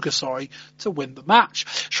for Luger, to win the match.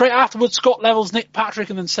 Straight afterwards, Scott levels Nick Patrick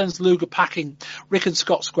and then sends Luger packing. Rick and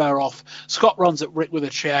Scott square off. Scott runs at Rick with a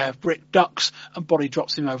chair. Rick ducks and body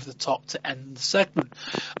drops him over the top to end the segment.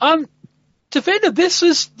 Davinder, this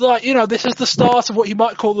is this is the start of what you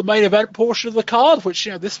might call the main event portion of the card, which,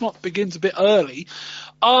 this month begins a bit early.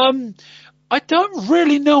 I don't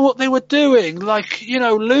really know what they were doing. Like,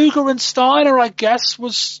 Luger and Steiner, I guess,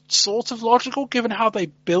 was sort of logical given how they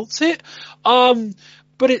built it.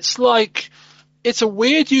 But it's like, it's a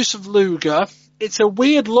weird use of Luger. It's a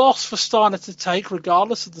weird loss for Steiner to take,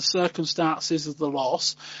 regardless of the circumstances of the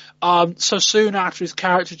loss. So soon after his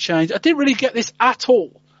character change. I didn't really get this at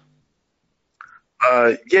all.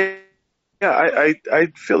 I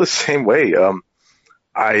feel the same way.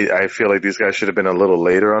 I feel like these guys should have been a little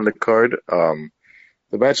later on the card. The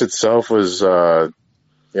match itself was,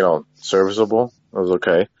 serviceable. It was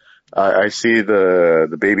okay. I see the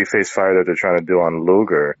babyface fire that they're trying to do on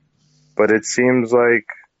Luger, but it seems like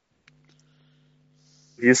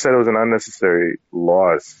you said it was an unnecessary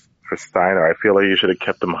loss for Steiner. I feel like you should have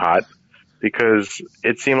kept him hot because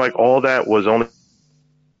it seemed like all that was only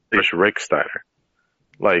Rick Steiner.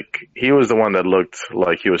 Like, he was the one that looked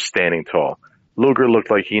like he was standing tall. Luger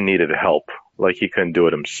looked like he needed help, like he couldn't do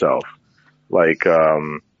it himself. Like,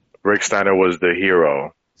 Rick Steiner was the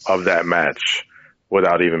hero of that match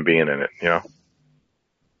without even being in it, you know?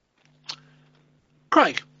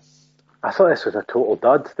 Craig? I thought this was a total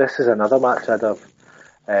dud. This is another match I'd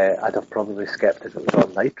have probably skipped if it was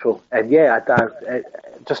on Nitro. And yeah, it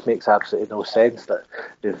just makes absolutely no sense that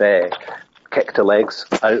they've kicked the legs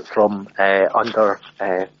out from under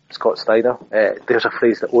Scott Steiner. There's a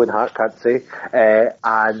phrase that Owen Hart can't say.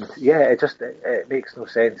 And yeah, it makes no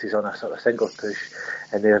sense. He's on a sort of singles push,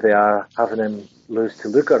 and there they are having him lose to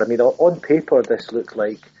Luger. I mean, on paper, this looked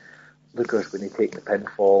like Luger's going to take the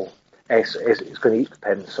pinfall. It's going to eat the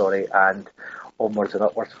pin, and onwards and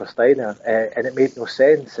upwards for Steiner. And it made no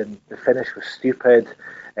sense, and the finish was stupid.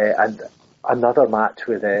 And another match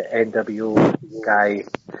with the NWO guy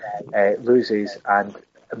loses and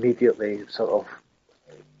immediately sort of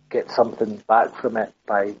get something back from it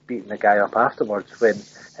by beating the guy up afterwards,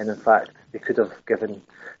 and in fact they could have given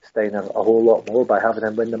Steiner a whole lot more by having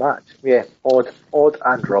him win the match. Yeah, odd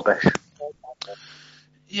and rubbish.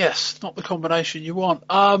 Yes, not the combination you want.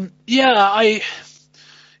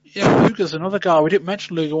 Luger's another guy. We didn't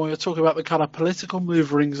mention Luger when we were talking about the kind of political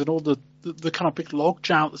moverings and all the kind of big log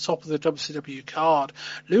jam at the top of the WCW card.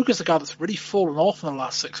 Luger's the guy that's really fallen off in the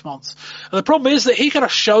last 6 months. And the problem is that he kind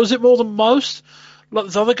of shows it more than most. Like,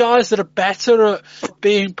 there's other guys that are better at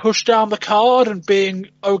being pushed down the card and being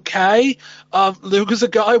okay. Luger's a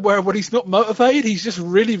guy where when he's not motivated, he's just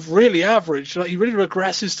really, really average. Like, he really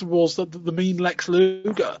regresses towards the mean Lex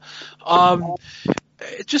Luger.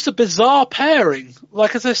 It's just a bizarre pairing.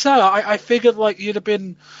 Like, as I say, I figured like you'd have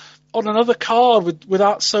been on another card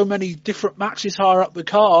without so many different matches higher up the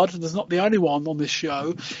card, and there's not the only one on this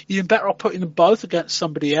show. You'd be better off putting them both against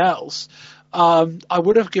somebody else. I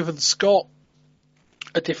would have given Scott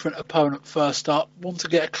a different opponent first up, want to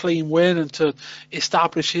get a clean win and to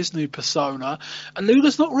establish his new persona. And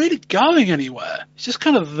Luger's not really going anywhere. He's just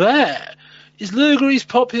kind of there. Is Luger, he's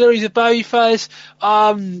popular, he's a babyface.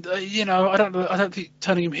 I don't think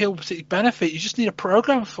turning him heel will particularly benefit. You just need a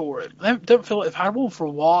program for him. They don't feel like they've had one for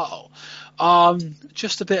a while.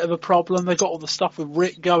 Just a bit of a problem. They got all the stuff with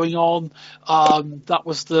Rick going on. That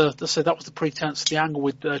was the pretense, the angle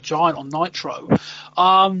with Giant on Nitro.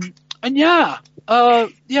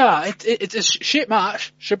 It's a shit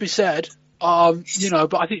match, should be said.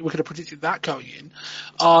 But I think we could have predicted that going in.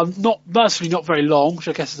 Not very long, which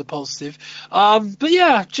I guess is a positive.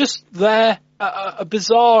 Just there, a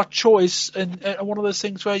bizarre choice and one of those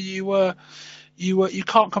things where you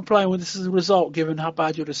can't complain when this is a result, given how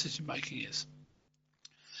bad your decision making is.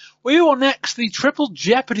 We will next the Triple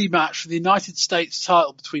Jeopardy match for the United States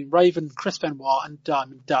title between Raven, Chris Benoit, and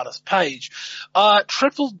Diamond Dallas Page.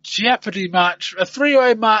 Triple Jeopardy match, a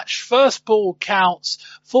three-way match, first ball counts,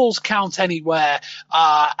 falls count anywhere,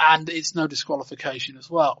 and it's no disqualification as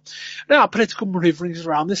well. Now, political maneuverings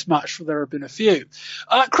around this match, there have been a few.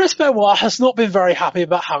 Chris Benoit has not been very happy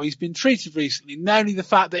about how he's been treated recently, namely the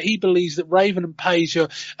fact that he believes that Raven and Page are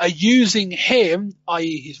using him,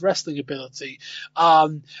 i.e. his wrestling ability,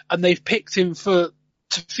 and they've picked him to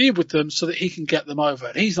feud with them so that he can get them over,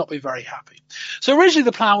 and he's not been very happy. So originally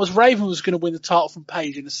the plan was Raven was going to win the title from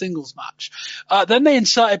Page in a singles match. Then they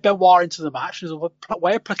inserted Benoit into the match as a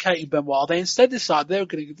way of placating Benoit. They instead decided they were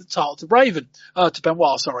going to give the title to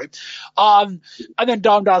Benoit, sorry. And then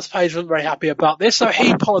Diamond Dallas Page wasn't very happy about this, so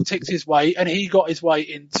he politicked his way, and he got his way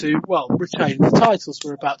into, retaining the titles.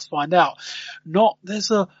 We're about to find out.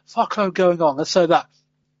 There's a fuckload going on, let's say that.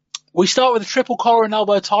 We start with a triple collar and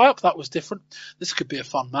elbow tie-up. That was different. This could be a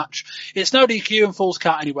fun match. It's no DQ and falls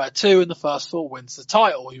count anywhere too, and the first four wins the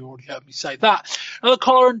title. You already heard me say that.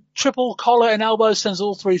 Another triple collar and elbow sends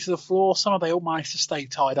all three to the floor. Somehow they all manage to stay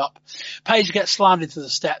tied up. Page gets slammed into the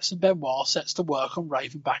steps, and Benoit sets to work on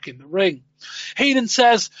Raven back in the ring. Heenan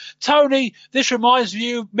says, "Tony, this reminds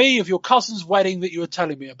me of your cousin's wedding that you were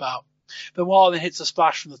telling me about." Benoit then hits a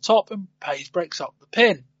splash from the top, and Page breaks up the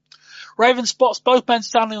pin. Raven spots both men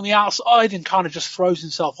standing on the outside and kind of just throws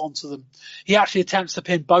himself onto them. He actually attempts to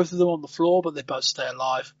pin both of them on the floor, but they both stay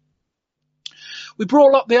alive. We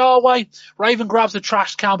brawl up the R-way. Raven grabs a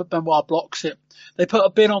trash can, but Benoit blocks it. They put a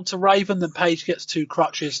bin onto Raven, then Page gets two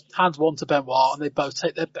crutches, hands one to Benoit, and they both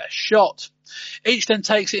take their best shot. Each then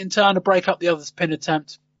takes it in turn to break up the other's pin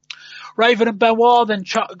attempt. Raven and Benoit then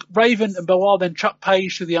chuck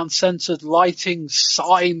Page through the uncensored lighting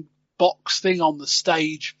sign box thing on the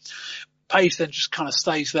stage. Page then just kind of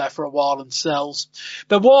stays there for a while and sells.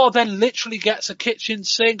 Benoit then literally gets a kitchen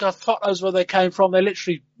sink. I thought those where they came from. They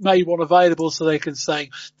literally made one available so they can say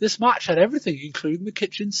this match had everything, including the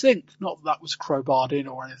kitchen sink. Not that was crowbarred in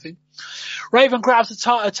or anything. Raven grabs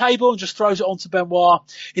a table and just throws it onto Benoit.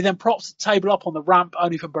 He then props the table up on the ramp,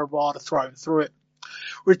 only for Benoit to throw him through it.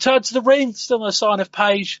 Return to the ring, still no sign of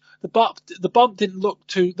Page. The bump didn't look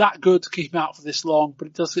that good to keep him out for this long, but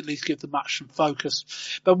it does at least give the match some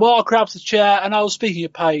focus. Benoit grabs the chair, and speaking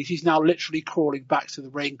of Page, he's now literally crawling back to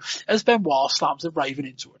the ring as Benoit slams the Raven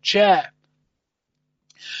into a chair.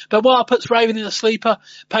 Benoit puts Raven in a sleeper.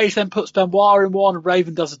 Page then puts Benoit in one, and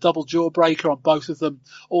Raven does a double jawbreaker on both of them.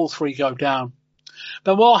 All three go down.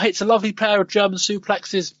 Benoit hits a lovely pair of German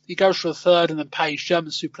suplexes. He goes for a third, and then Page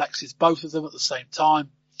German suplexes both of them at the same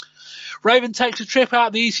time. Raven takes a trip out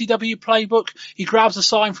of the ECW playbook. He grabs a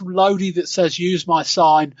sign from Lodi that says, use my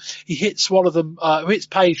sign. He hits one of them, hits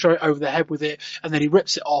Page right over the head with it, and then he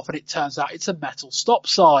rips it off, and it turns out it's a metal stop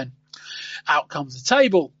sign. Out comes the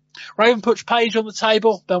table. Raven puts Page on the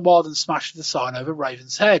table. Benoit then smashes the sign over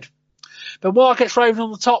Raven's head. Benoit gets Raven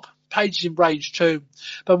on the top. Page is in range too.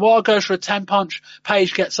 Benoit goes for a 10 punch.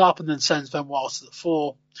 Page gets up and then sends Benoit to the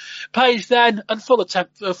floor. Page then, and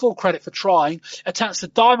full credit for trying, attempts the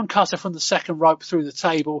diamond cutter from the second rope through the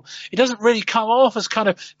table. It doesn't really come off as kind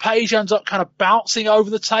of Page ends up kind of bouncing over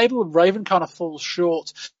the table and Raven kind of falls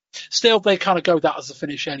short. Still, they kind of go that as the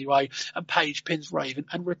finish anyway, and Page pins Raven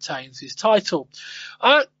and retains his title.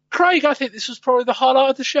 Craig, I think this was probably the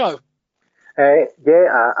highlight of the show. I'd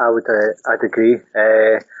agree.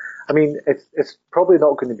 I mean, it's probably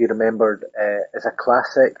not going to be remembered as a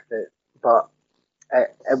classic, but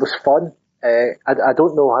it was fun. I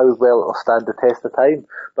don't know how well it'll stand the test of time,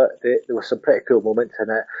 but there were some pretty cool moments in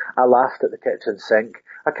it. I laughed at the kitchen sink.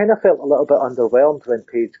 I kind of felt a little bit underwhelmed when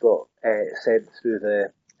Page got sent through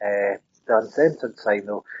the uncensored sign,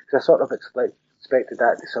 though, because I sort of expected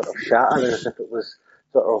that to sort of shatter as if it was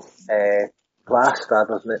sort of glass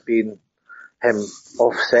rather than it being him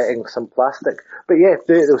offsetting some plastic. But yeah,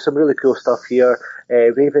 there was some really cool stuff here.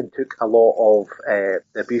 Raven took a lot of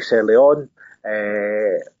the abuse early on.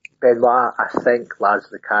 Benoit, I think,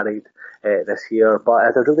 largely carried this year, but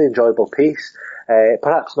had a really enjoyable piece.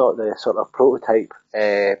 Perhaps not the sort of prototype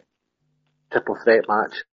triple threat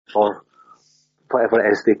match, or whatever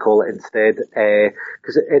it is they call it instead,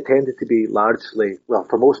 because it tended to be largely, well,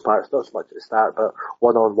 for most parts, not so much at the start, but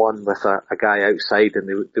one-on-one with a guy outside, and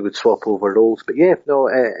they would swap over roles. But yeah, no,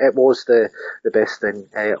 it was the best thing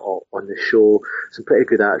on the show. Some pretty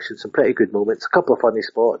good action, some pretty good moments, a couple of funny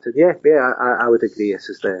spots, and yeah, I would agree this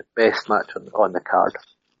is the best match on the card.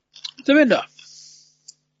 Dominder.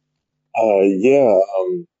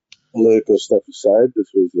 Political stuff aside,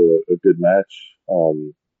 this was a good match.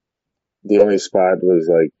 The only spot was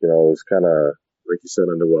it was kind of, like you said,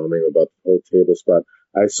 underwhelming about the whole table spot.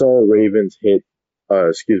 I saw Raven's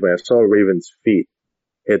feet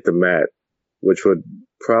hit the mat, which would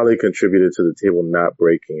probably contributed to the table not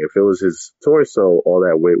breaking. If it was his torso, all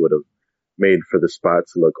that weight would have made for the spot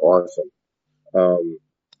to look awesome.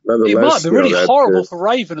 It might be really horrible for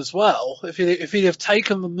Raven as well. If he'd have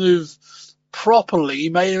taken the move properly, he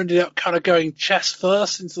may have ended up kind of going chest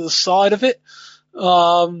first into the side of it.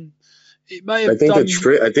 It may have I think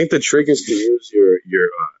the trick is to use your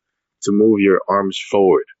to move your arms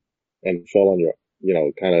forward and fall on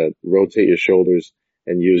your, kind of rotate your shoulders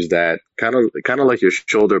and use that kind of like your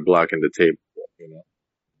shoulder block in the table,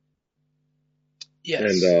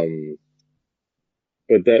 Yes. And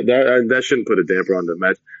but that shouldn't put a damper on the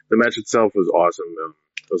match. The match itself was awesome.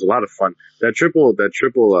 It was a lot of fun. That triple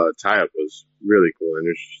tie-up was really cool and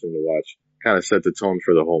interesting to watch. Kind of set the tone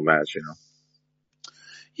for the whole match,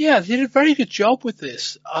 Yeah, they did a very good job with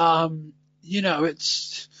this.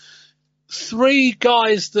 It's three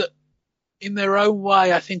guys that, in their own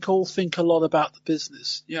way, I think all think a lot about the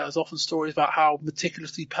business. There's often stories about how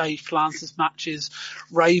meticulously Page plans his matches.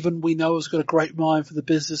 Raven, we know, has got a great mind for the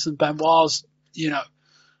business, and Benoit's,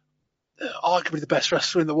 arguably the best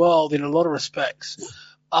wrestler in the world in a lot of respects.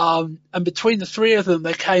 And between the three of them,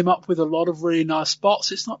 they came up with a lot of really nice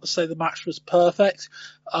spots. It's not to say the match was perfect.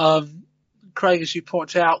 Craig, as you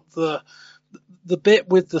point out, the bit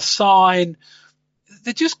with the sign,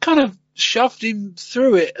 they just kind of shoved him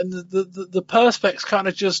through it, and the perspex kind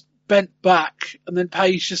of just bent back, and then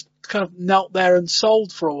Page just kind of knelt there and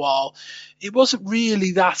sold for a while. It wasn't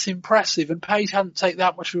really that impressive, and Page hadn't taken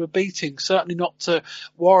that much of a beating, certainly not to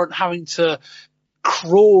warrant having to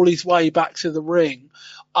crawl his way back to the ring.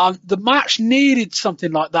 The match needed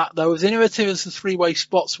something like that, though. As innovative as the three-way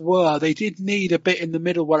spots were, they did need a bit in the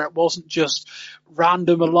middle where it wasn't just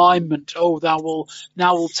random alignment. Oh, now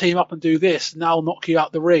we'll team up and do this. Now I'll knock you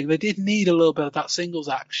out the ring. They did need a little bit of that singles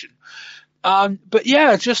action. But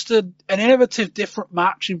yeah, just an innovative, different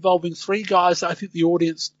match involving three guys that I think the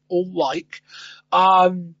audience all like.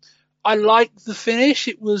 I liked the finish.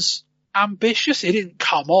 It was ambitious. It didn't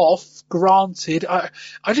come off, granted. I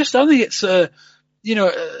just don't think it's I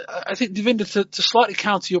think, Devinder, to slightly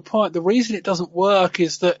counter your point, the reason it doesn't work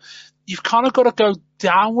is that you've kind of got to go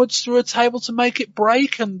downwards through a table to make it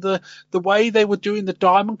break, and the way they were doing the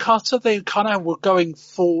diamond cutter, they kind of were going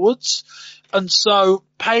forwards. And so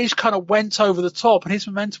Page kind of went over the top, and his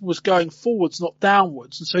momentum was going forwards, not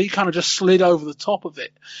downwards. And so he kind of just slid over the top of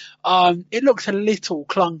it. It looked a little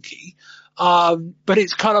clunky. But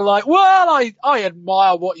it's kind of like, well, I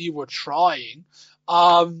admire what you were trying.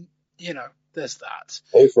 There's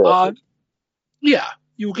that. Yeah,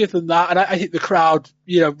 you'll give them that. And I think the crowd,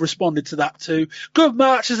 responded to that too. Good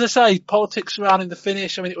match, as I say, politics surrounding the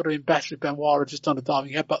finish. I mean, it would have been better if Benoit had just done a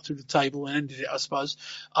diving headbutt through the table and ended it, I suppose.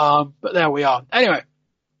 But there we are. Anyway.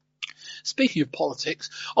 Speaking of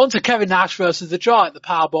politics, on to Kevin Nash versus the Giant, the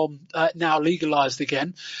powerbomb now legalized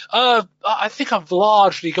again. I think I've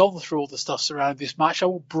largely gone through all the stuff surrounding this match. I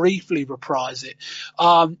will briefly reprise it.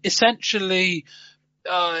 Essentially,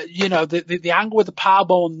 the angle with the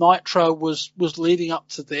powerbomb on Nitro was leading up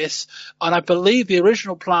to this, and I believe the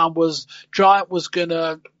original plan was Giant was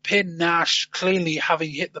gonna pin Nash cleanly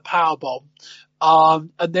having hit the powerbomb. And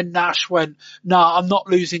then Nash went, no, I'm not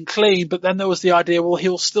losing clean. But then there was the idea, well,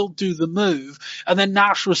 he'll still do the move. And then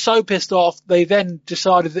Nash was so pissed off, they then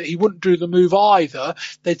decided that he wouldn't do the move either.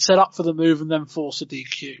 They'd set up for the move and then force a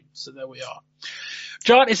DQ. So there we are.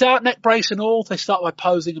 Giant is out, neck brace and all. They start by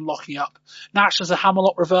posing and locking up. Nash has a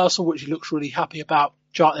hammerlock reversal, which he looks really happy about.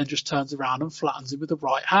 Giant then just turns around and flattens him with the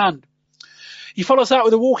right hand. He follows that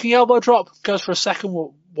with a walking elbow drop, goes for a second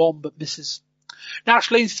one, but misses. Nash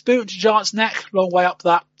leans his boot into Giant's neck, long way up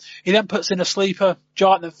that. He then puts in a sleeper.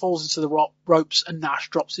 Giant then falls into the ropes, and Nash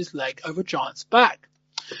drops his leg over Giant's back.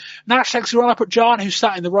 Nash takes a run up at Giant, who's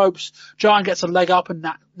sat in the ropes. Giant gets a leg up, and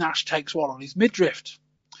Nash takes one on his midriff.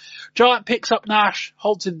 Giant picks up Nash,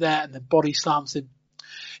 holds him there, and then body slams him.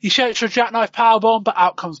 He shakes for a jackknife powerbomb, but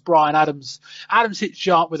out comes Brian Adams. Adams hits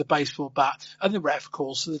Giant with a baseball bat, and the ref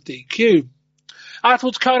calls for the DQ.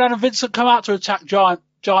 Afterwards, Conan and Vincent come out to attack Giant.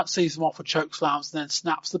 Giant sees them off with choke slams and then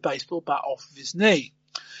snaps the baseball bat off of his knee.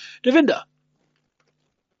 Devinder.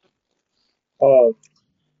 It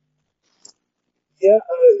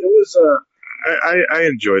was, I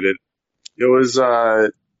enjoyed it. It was,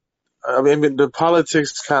 the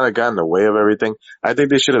politics kind of got in the way of everything. I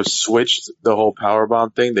think they should have switched the whole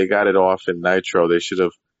powerbomb thing. They got it off in Nitro. They should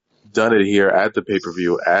have done it here at the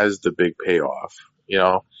pay-per-view as the big payoff,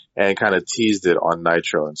 and kind of teased it on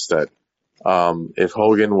Nitro instead. If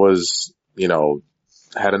Hogan was,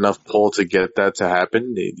 had enough pull to get that to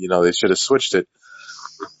happen, they should have switched it.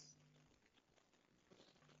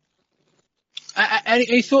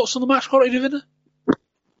 Any thoughts on the match quality, Devinder?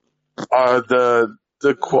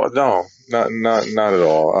 No, not at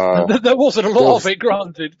all. There wasn't a lot of it,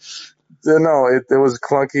 granted. No, it was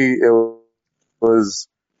clunky. It was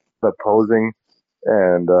the posing,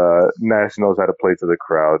 and Nash knows how to play to the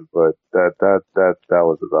crowd, but that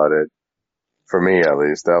was about it. For me, at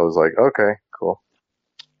least, I was like, okay, cool.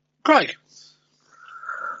 Craig?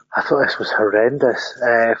 I thought this was horrendous.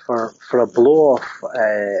 For a blow-off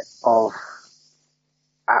of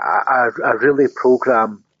a really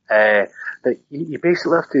program that you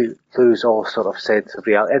basically have to lose all sort of sense of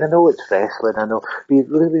reality. And I know it's wrestling, I know, but you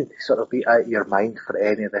really need to sort of be out of your mind for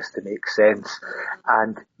any of this to make sense.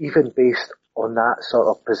 And even based on that sort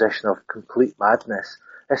of position of complete madness,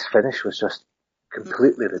 this finish was just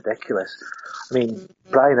completely ridiculous. I mean,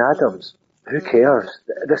 Brian Adams, who cares?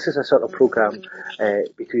 This is a sort of program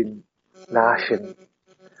between Nash and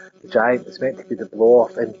the Giant. It's meant to be the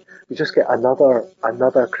blow-off, and we just get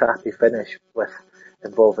another crappy finish with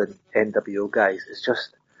involving NWO guys. It's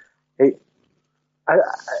just,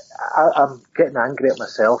 I'm getting angry at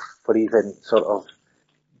myself for even sort of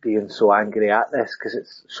being so angry at this, because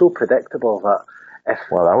it's so predictable that that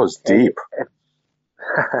was deep.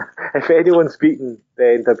 If anyone's beating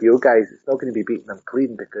the NWO guys, it's not going to be beating them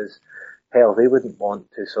clean, because hell, they wouldn't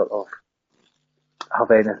want to sort of have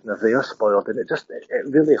anything of theirs spoiled, and it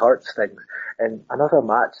really hurts things. And another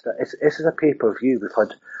match this is a pay-per-view. We've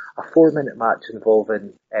had a 4-minute match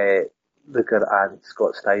involving Luger and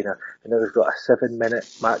Scott Steiner, and then we've got a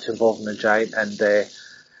 7-minute match involving the Giant and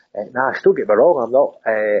Nash. Don't get me wrong, I'm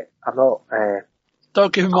not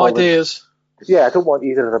don't give him ideas. Yeah, I don't want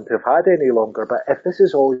either of them to have had any longer, but if this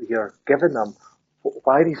is all you're giving them,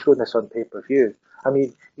 why are you throwing this on pay-per-view? I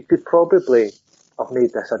mean, you could probably have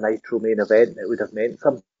made this a Nitro main event that would have meant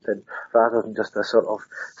something, rather than just a sort of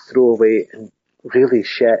throwaway and really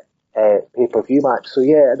shit pay-per-view match. So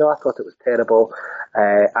yeah, no, I thought it was terrible,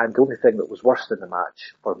 and the only thing that was worse than the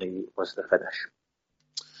match for me was the finish.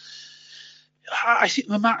 I think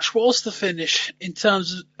the match was the finish in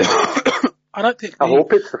terms of. I don't think. I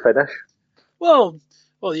hope it's the finish. Well,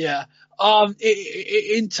 yeah.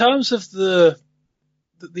 In terms of the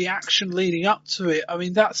action leading up to it, I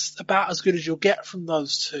mean, that's about as good as you'll get from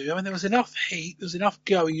those two. I mean, there was enough heat, there was enough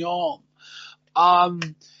going on.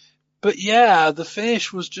 But yeah, the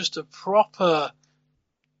finish was just a proper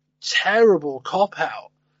terrible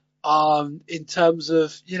cop-out. In terms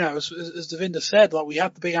of, you know, as Devinder said, like, we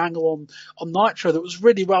had the big angle on Nitro that was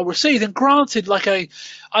really well received. And granted, I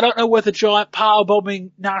don't know whether giant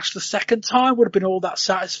powerbombing Nash the second time would have been all that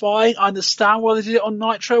satisfying. I understand why they did it on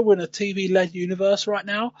Nitro. We're in a TV-led universe right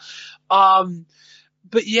now.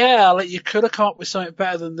 But yeah, like, you could have come up with something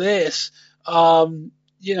better than this.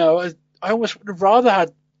 You know, I almost would have rather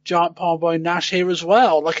had giant powerbombing Nash here as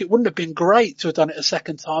well. Like, it wouldn't have been great to have done it a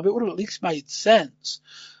second time. It would have at least made sense.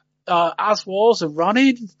 As was a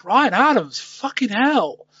running Brian Adams, fucking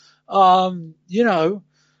hell. You know,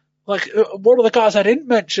 like, one of the guys I didn't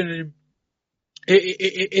mention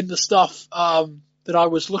in the stuff, that I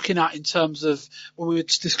was looking at in terms of when we were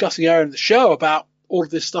discussing earlier in the show about all of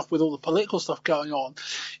this stuff with all the political stuff going on,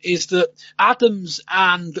 is that Adams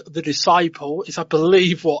and the Disciple is, I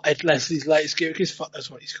believe, what Ed Leslie's latest gimmick is. Fuck, that's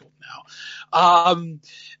what he's called now.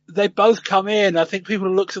 They both come in. I think people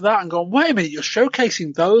have looked at that and gone, wait a minute, you're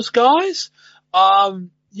showcasing those guys?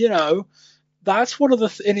 You know, that's one of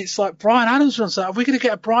the, and it's like Brian Adams runs that. Are we going to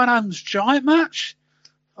get a Brian Adams giant match?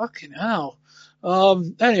 Fucking hell.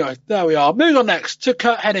 Anyway, there we are. Moving on next to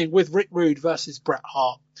Kurt Hennig with Rick Rude versus Bret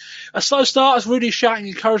Hart. A slow start as Rudy shouting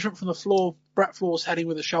encouragement from the floor. Bret floors Hennig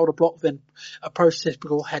with a shoulder block, then a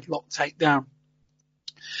prototypical headlock takedown.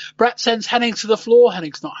 Bret sends Hennig to the floor.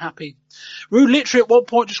 Hennig's not happy. Rude literally at one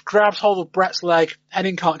point just grabs hold of Bret's leg.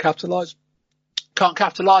 Hennig can't capitalise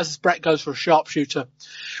as Bret goes for a sharpshooter.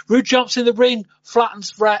 Rude jumps in the ring,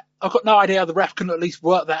 flattens Bret. I've got no idea how the ref can at least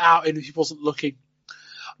work that out if he wasn't looking.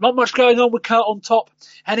 Not much going on with Kurt on top.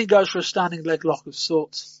 Hennig goes for a standing leg lock of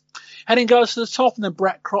sorts. Hennig goes to the top and then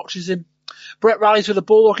Bret crotches him. Bret rallies with a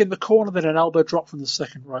bulldog in the corner, then an elbow drop from the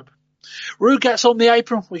second rope. Rude gets on the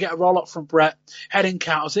apron. We get a roll-up from Bret. Hennig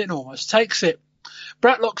counters it and almost takes it.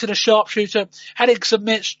 Bret locks in a sharpshooter. Hennig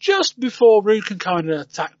submits just before Rude can come in and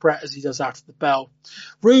attack Bret as he does after the bell.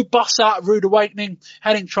 Rude busts out of Rude Awakening.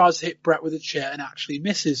 Hennig tries to hit Bret with a chair and actually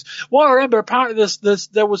misses. Well, I remember apparently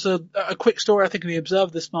there was a quick story I think in the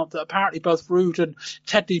Observer this month that apparently both Rude and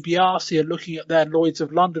Ted DiBiase are looking at their Lloyds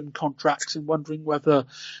of London contracts and wondering whether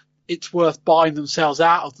it's worth buying themselves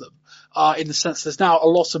out of them. In the sense there's now a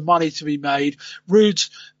lot of money to be made.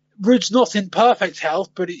 Rude's not in perfect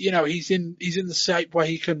health, but you know, he's in the shape where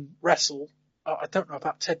he can wrestle. I don't know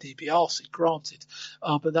about Ted DiBiase, granted,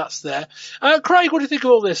 but that's there. Craig, what do you think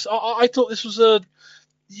of all this? I thought this was a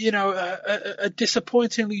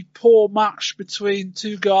disappointingly poor match between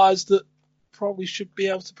two guys that probably should be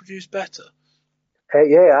able to produce better.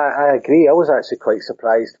 Yeah, I agree. I was actually quite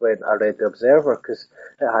surprised when I read the Observer because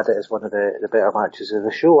it had it as one of the better matches of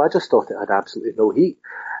the show. I just thought it had absolutely no heat.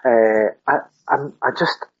 I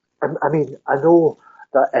mean, I know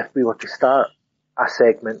that if we were to start a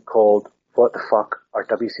segment called "What the Fuck Are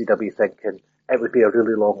WCW Thinking," it would be a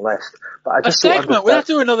really long list. But I just a segment. We have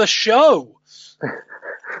to do another show.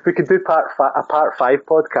 We could do a part 5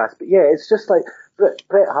 podcast. But yeah, it's just like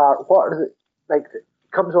Bret Hart. What is it like? It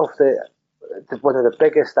comes off one of the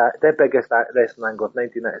biggest wrestling angle of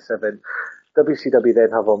 1997. WCW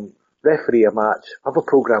then have him referee a match, have a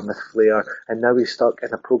program with Flair, and now he's stuck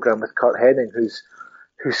in a program with Kurt Hennig,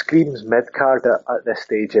 who screams mid-card at this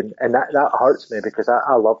stage, and that hurts me because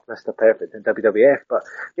I love Mr. Perfect in WWF, but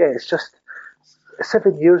yeah, it's just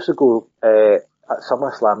 7 years ago at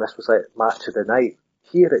SummerSlam, this was like match of the night.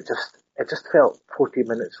 Here it just felt 40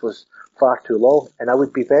 minutes was far too long, and I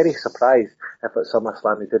would be very surprised if at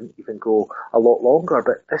SummerSlam they didn't even go a lot longer,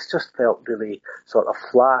 but this just felt really sort of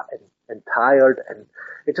flat and tired, and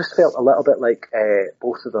it just felt a little bit like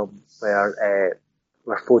both of them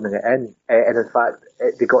were phoning it in, and in fact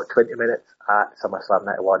they got 20 minutes at SummerSlam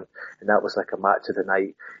 91, and that was like a match of the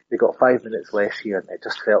night. They got 5 minutes less here, and it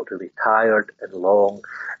just felt really tired and long,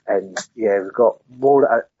 and yeah, we got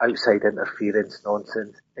more outside interference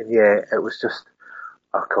nonsense, and yeah, it was just,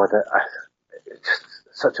 oh god, it's just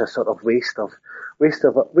such a sort of waste of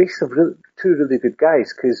two really good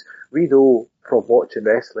guys, because Rido from watching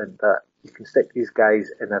wrestling that you can stick these guys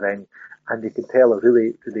in a ring and you can tell a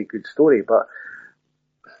really, really good story. But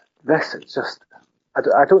this is just,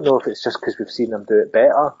 I don't know if it's just because we've seen them do it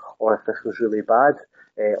better, or if this was really bad,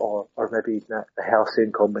 or maybe the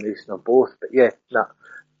Hell-Sane combination of both. But yeah,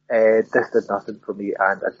 this did nothing for me,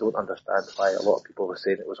 and I don't understand why a lot of people were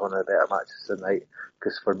saying it was one of the better matches tonight,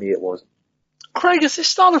 because for me it wasn't. Craig, has this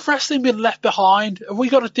style of wrestling been left behind? Have we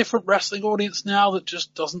got a different wrestling audience now that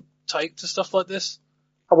just doesn't take to stuff like this?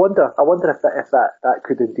 I wonder if that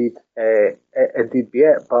could indeed be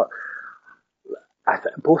it, but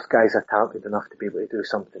both guys are talented enough to be able to do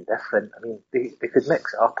something different. I mean, they could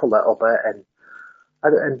mix it up a little bit,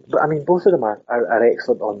 but I mean, both of them are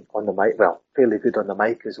excellent on the mic. Well, fairly good on the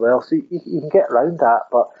mic as well. So you can get around that.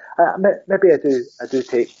 But maybe I do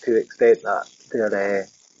take to the extent that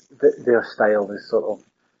their style is sort of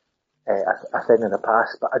a thing in the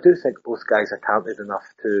past. But I do think both guys are talented enough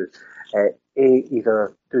to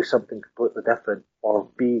either do something completely different, or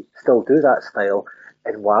B, still do that style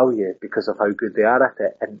and wow you because of how good they are at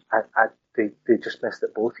it. And they just missed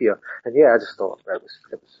it both here. And yeah, I just thought it was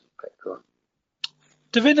pretty cool.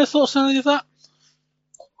 Davina, thoughts on any of that?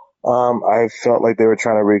 I felt like they were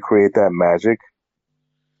trying to recreate that magic.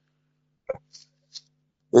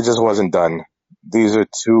 It just wasn't done. These are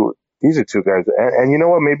two guys, and you know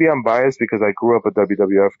what? Maybe I'm biased because I grew up a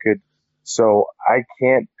WWF kid, so I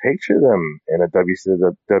can't picture them in a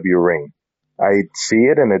WCW ring. I see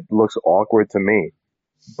it and it looks awkward to me.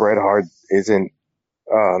 Bret Hart isn't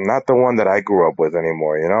not the one that I grew up with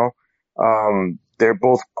anymore. You know, they're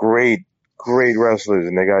both great wrestlers,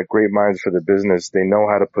 and they got great minds for the business. They know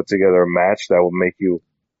how to put together a match that will make you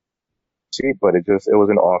cheap, but it was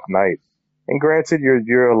an off night. And granted,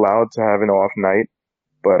 you're allowed to have an off night,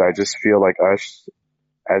 but I just feel like us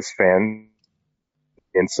as fans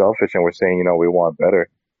being selfish, and we're saying, you know, we want better.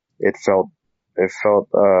 It felt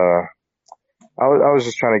I was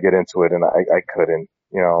just trying to get into it and I couldn't,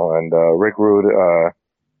 you know, and Rick Rude,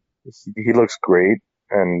 he looks great,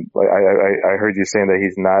 and like I heard you saying that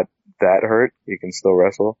he's not that hurt, he can still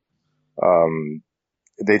wrestle.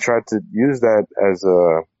 They tried to use that as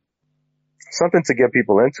something to get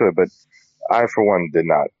people into it, but I for one did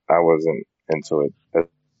not. I wasn't into it.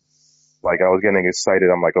 Like, I was getting excited.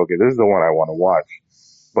 I'm like, okay, this is the one I want to watch,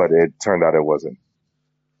 but it turned out it wasn't.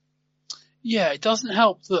 Yeah, it doesn't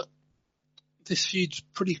help that this feud's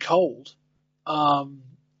pretty cold.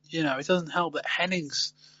 You know, it doesn't help that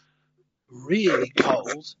Henning's really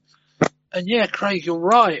cold. And yeah, Craig, you're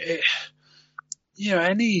right. You know,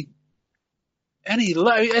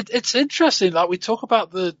 it's interesting. Like, we talk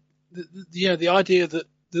about the idea that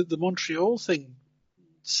the Montreal thing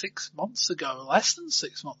 6 months ago, less than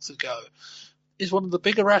 6 months ago, is one of the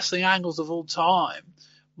bigger wrestling angles of all time.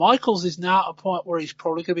 Michaels is now at a point where he's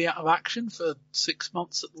probably going to be out of action for 6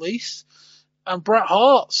 months at least. And Bret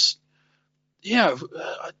Hart's, you know,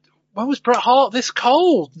 when was Bret Hart this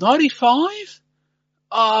cold? 95?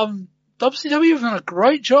 WCW have done a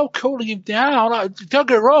great job cooling him down. Don't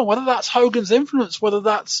get wrong, whether that's Hogan's influence, whether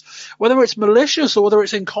it's malicious or whether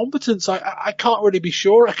it's incompetence, I can't really be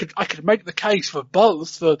sure. I could make the case for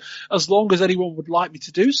both, for as long as anyone would like me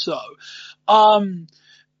to do so.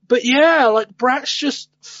 But yeah, like, Bret's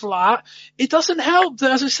just flat. It doesn't help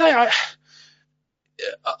that, as I say,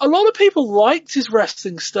 a lot of people liked his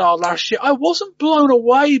wrestling style last year. I wasn't blown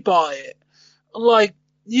away by it. Like,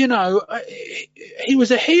 you know, he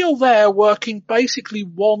was a heel there working basically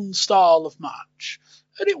one style of match.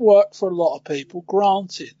 And it worked for a lot of people,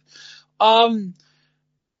 granted.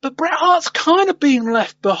 But Bret Hart's kind of being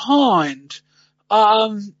left behind.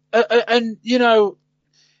 And you know,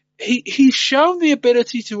 he's shown the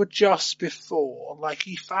ability to adjust before. Like,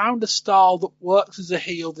 he found a style that works as a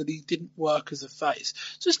heel that he didn't work as a face.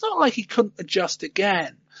 So it's not like he couldn't adjust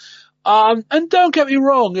again. And don't get me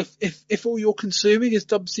wrong, if all you're consuming is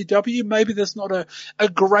WCW, maybe there's not a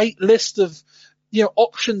great list of, you know,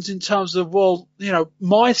 options in terms of, well, you know,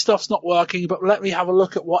 my stuff's not working, but let me have a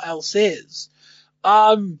look at what else is.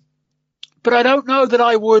 But I don't know that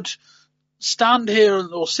I would stand here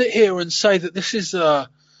or sit here and say that this is a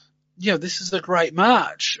great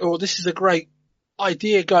match, or this is a great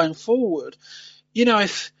idea going forward. You know,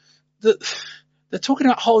 if they're talking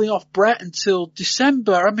about holding off Bret until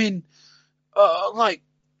December, I mean, like,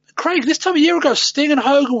 Craig, this time a year ago, Sting and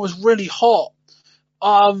Hogan was really hot.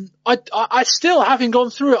 I still, having gone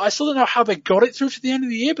through it, I still don't know how they got it through to the end of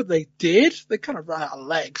the year, but they did. They kind of ran out of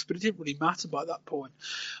legs, but it didn't really matter by that point.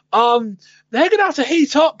 They're going to have to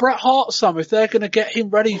heat up Bret Hart some if they're going to get him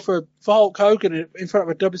ready for Hulk Hogan in front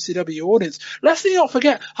of a WCW audience. Let's not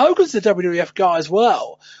forget, Hogan's the WWF guy as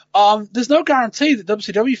well. There's no guarantee that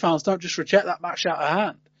WCW fans don't just reject that match out of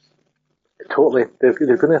hand. Totally. They're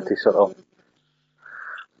going to have to sort of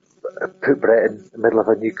put Bret in the middle of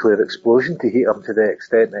a nuclear explosion to heat him to the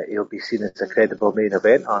extent that he'll be seen as a credible main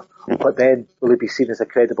eventer. But then will he be seen as a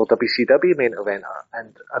credible WCW main eventer?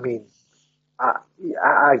 And I mean,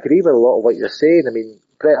 I agree with a lot of what you're saying. I mean,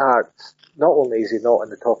 Bret Hart, not only is he not in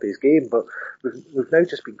the top of his game, but we've now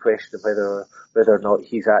just been questioning whether or not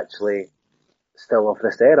he's actually still of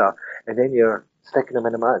this era. And then you're sticking him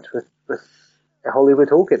in a match with Hollywood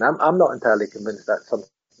Hogan. I'm not entirely convinced that's something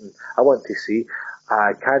I want to see.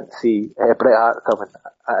 I can't see Bret Hart coming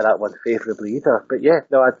at that one favourably either. But yeah,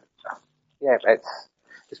 no,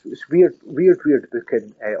 it's weird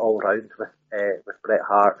booking all round with Bret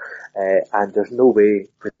Hart, and there's no way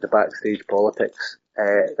with the backstage politics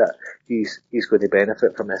that he's going to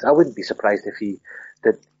benefit from this. I wouldn't be surprised if he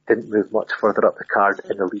didn't move much further up the card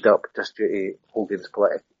in the lead up, just due to Hogan's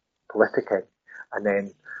politicking, and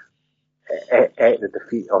then at the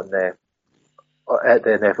defeat at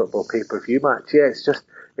the inevitable pay-per-view match. Yeah, it's just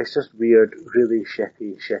weird, really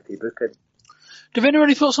shitty booking. Davina,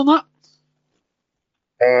 any thoughts on that?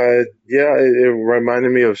 Yeah, it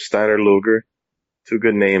reminded me of Steiner Luger. Two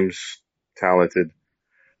good names, talented.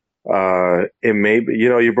 It may be,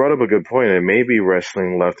 you brought up a good point. It may be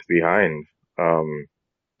wrestling left behind.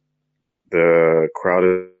 The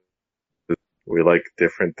crowd we like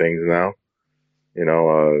different things now.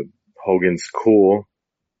 Hogan's cool.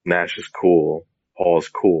 Nash is cool. Paul's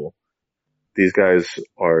cool. These guys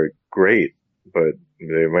are great, but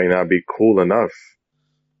they may not be cool enough.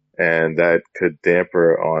 And that could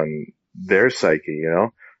damper on their psyche,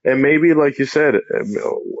 And maybe, like you said,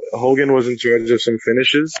 Hogan was in charge of some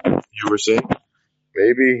finishes, you were saying.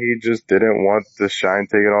 Maybe he just didn't want the shine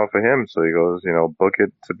taken off of him. So he goes, book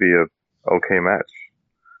it to be a okay match.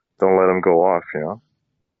 Don't let him go off,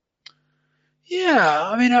 Yeah,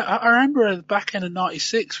 I mean, I remember at the back end of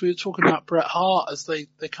 '96, we were talking about Bret Hart as they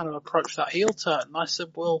kind of approached that heel turn. And I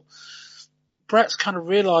said, well, Bret's kind of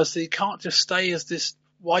realised that he can't just stay as this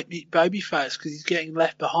white meat babyface because he's getting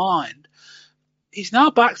left behind. He's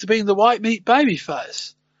now back to being the white meat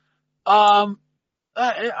babyface. I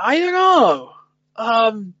don't know.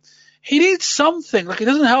 He needs something. Like, it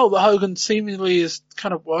doesn't help that Hogan seemingly is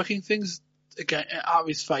kind of working things again out of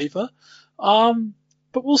his favour.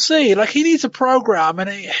 But we'll see. Like, he needs a program and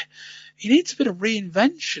he needs a bit of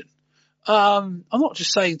reinvention. I'm not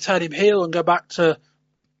just saying turn him heel and go back to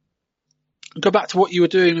what you were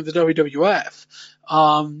doing with the WWF.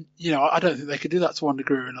 I don't think they could do that to one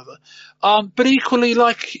degree or another. But equally,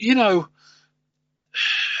 the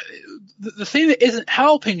thing that isn't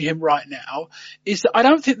helping him right now is that I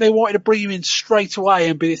don't think they wanted to bring him in straight away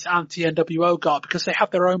and be this anti-NWO guy because they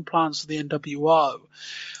have their own plans for the NWO.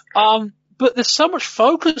 But there's so much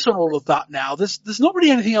focus on all of that now. There's not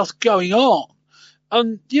really anything else going on.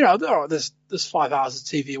 And, there's 5 hours of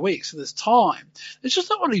TV a week, so there's time. There's just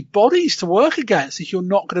not really bodies to work against if you're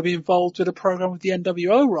not going to be involved with a program with the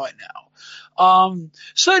NWO right now.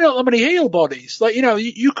 Certainly not that many heel bodies. Like,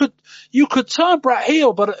 you could turn Bret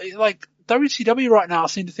heel, but like WCW right now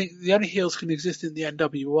seem to think the only heels can exist in the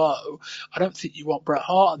NWO. I don't think you want Bret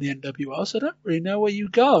Hart in the NWO, so I don't really know where you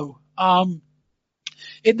go.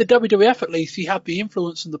 In the WWF, at least, he had the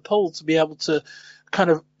influence and the pull to be able to kind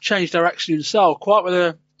of change direction himself. Quite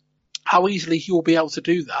whether how easily he will be able to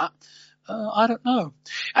do that, I don't know.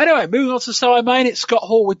 Anyway, moving on to So I Main, it's Scott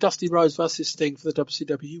Hall with Dusty Rhodes versus Sting for the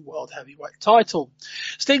WCW World Heavyweight title.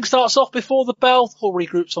 Sting starts off before the bell. Hall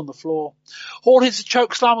regroups on the floor. Hall hits a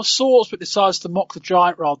choke slam of sorts, but decides to mock the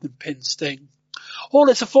Giant rather than pin Sting. Hall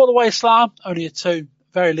hits a fall-away slam, only a 2.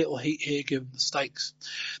 Very little heat here given the stakes.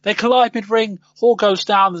 They collide mid-ring. Hall goes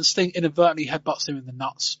down and Sting inadvertently headbutts him in the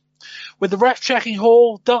nuts. With the ref checking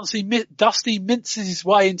Hall, Dusty minces his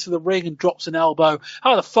way into the ring and drops an elbow.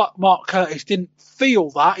 How the fuck Mark Curtis didn't feel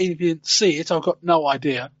that, even if he didn't see it, I've got no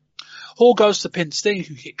idea. Hall goes to pin Sting,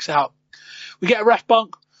 who kicks out. We get a ref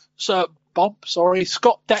bump. Scott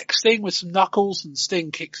decks Sting with some knuckles and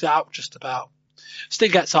Sting kicks out just about.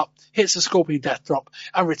 Sting gets up, hits the Scorpion Death Drop,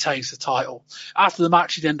 and retains the title. After the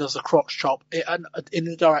match, he then does a crotch chop in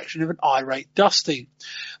the direction of an irate Dusty.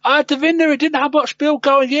 Devinder, it didn't have much build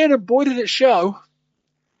going in, and boy did it show.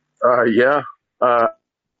 Yeah.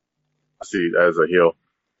 See, as a heel,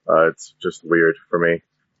 it's just weird for me.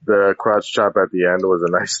 The crotch chop at the end was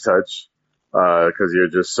a nice touch. because you're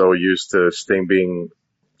just so used to Sting being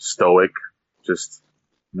stoic, just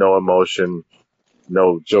no emotion,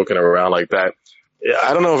 no joking around like that.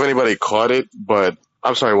 I don't know if anybody caught it, but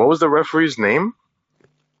I'm sorry, what was the referee's name?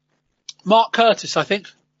 Mark Curtis, I think.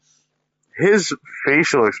 His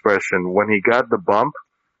facial expression when he got the bump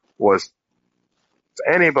was,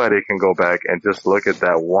 anybody can go back and just look at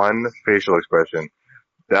that one facial expression.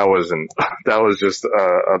 That was just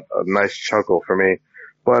a nice chuckle for me.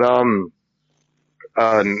 But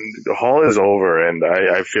Hall is over, and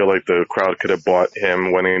I feel like the crowd could have bought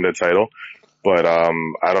him winning the title. But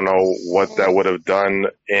I don't know what that would have done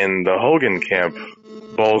in the Hogan camp,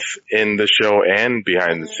 both in the show and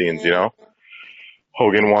behind the scenes, you know?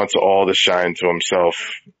 Hogan wants all the shine to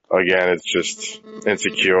himself. Again, it's just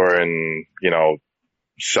insecure and, you know,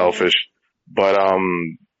 selfish. But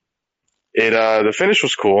the finish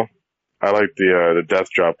was cool. I like the death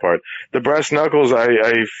drop part. The brass knuckles,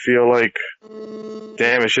 I feel like,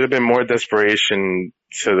 damn, it should have been more desperation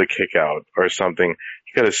to the kick out or something.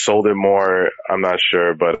 He could have sold it more. I'm not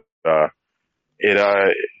sure, but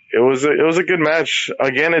it was a good match.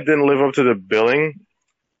 Again, it didn't live up to the billing,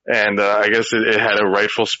 and I guess it had a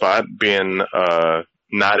rightful spot being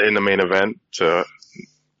not in the main event to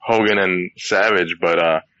Hogan and Savage,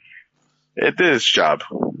 but it did its job.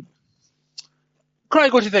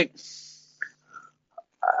 Craig, what do you think?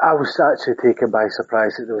 I was actually taken by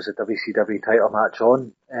surprise that there was a WCW title match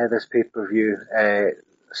on this pay-per-view.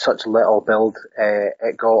 Such little build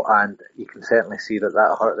it got, and you can certainly see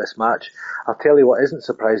that hurt this match. I'll tell you what isn't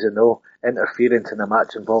surprising though, interference in a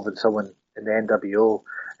match involving someone in the NWO.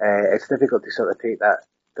 It's difficult to sort of take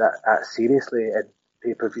that seriously in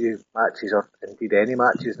pay-per-view matches, or indeed any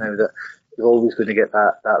matches now, that you're always going to get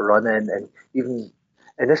that run in, and even.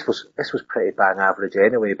 And this was pretty bang average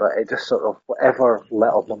anyway, but it just sort of, whatever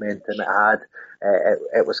little momentum it had,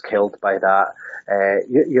 it was killed by that.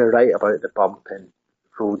 You're right about the bump, and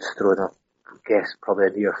Rhodes throwing I guess probably a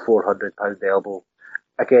near 400-pound elbow.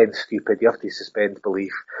 Again, stupid. You have to suspend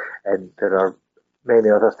belief, and there are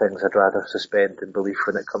many other things I'd rather suspend than belief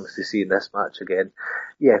when it comes to seeing this match again.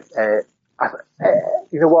 Yeah,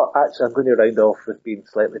 you know what, actually I'm going to round off with being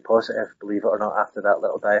slightly positive, believe it or not, after that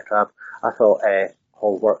little diatribe. I thought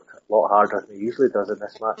Hall worked a lot harder than he usually does in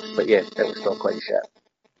this match, but yeah, it was still quite shit.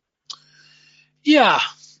 Yeah,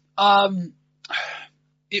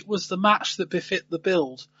 it was the match that befit the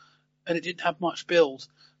build, and it didn't have much build.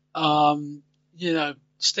 You know,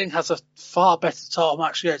 Sting has a far better title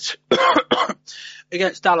match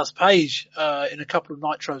against Dallas Page in a couple of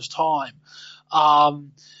Nitro's time.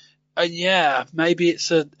 And yeah, maybe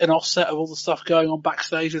it's an offset of all the stuff going on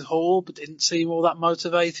backstage with Hall, but didn't seem all that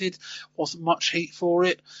motivated. Wasn't much heat for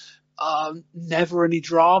it. Never any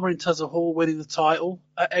drama in terms of Hall winning the title.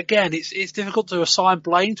 Again, it's difficult to assign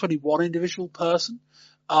blame to any one individual person.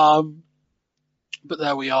 But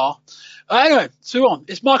there we are. Anyway, so on.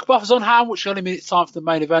 It's Michael Buffer's on hand, which only means it's time for the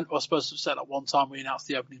main event. I was supposed to have said at one time we announced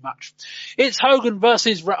the opening match. It's Hulk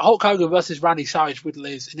Hogan versus Randy Savage with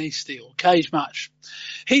Liz in a steel cage match.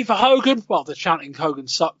 Heat for Hogan. Well, they're chanting Hogan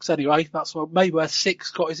sucks anyway. That's maybe where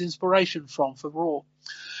Six got his inspiration from for Raw.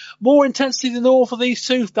 More intensity than normal for these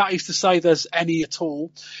two. That is to say there's any at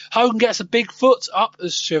all. Hogan gets a big foot up,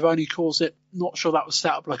 as Schiavone calls it. Not sure that was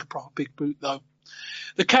set up like a proper big boot though.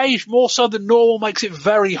 The cage, more so than normal, makes it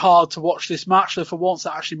very hard to watch this match, so for once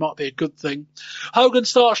that actually might be a good thing. Hogan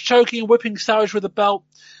starts choking and whipping Savage with the belt.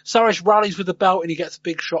 Savage rallies with the belt and he gets a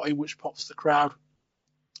big shot in, which pops the crowd.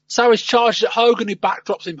 Savage charges at Hogan, who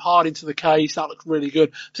backdrops him hard into the cage. That looks really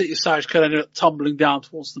good, particularly Savage could end up tumbling down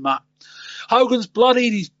towards the mat. Hogan's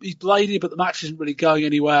bloodied, he's bladed, but the match isn't really going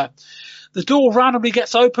anywhere. The door randomly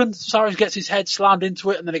gets opened, Savage gets his head slammed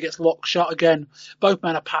into it, and then it gets locked shut again. Both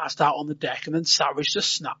men are passed out on the deck, and then Savage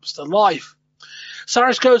just snaps to life.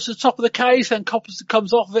 Savage goes to the top of the cage, then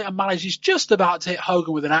comes off of it and manages just about to hit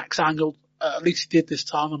Hogan with an axe angle. At least he did this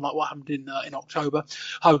time, unlike what happened in October.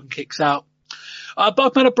 Hogan kicks out.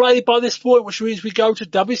 Both men are bladed by this point, which means we go to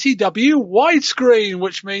WCW widescreen,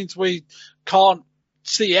 which means we can't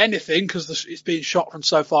see anything because it's being shot from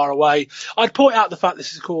so far away. I'd point out the fact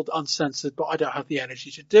this is called uncensored, but I don't have the energy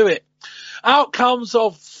to do it. Out comes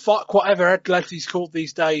of fuck whatever Ed Leslie's called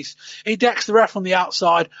these days. He decks the ref on the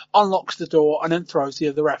outside, unlocks the door, and then throws the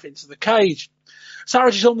other ref into the cage.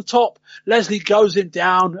 Savage is on the top. Leslie goes him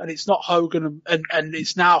down, and it's not Hogan, and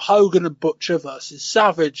it's now Hogan and Butcher versus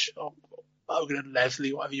Savage. Hogan and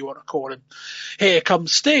Leslie, whatever you want to call him. Here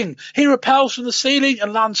comes Sting. He repels from the ceiling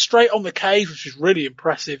and lands straight on the cage, which is really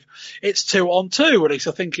impressive. It's 2-on-2, at least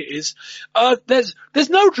I think it is. There's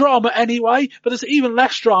no drama anyway, but there's even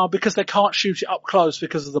less drama because they can't shoot it up close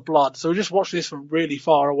because of the blood. So we're just watching this from really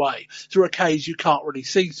far away through a cage you can't really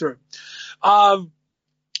see through.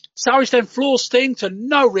 Savage then floors Sting to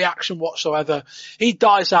no reaction whatsoever. He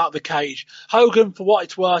dives out of the cage. Hogan, for what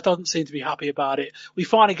it's worth, doesn't seem to be happy about it. We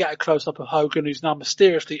finally get a close-up of Hogan, who's now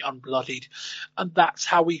mysteriously unbloodied. And that's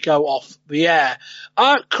how we go off the air.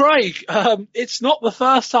 Craig, it's not the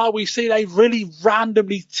first time we've seen a really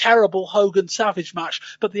randomly terrible Hogan-Savage match,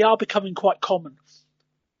 but they are becoming quite common.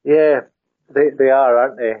 Yeah, they are,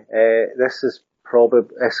 aren't they? This is probably,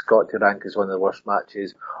 it's got to rank as one of the worst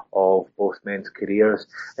matches of both men's careers.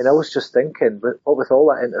 And I was just thinking, with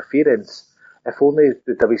all that interference, if only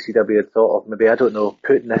the WCW had thought of maybe, I don't know,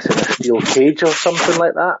 putting this in a steel cage or something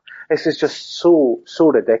like that. This is just so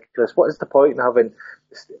ridiculous. What is the point in having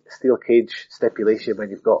steel cage stipulation when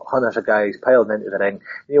you've got hundreds of guys piling into the ring?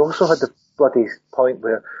 And you also had the bloody point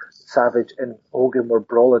where Savage and Hogan were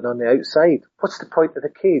brawling on the outside. What's the point of the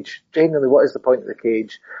cage? Genuinely, what is the point of the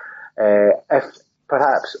cage? If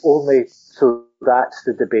perhaps only so that's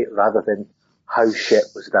the debate rather than how shit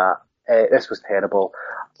was that. This was terrible.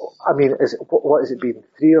 I mean, what has it been,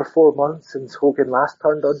 3 or 4 months since Hogan last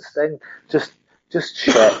turned on Sting? Just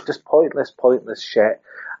shit, just pointless shit.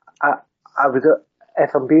 I would,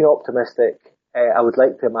 if I'm being optimistic, I would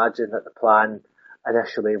like to imagine that the plan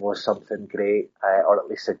initially was something great, or at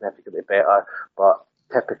least significantly better, but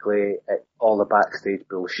typically all the backstage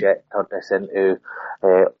bullshit turned this into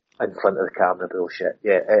in front of the camera bullshit.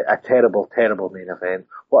 Yeah, a terrible main event.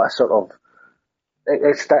 What a sort of,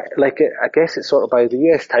 I guess it's sort of by the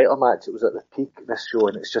US title match, it was at the peak of this show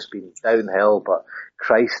and it's just been downhill, but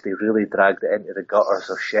Christ, they really dragged it into the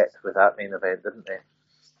gutters of shit with that main event, didn't they?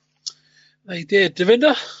 They did.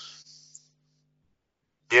 Devinder?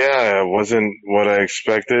 Yeah, it wasn't what I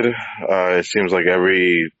expected. It seems like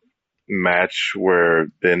every match where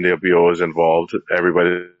the NWO is involved,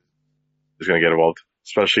 everybody is going to get involved,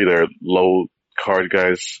 especially their low card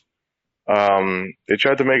guys. They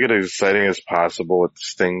tried to make it as exciting as possible with the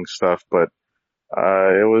Sting stuff, but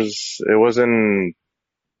it wasn't.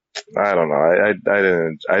 I don't know.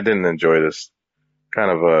 I didn't enjoy this.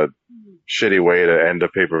 Kind of a shitty way to end a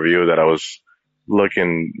pay-per-view that I was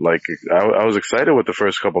looking like. I was excited with the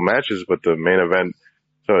first couple matches, but the main event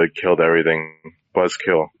sort of killed everything.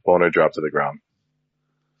 Buzzkill, boner drop to the ground.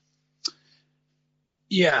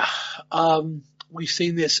 Yeah, we've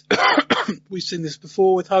seen this. We've seen this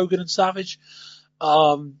before with Hogan and Savage.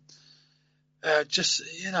 Just,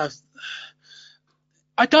 you know,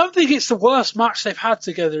 I don't think it's the worst match they've had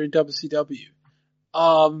together in WCW.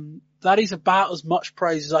 That is about as much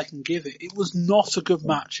praise as I can give it. It was not a good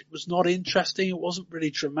match. It was not interesting. It wasn't really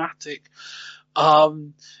dramatic.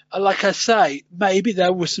 Like I say, maybe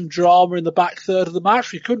there was some drama in the back third of the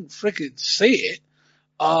match. We couldn't friggin' see it,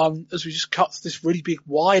 as we just cut to this really big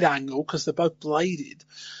wide angle because they're both bladed.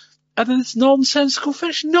 And then it's nonsensical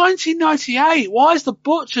finish. 1998. Why is the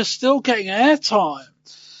Butcher still getting airtime?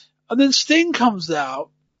 And then Sting comes out,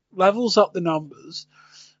 levels up the numbers.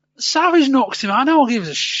 Savage knocks him out. No one gives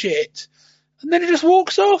a shit. And then he just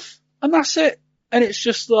walks off. And that's it. And it's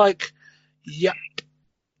just like, yep.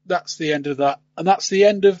 That's the end of that. And that's the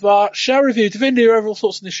end of show review. Devinder, your overall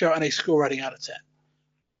thoughts on this show and a score rating out of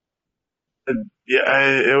 10.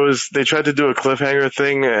 Yeah, they tried to do a cliffhanger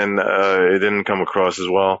thing and it didn't come across as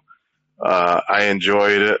well. I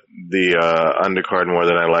enjoyed the undercard more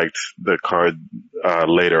than I liked the card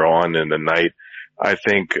later on in the night. I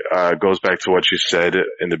think it goes back to what you said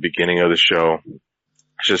in the beginning of the show.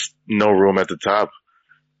 Just no room at the top.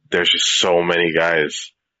 There's just so many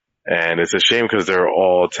guys. And it's a shame because they're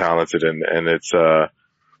all talented and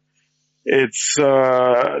it's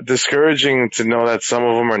discouraging to know that some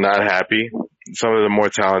of them are not happy. Some of the more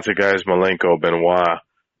talented guys, Malenko, Benoit,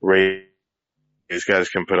 Ray, these guys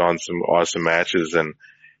can put on some awesome matches. And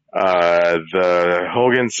the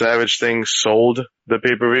Hogan Savage thing sold the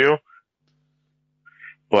pay-per-view.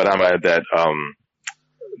 But I'm at that,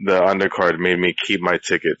 the undercard made me keep my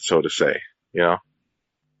ticket, so to say, you know?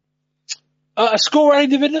 A score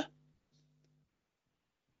rating, Devinder?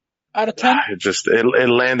 Out of 10? It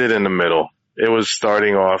landed in the middle. It was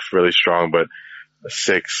starting off really strong, but a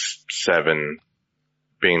 6, 7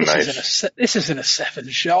 being nice. This isn't a 7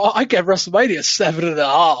 show. I gave WrestleMania a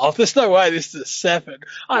 7.5. There's no way this is a 7.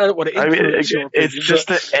 I don't want to influence your opinion. It's just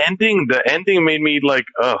the ending. The ending made me like,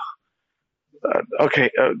 ugh.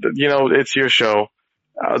 Okay, you know, it's your show.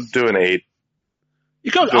 I'll do an 8.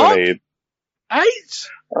 You got an 8? 8?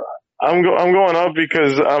 I'm going up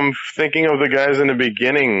because I'm thinking of the guys in the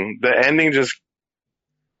beginning. The ending just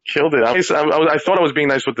killed it. I thought I was being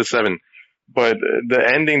nice with the 7, but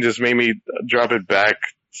the ending just made me drop it back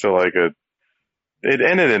to like it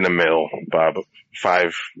ended in the middle, Bob.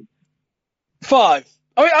 5. 5.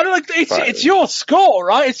 I mean, I don't like it's your score,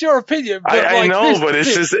 right? It's your opinion. But I know, but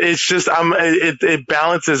it's just it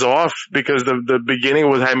balances off because the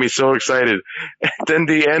beginning had me so excited. And then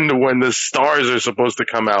the end, when the stars are supposed to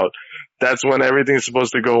come out, that's when everything's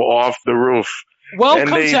supposed to go off the roof. Welcome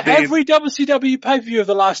to every WCW pay-per-view of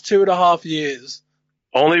the last 2.5 years.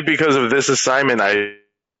 Only because of this assignment, I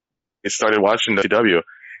started watching WCW,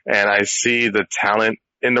 and I see the talent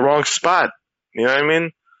in the wrong spot. You know what I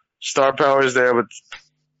mean? Star power is there, but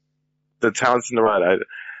the talent's in the right.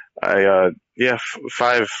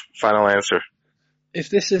 5, final answer. If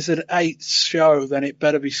this is an 8 show, then it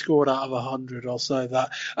better be scored out of 100, I'll say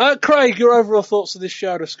that. Craig, your overall thoughts of this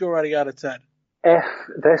show to score rating out of 10? If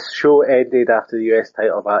this show ended after the US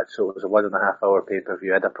title match, so it was a 1.5 hour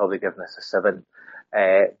pay-per-view, I'd have probably given this a 7.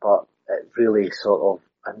 But it really sort of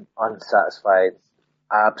an unsatisfied,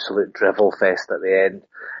 absolute drivel fest at the end.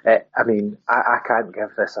 I mean, I can't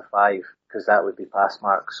give this a 5 because that would be pass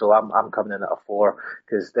mark. So I'm coming in at a 4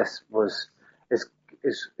 because this was as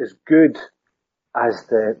good as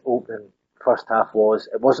the opening first half was.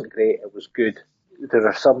 It wasn't great. It was good. There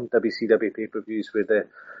are some WCW pay-per-views where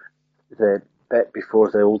the bit before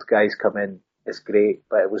the old guys come in is great,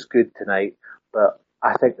 but it was good tonight. But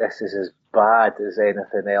I think this is as bad as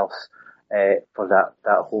anything else for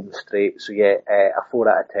that home straight. So yeah, a 4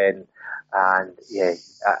 out of 10. And yeah,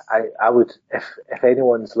 I would, if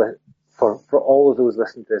anyone's for all of those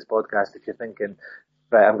listening to this podcast, if you're thinking,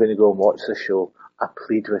 right, I'm going to go and watch the show, I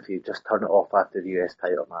plead with you, just turn it off after the US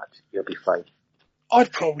title match. You'll be fine.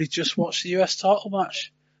 I'd probably just watch the US title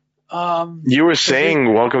match. You were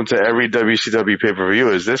saying welcome to every WCW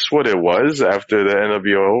pay-per-view. Is this what it was after the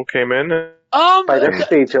NWO came in? By this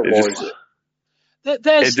stage it was. It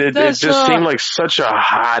just seemed like such a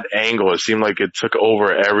hot angle. It seemed like it took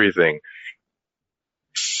over everything.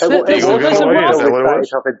 Having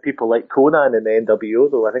people like Conan in the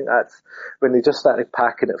NWO, though. I think that's when they just started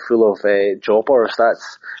packing it full of jobbers.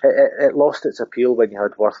 It lost its appeal when you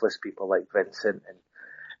had worthless people like Vincent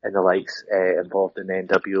and the likes involved in the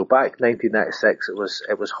NWO. Back 1996, it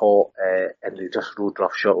was hot, and they just rode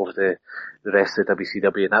roughshod over the rest of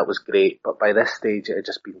WCW, and that was great. But by this stage, it had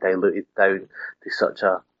just been diluted down to such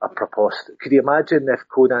a preposterous. Could you imagine if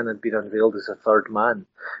Conan had been unveiled as a third man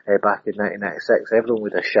back in 1996? Everyone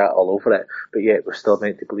would have shat all over it, but yet we're still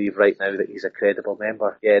meant to believe right now that he's a credible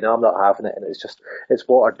member. Yeah, no, I'm not having it, and it's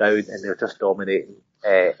watered down, and they're just dominating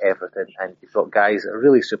everything. And you've got guys that are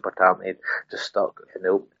really super talented, just stuck in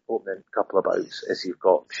the opening couple of bouts, as you've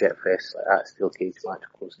got shitfest like that steel cage match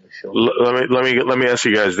closing the show. Let me ask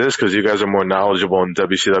you guys this, because you guys are more knowledgeable in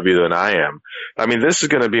WCW than I am. I mean, this is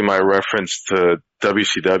going to be my reference to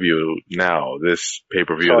WCW now, this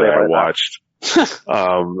pay-per-view that I watched.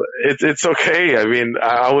 It's okay. I mean,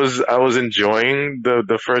 I was enjoying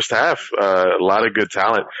the first half, a lot of good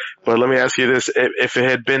talent. But let me ask you this, if it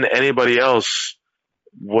had been anybody else,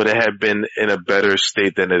 would it have been in a better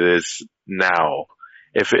state than it is now?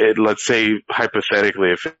 If it, let's say hypothetically,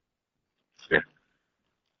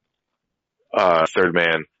 third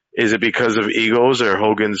man, is it because of egos or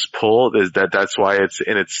Hogan's pull? Is that's why it's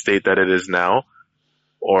in its state that it is now?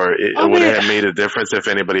 Or would it have made a difference if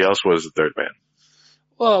anybody else was the third man?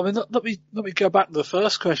 Well, I mean, let me go back to the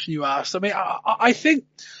first question you asked. I mean, I think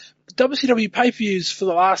WCW pay-per-views for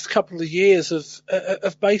the last couple of years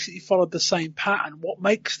have basically followed the same pattern. What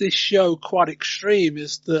makes this show quite extreme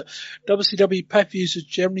is that WCW pay-per-views are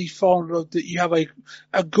generally followed that you have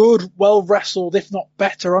a good, well-wrestled, if not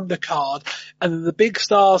better undercard, and then the big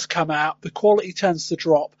stars come out, the quality tends to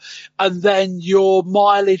drop, and then your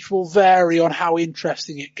mileage will vary on how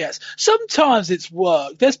interesting it gets. Sometimes it's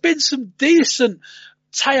worked. There's been some decent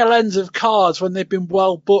tail ends of cards when they've been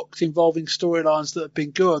well booked involving storylines that have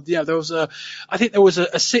been good. You know, there was a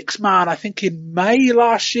 6-man, I think in May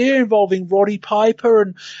last year, involving Roddy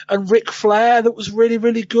Piper and Ric Flair that was really,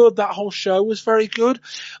 really good. That whole show was very good.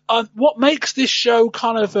 What makes this show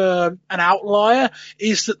kind of an outlier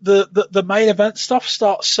is that the main event stuff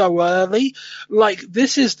starts so early. Like,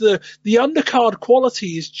 this is the undercard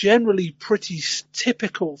quality is generally pretty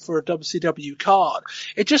typical for a WCW card.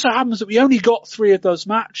 It just so happens that we only got 3 of those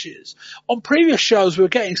matches. On previous shows, we were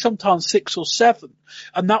getting sometimes 6 or 7,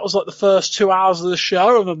 and that was like the first 2 hours of the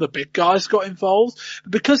show, and then the big guys got involved.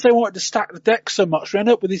 But because they wanted to stack the deck so much, we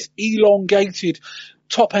ended up with this elongated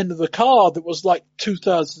top end of the card that was like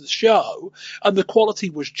 2/3 of the show, and the quality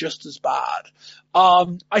was just as bad.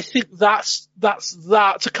 I think that's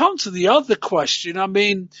that. To come to the other question, I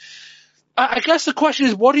mean, I guess the question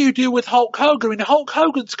is, what do you do with Hulk Hogan? I mean, Hulk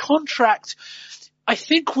Hogan's contract, I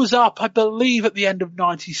think, was up, I believe, at the end of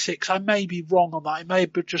 96. I may be wrong on that. It may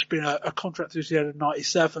have just been a contract through the end of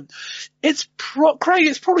 97. Craig,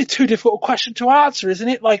 it's probably too difficult a question to answer, isn't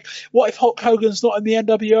it? Like, what if Hulk Hogan's not in the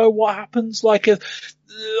NWO? What happens? Like,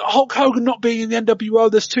 Hulk Hogan not being in the NWO,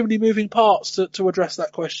 there's too many moving parts to address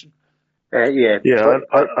that question. Yeah,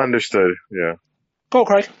 understood. Yeah. Go on,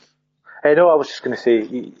 Craig. No, I was just going to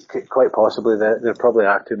say, quite possibly there probably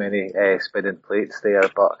are too many spinning plates there,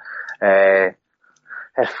 but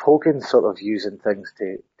if Hogan's sort of using things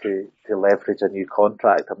to leverage a new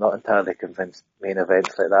contract, I'm not entirely convinced main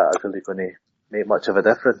events like that are really going to make much of a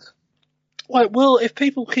difference. Well, it will if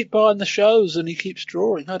people keep buying the shows and he keeps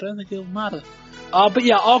drawing. I don't think it'll matter. But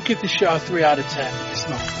yeah, I'll give this show a 3 out of 10. It's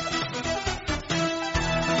not.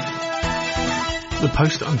 The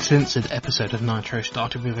post-uncensored episode of Nitro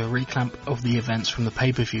started with a recap of the events from the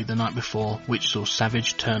pay-per-view the night before, which saw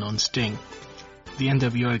Savage turn on Sting. The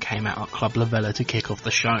NWO came out at Club La Vela to kick off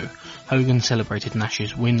the show. Hogan celebrated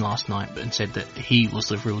Nash's win last night and said that he was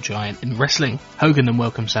the real giant in wrestling. Hogan then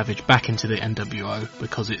welcomed Savage back into the NWO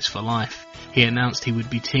because it's for life. He announced he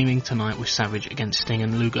would be teaming tonight with Savage against Sting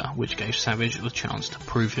and Luger, which gave Savage the chance to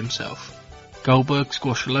prove himself. Goldberg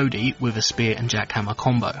squashed Lodi with a spear and jackhammer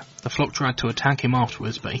combo. The Flock tried to attack him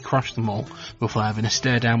afterwards, but he crushed them all before having a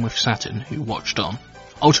stare down with Saturn, who watched on.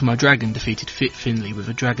 Ultimo Dragon defeated Fit Finlay with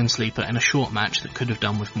a Dragon Sleeper in a short match that could have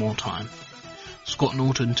done with more time. Scott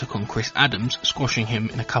Norton took on Chris Adams, squashing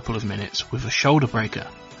him in a couple of minutes with a shoulder breaker.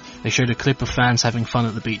 They showed a clip of fans having fun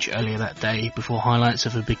at the beach earlier that day before highlights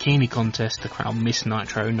of a bikini contest to crown Miss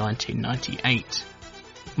Nitro 1998.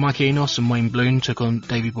 Mike Enos and Wayne Bloom took on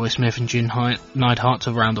Davey Boy Smith and Jim Neidhart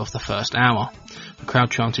to round off the first hour. The crowd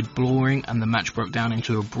chanted "Boring" and the match broke down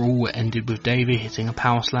into a brawl that ended with Davey hitting a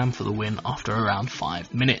power slam for the win after around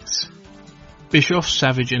 5 minutes. Bischoff,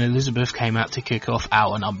 Savage and Elizabeth came out to kick off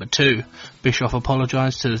hour number 2. Bischoff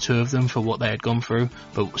apologised to the two of them for what they had gone through,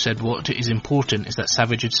 but said what is important is that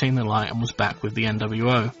Savage had seen the light and was back with the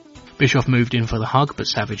NWO. Bischoff moved in for the hug, but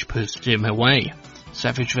Savage pushed him away.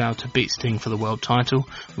 Savage vowed to beat Sting for the world title,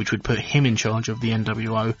 which would put him in charge of the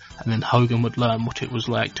NWO, and then Hogan would learn what it was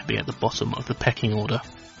like to be at the bottom of the pecking order.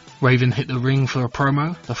 Raven hit the ring for a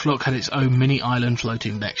promo. The Flock had its own mini island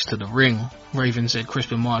floating next to the ring. Raven said Chris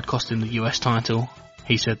Benoit had cost him the US title.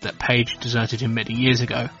 He said that Paige deserted him many years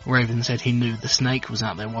ago. Raven said he knew the Snake was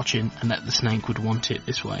out there watching, and that the Snake would want it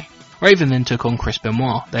this way. Raven then took on Chris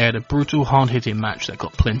Benoit. They had a brutal, hard-hitting match that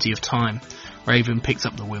got plenty of time. Raven picked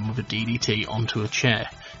up the win with a DDT onto a chair.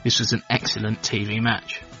 This was an excellent TV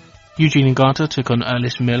match. Eugene Nagata took on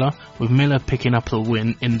Ernest Miller, with Miller picking up the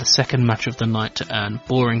win in the second match of the night to earn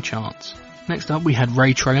boring chants. Next up we had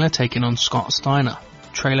Ray Traylor taking on Scott Steiner.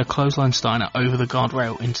 Traylor clotheslined Steiner over the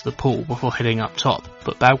guardrail into the pool before heading up top,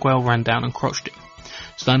 but Bagwell ran down and crotched him.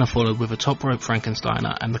 Steiner followed with a top rope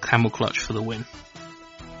Frankensteiner and the camel clutch for the win.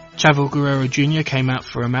 Chavo Guerrero Jr. came out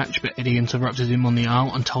for a match, but Eddie interrupted him on the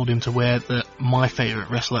aisle and told him to wear the "My Favourite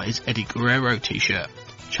Wrestler is Eddie Guerrero" t-shirt.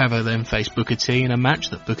 Chavo then faced Booker T in a match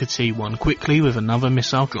that Booker T won quickly with another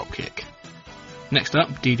missile dropkick. Next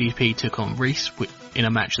up, DDP took on Reese in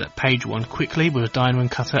a match that Page won quickly with a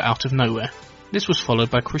diamond cutter out of nowhere. This was followed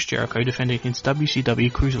by Chris Jericho defending his WCW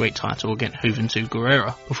Cruiserweight title against Juventud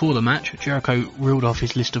Guerrera. Before the match, Jericho reeled off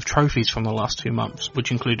his list of trophies from the last 2 months,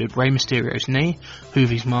 which included Rey Mysterio's knee,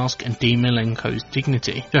 Juvi's mask and Dean Malenko's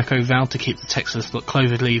dignity. Jericho vowed to keep the Texas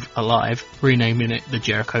Cloverleaf alive, renaming it the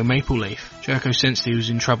Jericho Maple Leaf. Jericho sensed he was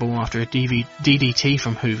in trouble after a DDT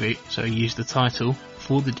from Juvi, so he used the title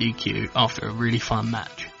for the DQ after a really fun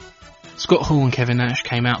match. Scott Hall and Kevin Nash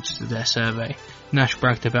came out to do their survey. Nash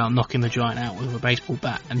bragged about knocking the Giant out with a baseball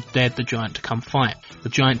bat and dared the Giant to come fight. The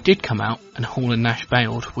Giant did come out and Hall and Nash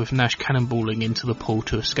bailed, with Nash cannonballing into the pool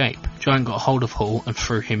to escape. Giant got hold of Hall and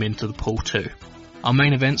threw him into the pool too. Our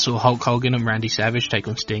main event saw Hulk Hogan and Randy Savage take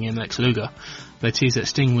on Sting and Lex Luger. They teased that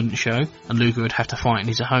Sting wouldn't show and Luger would have to fight in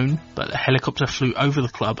his own, but a helicopter flew over the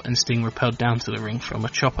club and Sting rappelled down to the ring from a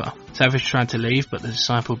chopper. Savage tried to leave, but the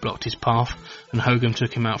Disciple blocked his path and Hogan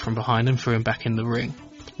took him out from behind and threw him back in the ring.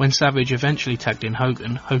 When Savage eventually tagged in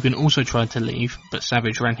Hogan, Hogan also tried to leave, but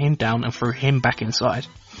Savage ran him down and threw him back inside.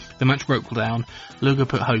 The match broke down, Luger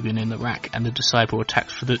put Hogan in the rack and the Disciple attacked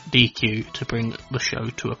for the DQ to bring the show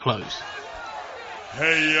to a close.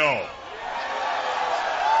 Hey yo.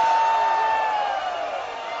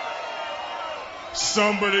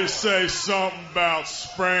 Somebody say something about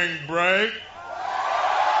spring break.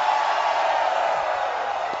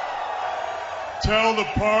 Tell the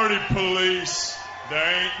party police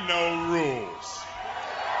there ain't no rules.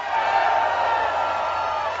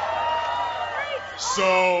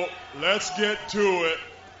 So let's get to it.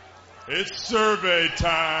 It's survey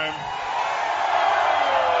time.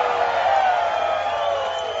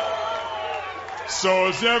 So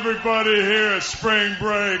is everybody here at spring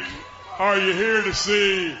break? Are you here to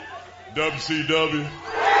see WCW?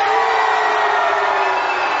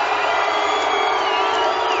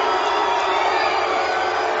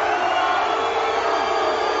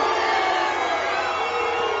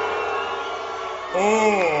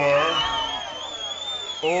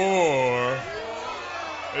 Or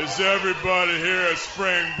is everybody here at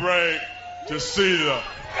spring break to see them?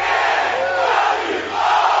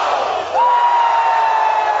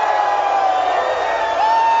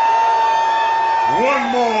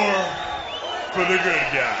 One more for the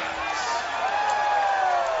good guys.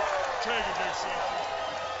 Take a big seat.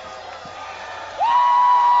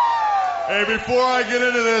 Hey, before I get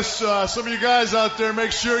into this, some of you guys out there,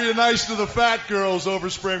 make sure you're nice to the fat girls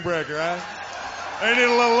over spring break, all right? They need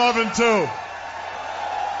a little loving, too.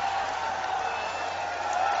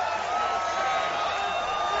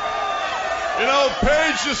 You know,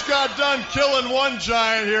 Paige just got done killing one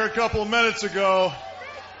giant here a couple of minutes ago.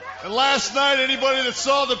 And last night, anybody that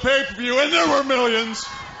saw the pay-per-view, and there were millions,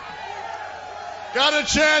 got a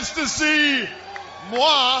chance to see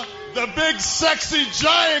moi, the big sexy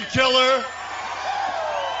giant killer,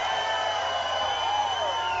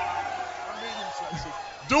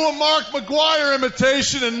 do a Mark McGuire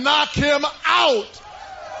imitation and knock him out.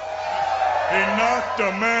 He knocked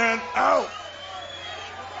a man out.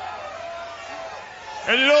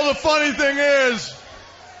 And you know the funny thing is,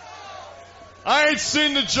 I ain't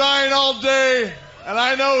seen the giant all day, and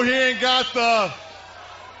I know he ain't got the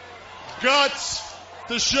guts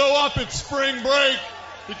to show up at spring break,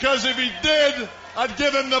 because if he did, I'd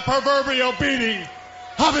give him the proverbial beating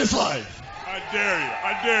of his life. I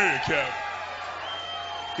dare you, Kev.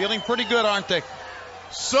 Feeling pretty good, aren't they?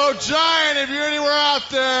 So, Giant, if you're anywhere out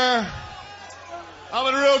there, I'm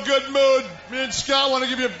in a real good mood. Me and Scott want to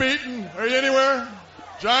give you a beating. Are you anywhere?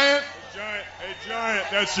 Giant? Hey,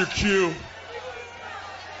 Giant, that's your cue.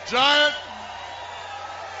 Giant?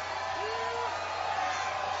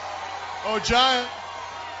 Oh, Giant.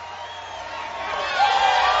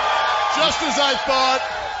 Just as I thought,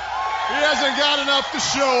 he hasn't got enough to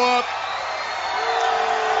show up.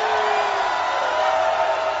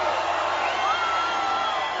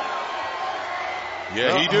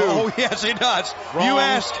 Yeah, he do. Oh, yes, he does. Wrong. You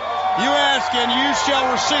ask, and you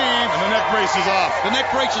shall receive. And the neck brace is off. The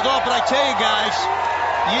neck brace is off, but I tell you guys,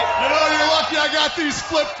 You know, you're lucky I got these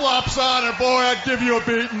flip-flops on, or boy, I'd give you a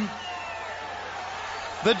beating.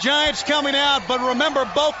 the Giant's coming out, but remember,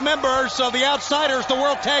 both members of the Outsiders, the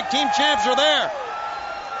World Tag Team Champs, are there.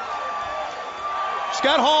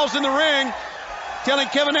 Scott Hall's in the ring, telling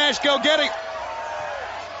Kevin Nash, go get him.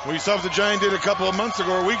 We saw what the Giant did a couple of months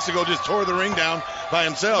ago or weeks ago, just tore the ring down by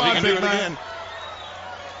himself. He can do it again.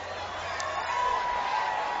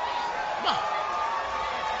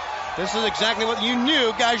 This is exactly what you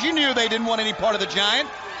knew. Guys, you knew they didn't want any part of the Giant.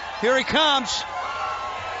 Here he comes.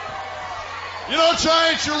 You know,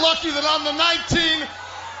 Giants, you're lucky that I'm the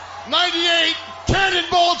 1998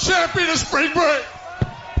 Cannonball champion of spring break.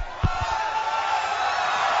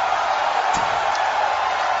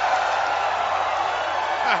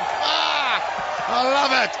 I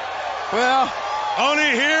love it. Well,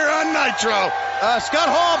 only here on Nitro. Scott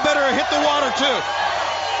Hall better hit the water, too.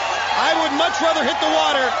 I would much rather hit the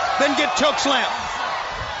water than get choke slammed.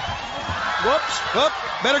 Whoops. Whoop.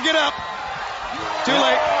 Better get up. Too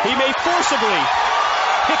late. He may forcibly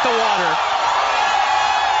hit the water.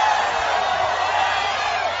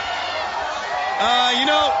 You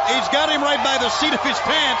know, he's got him right by the seat of his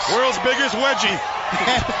pants. World's biggest wedgie.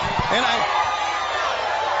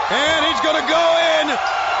 And he's going to go in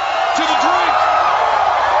to the drink.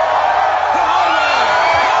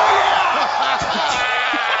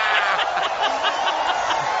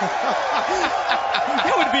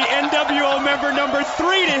 That would be NWO member number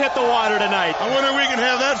 3 to hit the water tonight. I wonder if we can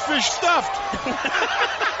have that fish stuffed.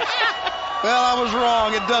 Well, I was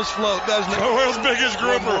wrong. It does float, doesn't it? The world's biggest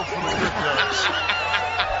grouper.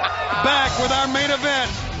 Back with our main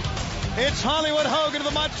event. It's Hollywood Hogan and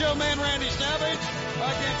the Macho Man Randy Savage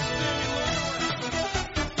against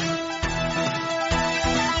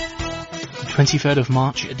The 23rd of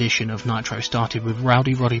March edition of Nitro started with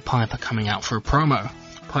Rowdy Roddy Piper coming out for a promo.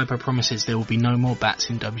 Piper promises there will be no more bats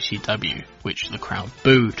in WCW, which the crowd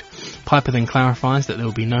booed. Piper then clarifies that there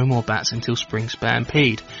will be no more bats until Spring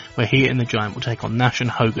Stampede, where he and the Giant will take on Nash and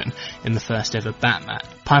Hogan in the first ever bat match.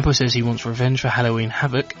 Piper says he wants revenge for Halloween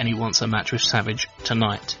Havoc and he wants a match with Savage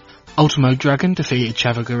tonight. Ultimo Dragon defeated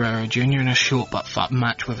Chavo Guerrero Jr. in a short but fun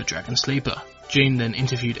match with a Dragon Sleeper. Gene then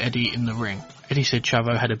interviewed Eddie in the ring. Eddie said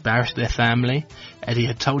Chavo had embarrassed their family. Eddie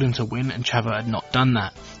had told him to win and Chavo had not done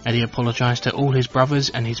that. Eddie apologised to all his brothers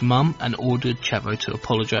and his mum and ordered Chavo to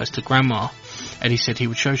apologise to Grandma. Eddie said he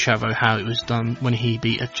would show Chavo how it was done when he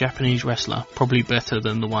beat a Japanese wrestler, probably better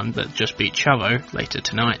than the one that just beat Chavo later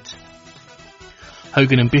tonight.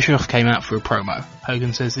 Hogan and Bischoff came out for a promo.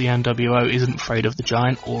 Hogan says the NWO isn't afraid of the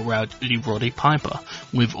Giant or Roddy Piper,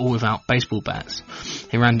 with or without baseball bats.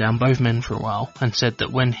 He ran down both men for a while and said that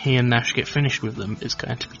when he and Nash get finished with them, it's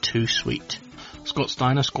going to be too sweet. Scott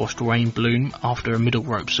Steiner squashed Wayne Bloom after a middle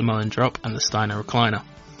rope Samoan drop and the Steiner recliner.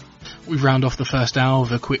 We round off the first hour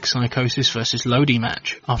with a quick Psychosis versus Lodi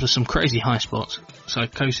match. After some crazy high spots,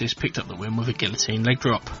 Psychosis picked up the win with a guillotine leg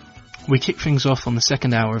drop. We kick things off on the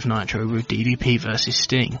second hour of Nitro with DDP versus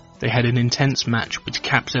Sting. They had an intense match which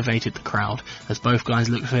captivated the crowd as both guys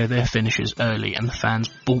looked for their finishes early and the fans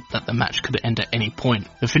thought that the match could end at any point.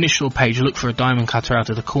 The finish saw Page look for a diamond cutter out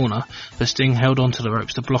of the corner, but Sting held onto the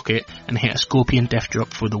ropes to block it and hit a Scorpion Death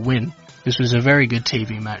Drop for the win. This was a very good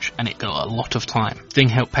TV match and it got a lot of time. Sting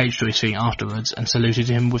helped Page to his feet afterwards and saluted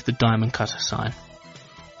him with the diamond cutter sign.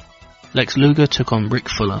 Lex Luger took on Rick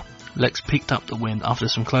Fuller. Lex picked up the win after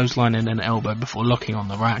some clothesline and an elbow before locking on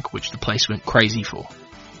the rack, which the place went crazy for.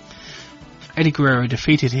 Eddie Guerrero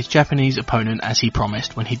defeated his Japanese opponent as he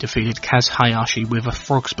promised when he defeated Kaz Hayashi with a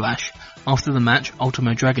frog splash. After the match,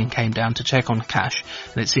 Ultimo Dragon came down to check on Cash,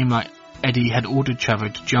 and it seemed like Eddie had ordered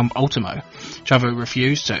Chavo to jump Ultimo. Chavo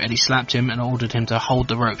refused, so Eddie slapped him and ordered him to hold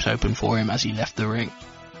the ropes open for him as he left the ring.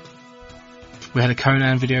 We had a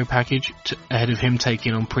Conan video package ahead of him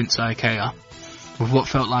taking on Prince Ikea. With what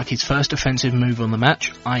felt like his first offensive move on the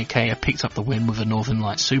match, Ikea picked up the win with a Northern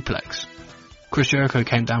Lights suplex. Chris Jericho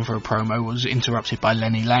came down for a promo and was interrupted by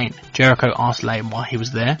Lenny Lane. Jericho asked Lane why he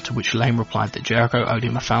was there, to which Lane replied that Jericho owed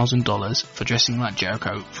him $1,000 for dressing like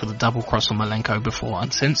Jericho for the double cross on Malenko before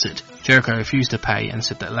Uncensored. Jericho refused to pay and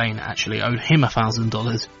said that Lane actually owed him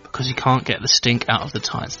 $1,000 because he can't get the stink out of the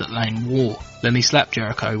tights that Lane wore. Lenny slapped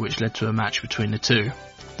Jericho, which led to a match between the two.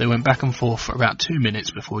 They went back and forth for about 2 minutes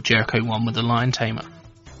before Jericho won with the Lion Tamer.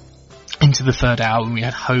 Into the third hour, we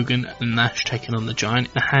had Hogan and Nash taking on the Giant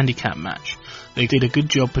in a handicap match. They did a good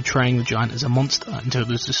job portraying the Giant as a monster until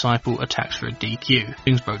the Disciple attacks for a DQ.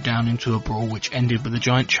 Things broke down into a brawl which ended with the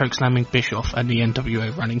Giant chokeslamming Bischoff and the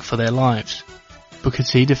NWO running for their lives. Booker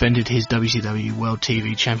T defended his WCW World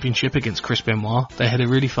TV Championship against Chris Benoit. They had a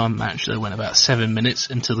really fun match that went about 7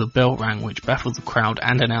 minutes until the bell rang, which baffled the crowd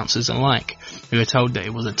and announcers alike, who were told that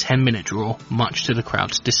it was a 10-minute draw, much to the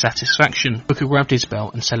crowd's dissatisfaction. Booker grabbed his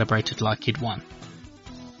belt and celebrated like he'd won.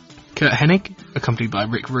 Kurt Hennig, accompanied by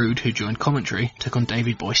Rick Rude, who joined commentary, took on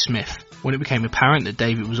Davey Boy Smith. When it became apparent that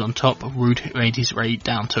Davey was on top, Rude made his way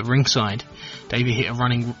down to ringside. Davey hit a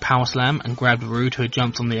running power slam and grabbed Rude, who had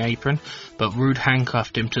jumped on the apron, but Rude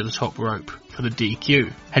handcuffed him to the top rope for the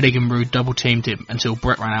DQ. Hennig and Rude double-teamed him until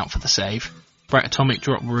Brett ran out for the save. Brett Atomic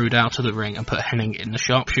dropped Rude out of the ring and put Hennig in the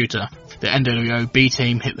sharpshooter. The NWO B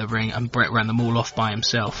team hit the ring and Brett ran them all off by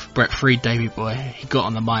himself. Brett freed Davey Boy. He got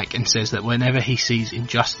on the mic and says that whenever he sees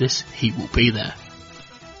injustice, he will be there.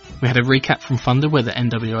 We had a recap from Thunder where the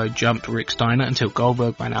NWO jumped Rick Steiner until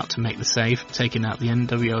Goldberg ran out to make the save, taking out the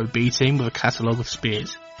NWO B team with a catalogue of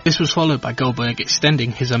spears. This was followed by Goldberg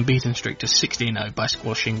extending his unbeaten streak to 16-0 by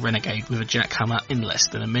squashing Renegade with a jackhammer in less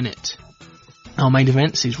than a minute. Our main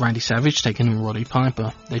event sees Randy Savage taking on Roddy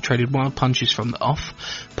Piper. They traded wild punches from the off.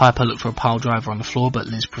 Piper looked for a pile driver on the floor, but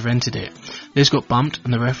Liz prevented it. Liz got bumped,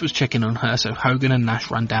 and the ref was checking on her, so Hogan and Nash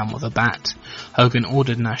ran down with a bat. Hogan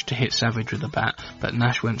ordered Nash to hit Savage with a bat, but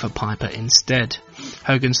Nash went for Piper instead.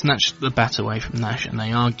 Hogan snatched the bat away from Nash, and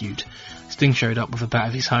they argued. Sting showed up with a bat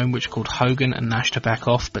of his own, which called Hogan and Nash to back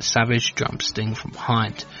off, but Savage jumped Sting from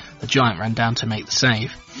behind. The Giant ran down to make the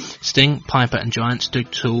save. Sting, Piper and Giant stood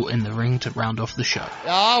tall in the ring to round off the show.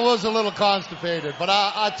 Yeah, I was a little constipated, but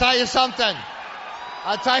I'll tell you something.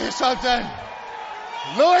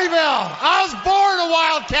 Louisville, I was born a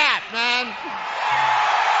Wildcat, man.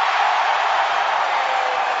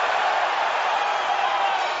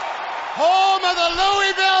 Home of the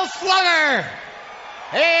Louisville Slugger.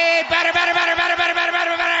 Hey, better.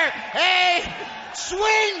 Hey,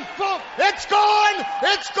 swing. It's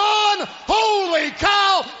gone. Holy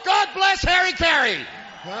cow. God bless Harry Carey.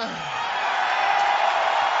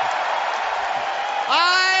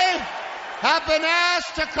 I have have been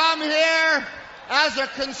asked to come here as a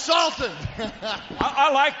consultant.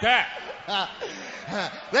 I like that.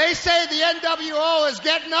 They say the NWO is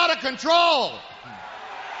getting out of control.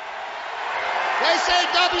 They say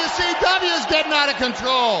WCW is getting out of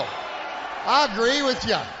control. I agree with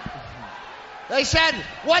you. They said,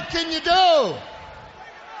 what can you do?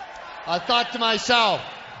 I thought to myself,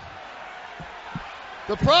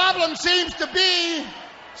 the problem seems to be,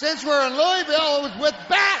 since we're in Louisville, with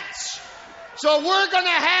bats. So we're going to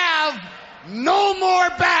have no more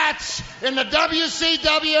bats in the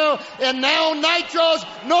WCW, and now Nitros,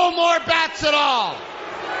 no more bats at all.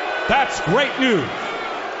 That's great news.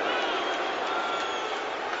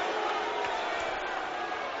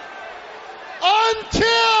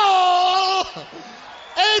 Until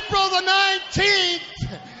April the 19th,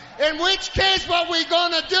 in which case what we're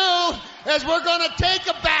going to do is we're going to take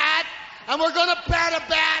a bat and we're going to bat a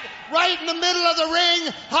bat right in the middle of the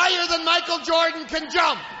ring, higher than Michael Jordan can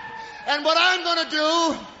jump. And what I'm going to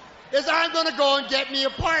do is I'm going to go and get me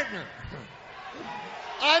a partner.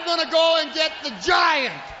 I'm going to go and get the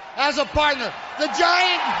Giant as a partner. The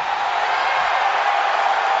Giant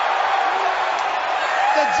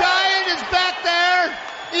is back there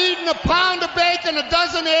eating a pound of bacon, a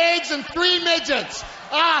dozen eggs, and 3 midgets.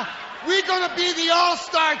 We're going to be the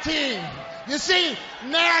all-star team. You see,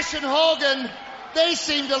 Nash and Hogan, they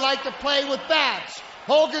seem to like to play with bats.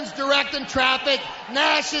 Hogan's directing traffic.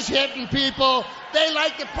 Nash is hitting people. They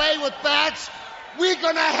like to play with bats. We're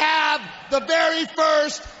going to have the very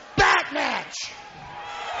first bat match.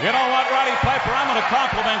 You know what, Roddy Piper? I'm going to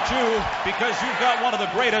compliment you because you've got one of the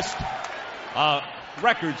greatest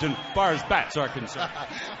records as far as bats are concerned.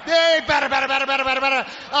 Hey, better.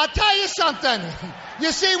 I'll tell you something.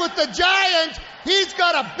 You see, with the Giant, he's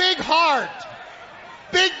got a big heart.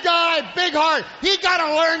 Big guy, big heart. He got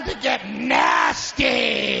to learn to get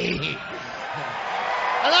nasty. And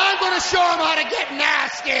I'm going to show him how to get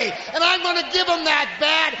nasty. And I'm going to give him that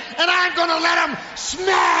bat. And I'm going to let him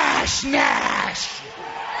smash Nash.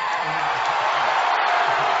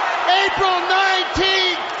 April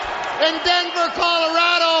 19th in Denver,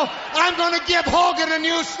 Colorado, I'm going to give Hogan a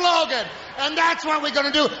new slogan. And that's what we're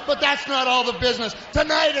going to do. But that's not all the business.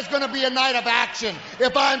 Tonight is going to be a night of action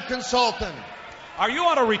if I'm consulting. Are you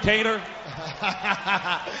on a retainer?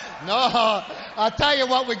 No. I'll tell you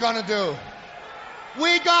what we're going to do.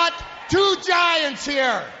 We got 2 giants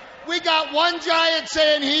here. We got one giant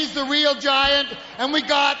saying he's the real giant, and we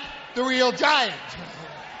got the real giant.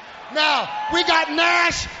 Now, we got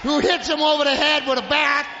Nash, who hits him over the head with a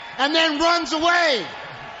bat and then runs away.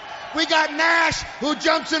 We got Nash, who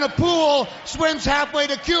jumps in a pool, swims halfway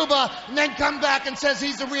to Cuba, and then comes back and says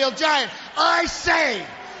he's the real giant. I say,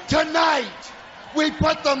 tonight, we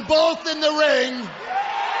put them both in the ring.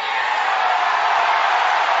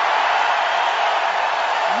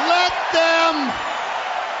 Let them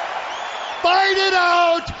fight it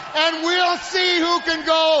out, and we'll see who can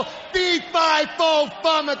go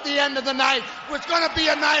fee-fi-fo-fum at the end of the night. It's going to be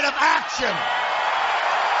a night of action.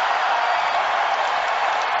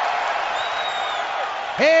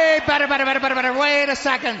 Hey, better. Wait a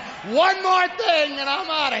second. One more thing, and I'm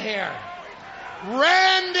out of here.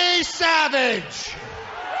 Randy Savage.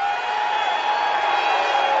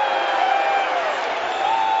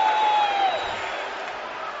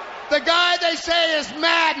 The guy they say is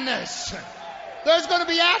madness. There's going to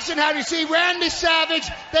be action. How do you see Randy Savage?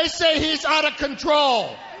 They say he's out of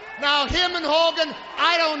control. Now, him and Hogan,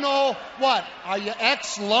 I don't know what. Are you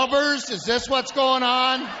ex-lovers? Is this what's going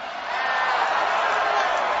on?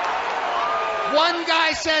 One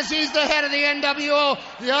guy says he's the head of the NWO.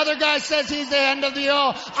 The other guy says he's the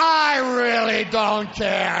NWO. I really don't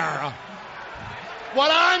care.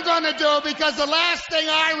 What I'm going to do, because the last thing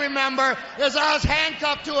I remember is I was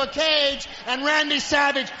handcuffed to a cage and Randy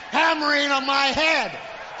Savage hammering on my head.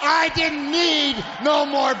 I didn't need no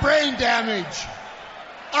more brain damage.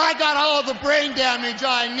 I got all the brain damage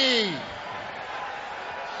I need.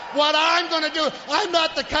 What I'm going to do, I'm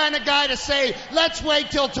not the kind of guy to say, let's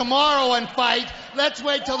wait till tomorrow and fight. Let's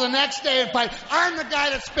wait till the next day and fight. I'm the guy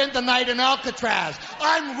that spent the night in Alcatraz.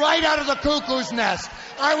 I'm right out of the cuckoo's nest.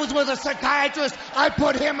 I was with a psychiatrist. I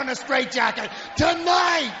put him in a straitjacket.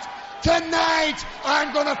 Tonight,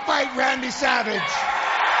 I'm going to fight Randy Savage.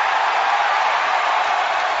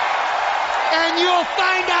 And you'll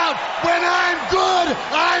find out when I'm good,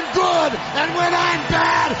 and when I'm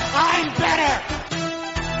bad, I'm better.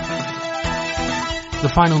 The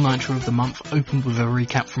final Nitro of the month opened with a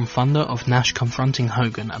recap from Thunder of Nash confronting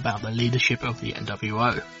Hogan about the leadership of the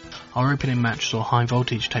NWO. Our opening match saw High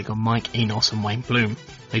Voltage take on Mike Enos and Wayne Bloom.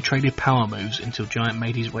 They traded power moves until Giant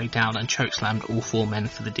made his way down and chokeslammed all four men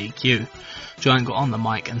for the DQ. Giant got on the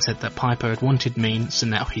mic and said that Piper had wanted mean, so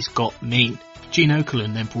now he's got mean. Gene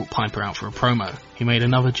Okerlund then brought Piper out for a promo. He made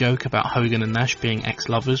another joke about Hogan and Nash being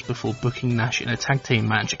ex-lovers before booking Nash in a tag team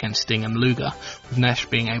match against Sting and Luger, with Nash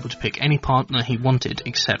being able to pick any partner he wanted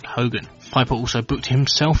except Hogan. Piper also booked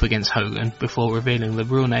himself against Hogan before revealing the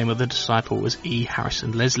real name of the disciple was E.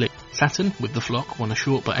 Harrison Leslie. Saturn, with the Flock, won a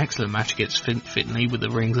short but excellent match against Finlay with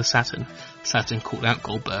the Rings of Saturn. Saturn called out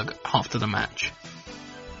Goldberg after the match.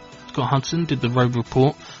 Scott Hudson did the Road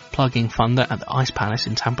Report, plugging Thunder at the Ice Palace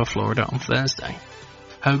in Tampa, Florida on Thursday.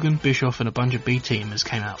 Hogan, Bischoff and a bunch of B-teamers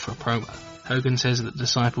came out for a promo. Hogan says that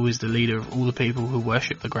Disciple is the leader of all the people who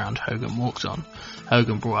worship the ground Hogan walks on.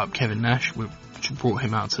 Hogan brought up Kevin Nash, which brought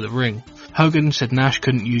him out to the ring. Hogan said Nash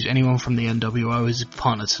couldn't use anyone from the NWO as his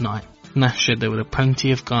partner tonight. Nash said there were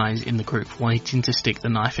plenty of guys in the group waiting to stick the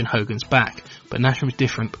knife in Hogan's back, but Nash was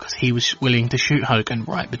different because he was willing to shoot Hogan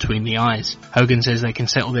right between the eyes. Hogan says they can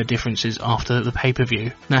settle their differences after the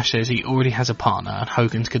pay-per-view. Nash says he already has a partner and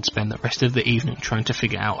Hogan could spend the rest of the evening trying to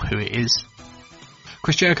figure out who it is.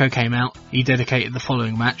 Chris Jericho came out. He dedicated the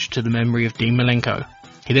following match to the memory of Dean Malenko.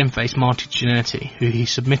 He then faced Marty Jannetty, who he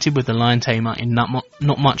submitted with the Lion Tamer in not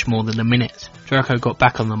much more than a minute. Jericho got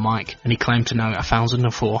back on the mic and he claimed to know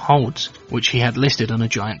 1,004 holds, which he had listed on a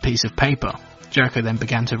giant piece of paper. Jericho then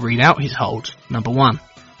began to read out his holds. Number 1,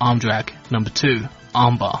 arm drag. Number 2,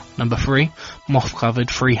 armbar. Number 3,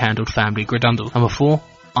 moth-covered free-handled family gradundle. Number 4,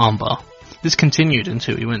 armbar. This continued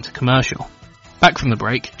until he went to commercial. Back from the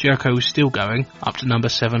break, Jericho was still going, up to number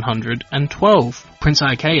 712. Prince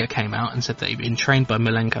Iaukea came out and said that he'd been trained by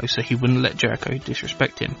Malenko so he wouldn't let Jericho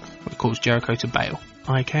disrespect him, which caused Jericho to bail.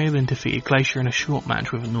 Iaukea then defeated Glacier in a short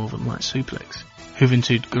match with a Northern Light suplex.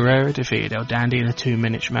 Juventud Guerrera defeated El Dandy in a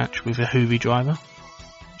 2-minute match with a Hoovy driver.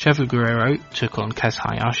 Chavo Guerrero took on Kaz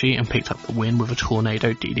Hayashi and picked up the win with a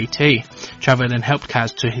Tornado DDT. Chavo then helped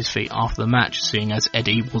Kaz to his feet after the match, seeing as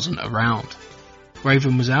Eddie wasn't around.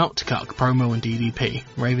 Raven was out to cut a promo on DDP.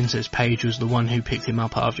 Raven says Page was the one who picked him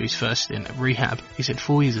up after his first stint at rehab. He said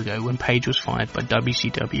 4 years ago when Page was fired by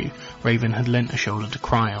WCW, Raven had lent a shoulder to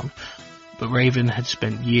cry on. But Raven had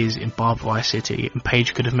spent years in Barbed Wire City and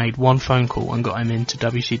Page could have made one phone call and got him into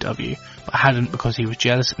WCW, but hadn't because he was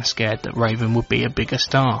jealous and scared that Raven would be a bigger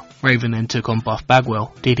star. Raven then took on Buff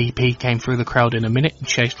Bagwell. DDP came through the crowd in a minute and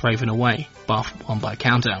chased Raven away. Buff won by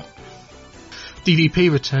countout.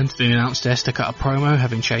 DDP returned to the announce desk to cut a promo,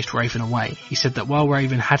 having chased Raven away. He said that while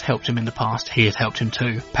Raven had helped him in the past, he had helped him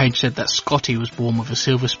too. Page said that Scotty was born with a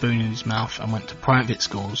silver spoon in his mouth and went to private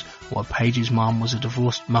schools, while Page's mum was a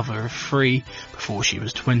divorced mother of 3 before she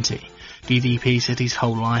was 20. DDP said his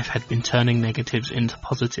whole life had been turning negatives into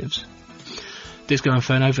positives. Disco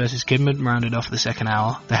Inferno vs Kidman rounded off the second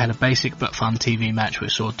hour. They had a basic but fun TV match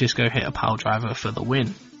which saw Disco hit a pile driver for the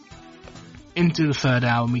win. Into the third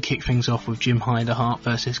hour, we kick things off with Jim Neidhart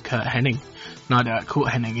versus Kurt Hennig. Neidhart caught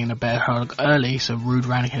Hennig in a bear hug early, so Rude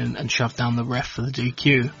ran in and shoved down the ref for the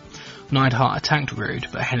DQ. Neidhart attacked Rude,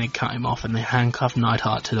 but Hennig cut him off and then handcuffed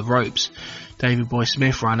Neidhart to the ropes. Davey Boy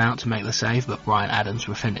Smith ran out to make the save, but Brian Adams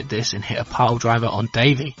prevented this and hit a pile driver on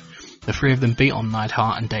Davey. The three of them beat on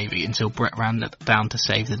Neidhart and Davey until Brett ran down to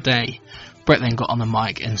save the day. Brett then got on the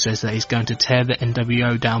mic and says that he's going to tear the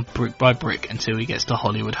NWO down brick by brick until he gets to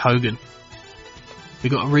Hollywood Hogan. We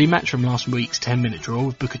got a rematch from last week's 10-minute draw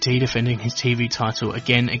with Booker T defending his TV title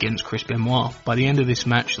again against Chris Benoit. By the end of this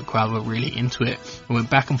match, the crowd were really into it. We went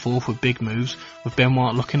back and forth with big moves, with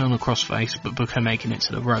Benoit looking on a crossface but Booker making it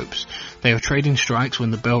to the ropes. They were trading strikes when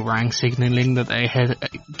the bell rang, signalling that they had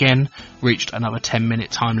again reached another 10-minute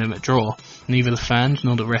time limit draw. Neither the fans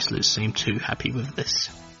nor the wrestlers seemed too happy with this.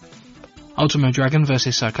 Ultimo Dragon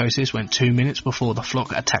vs Psychosis went 2 minutes before the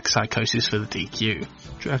Flock attacked Psychosis for the DQ.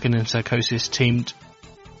 Dragon and Psychosis teamed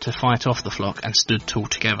to fight off the Flock and stood tall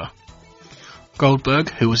together. Goldberg,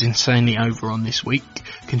 who was insanely over on this week,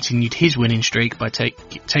 continued his winning streak by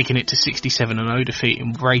taking it to 67-0,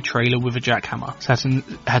 defeating Ray Traylor with a jackhammer. Saturn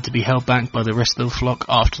had to be held back by the rest of the Flock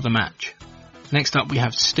after the match. Next up we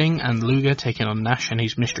have Sting and Luger taking on Nash and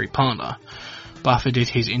his mystery partner. Buffer did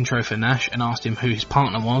his intro for Nash and asked him who his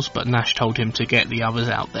partner was, but Nash told him to get the others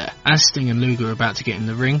out there. As Sting and Luger are about to get in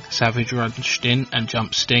the ring, Savage rushed in and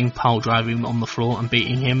jumped Sting, pile driving him on the floor and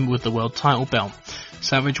beating him with the world title belt.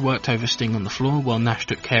 Savage worked over Sting on the floor while Nash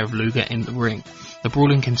took care of Luger in the ring. The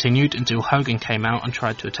brawling continued until Hogan came out and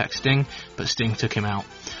tried to attack Sting, but Sting took him out.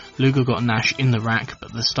 Luger got Nash in the rack,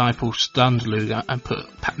 but the Stiple stunned Luger and put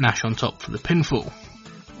Nash on top for the pinfall.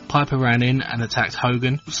 Piper ran in and attacked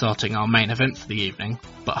Hogan, starting our main event for the evening,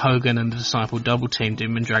 but Hogan and the Disciple double-teamed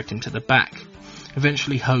him and dragged him to the back.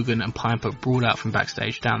 Eventually Hogan and Piper brawled out from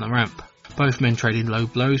backstage down the ramp. Both men traded low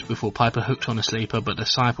blows before Piper hooked on a sleeper, but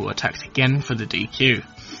Disciple attacked again for the DQ.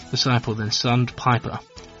 Disciple then stunned Piper.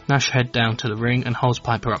 Nash head down to the ring and holds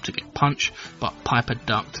Piper up to get punched, but Piper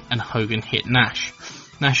ducked and Hogan hit Nash.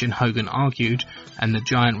 Nash and Hogan argued, and the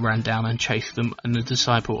Giant ran down and chased them and the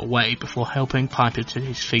Disciple away before helping Piper to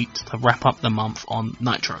his feet to wrap up the month on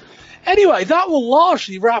Nitro. Anyway, that will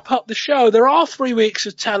largely wrap up the show. There are 3 weeks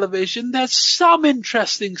of television. There's some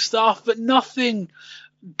interesting stuff, but nothing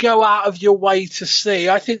go out of your way to see.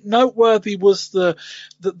 I think noteworthy was the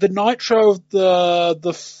Nitro of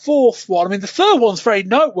the fourth one. I mean, the third one's very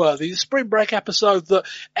noteworthy. The Spring Break episode that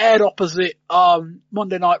aired opposite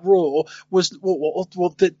Monday Night Raw was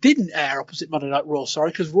that didn't air opposite Monday Night Raw.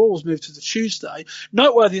 Sorry, because Raw was moved to the Tuesday.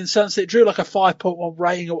 Noteworthy in the sense that it drew like a 5.1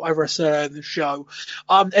 rating or whatever I said in the show,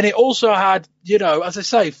 and it also had, you know, as I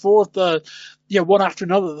say, 4 of the one after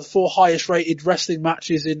another, the 4 highest rated wrestling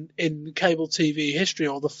matches in cable TV history,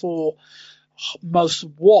 or the 4 most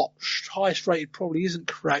watched. Highest rated probably isn't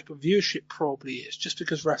correct, but viewership probably is, just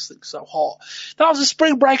because wrestling's so hot. That was a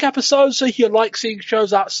Spring Break episode, so if you like seeing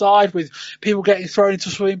shows outside with people getting thrown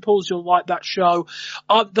into swimming pools, you'll like that show.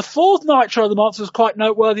 The fourth Nitro of the month was quite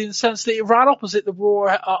noteworthy in the sense that it ran opposite the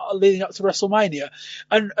Raw leading up to WrestleMania.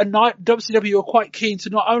 And WCW were quite keen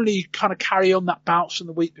to not only kind of carry on that bounce from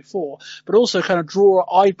the week before, but also kind of draw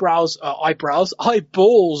eyeballs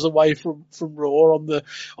away from Raw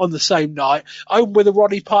on the same night. Open with a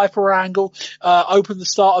Roddy Piper angle, open the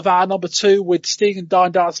start of hour number 2 with Sting and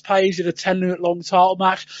Diamond Dallas Page in a 10-minute long title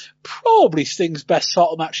match. Probably Sting's best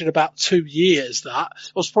title match in about 2 years, that.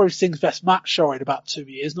 It was probably Sting's best match, sorry, in about 2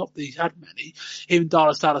 years. Not that he's had many. Him and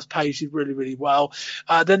Dallas Page did really, really well.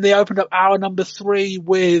 Then they opened up hour number 3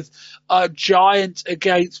 with Giant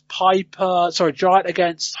against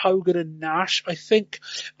Hogan and Nash, I think.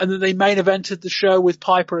 And then they main evented the show with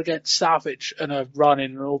Piper against Savage and a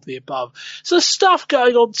run-in and all the above. So stuff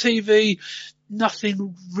going on TV,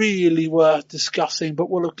 nothing really worth discussing, but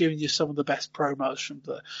we'll have given you some of the best promos from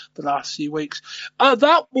the last few weeks.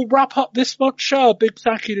 That will wrap up this month's show. A big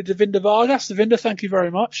thank you to Davinder Vargas. Davinder, thank you very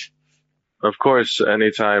much. Of course,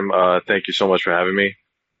 anytime. Thank you so much for having me.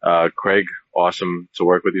 Craig, awesome to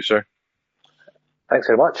work with you, sir. Thanks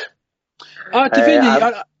very much.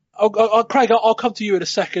 Davinder, Craig, I'll come to you in a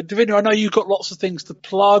second. Davinder, I know you've got lots of things to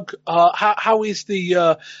plug. How is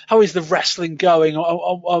the wrestling going?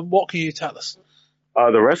 What can you tell us?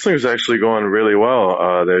 The wrestling is actually going really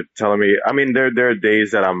well. They're telling me, I mean, there are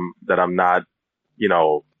days that I'm not,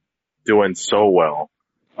 doing so well,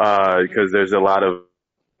 because there's a lot of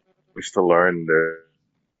things to learn. They're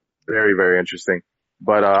very, very interesting.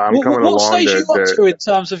 But I'm coming along. What stage are you up to in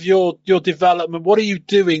terms of your development? What are you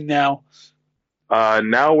doing now?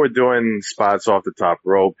 Now we're doing spots off the top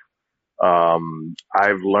rope.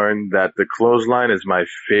 I've learned that the clothesline is my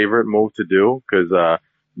favorite move to do, because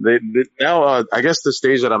now I guess the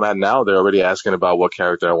stage that I'm at now, they're already asking about what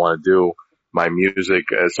character I want to do, my music.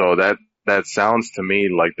 So that sounds to me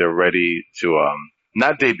like they're ready to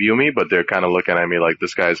not debut me, but they're kind of looking at me like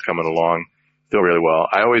this guy's coming along, doing really well.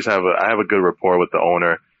 I have a good rapport with the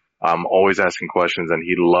owner. I'm always asking questions, and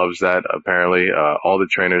he loves that, apparently. All the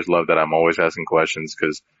trainers love that I'm always asking questions,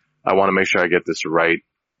 because I want to make sure I get this right.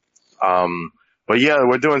 But yeah,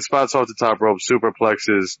 we're doing spots off the top rope,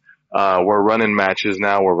 superplexes. We're running matches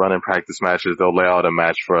now. We're running practice matches. They'll lay out a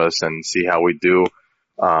match for us and see how we do.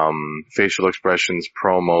 Facial expressions,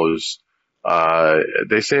 promos.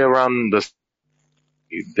 They say around the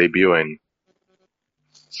debuting.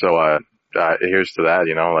 So, here's to that,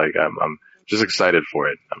 I'm just excited for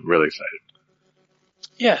it. I'm really excited.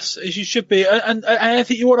 Yes, as you should be. And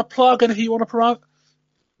anything you want to plug? Anything you want to promote?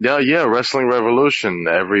 Yeah. Wrestling Revolution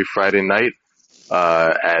every Friday night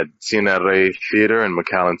at CNRA Theater in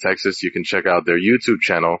McAllen, Texas. You can check out their YouTube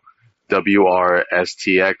channel,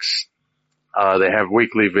 WRSTX. They have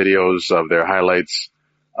weekly videos of their highlights.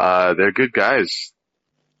 They're good guys.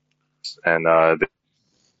 And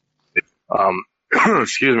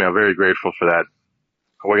excuse me, I'm very grateful for that.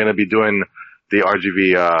 We're going to be doing the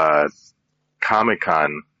RGV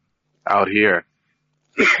Comic-Con out here,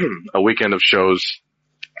 a weekend of shows.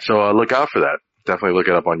 So look out for that. Definitely look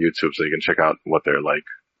it up on YouTube so you can check out what they're like.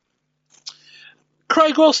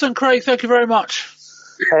 Craig Wilson, Craig, thank you very much.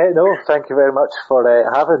 No, thank you very much for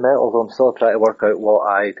having me, although I'm still trying to work out what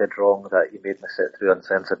I did wrong that you made me sit through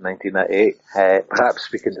Uncensored 1998.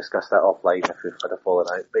 Perhaps we can discuss that offline if we've had a falling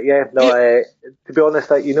out. But to be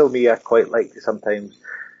honest, you know me, I quite like to sometimes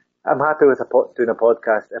I'm happy with doing a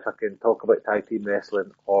podcast if I can talk about tag team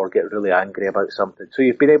wrestling or get really angry about something. So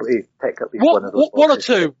you've been able to pick up one of those. One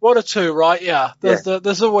or two, right? Yeah.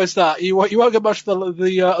 There's always that. You won't get much of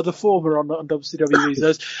the former on WCW these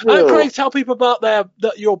days. Craig, tell people about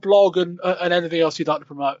your blog and anything else you'd like to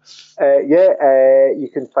promote. You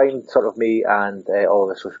can find sort of me and all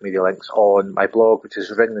the social media links on my blog, which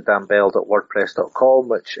is ringthedamnbell.wordpress.com,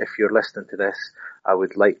 which if you're listening to this, I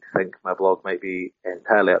would like to think my blog might be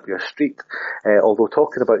entirely up your street. Although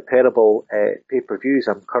talking about terrible pay-per-views,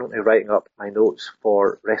 I'm currently writing up my notes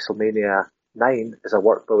for WrestleMania 9 as I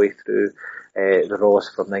work my way through the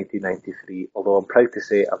Raws from 1993. Although I'm proud to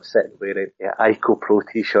say I'm sitting wearing an Ico Pro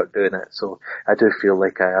t-shirt doing it, so I do feel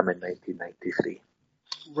like I am in 1993.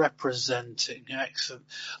 Representing, excellent.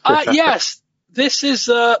 Yes, this is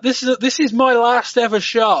my last ever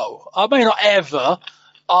show. I mean, not ever.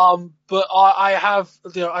 But I have,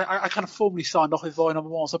 I kind of formally signed off with Volume Number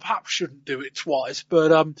 1, so perhaps shouldn't do it twice.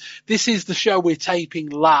 But this is the show we're taping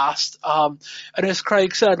last. And as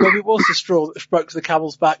Craig said, maybe it was the straw that broke the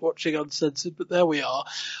camel's back watching Uncensored, but there we are.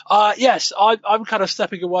 Yes, I'm kind of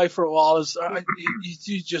stepping away for a while as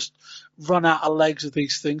you just run out of legs of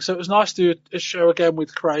these things. So it was nice to do a show again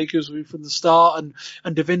with Craig, who's been from the start,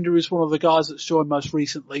 and Devinder is one of the guys that's joined most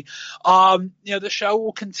recently. The show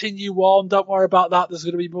will continue on. Don't worry about that. There's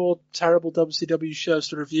going to be more terrible WCW shows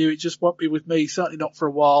to review. It just won't be with me, certainly not for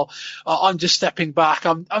a while. I'm just stepping back.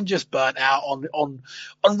 I'm just burnt out on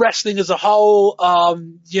wrestling as a whole.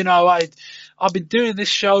 I've been doing this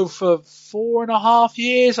show for 4.5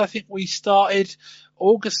 years. I think we started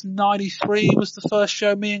August 93 was the first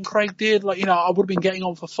show me and Craig did. I would have been getting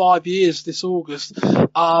on for 5 years this August.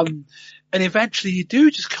 And eventually you do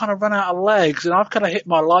just kind of run out of legs, and I've kind of hit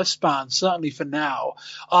my lifespan, certainly for now.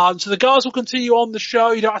 So the guys will continue on the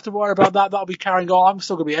show. You don't have to worry about that. That'll be carrying on. I'm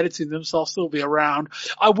still going to be editing them, so I'll still be around.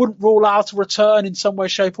 I wouldn't rule out a return in some way,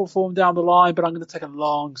 shape or form down the line, but I'm going to take a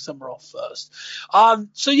long summer off first.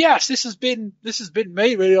 So yes, this has been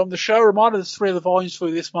me really on the show. Reminder, there's 3 of the volumes for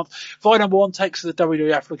you this month. Volume number 1 takes us to the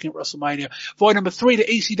WWF looking at WrestleMania. Volume number 3 to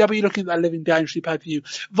ECW looking at their Living Dangerously pay-per-view.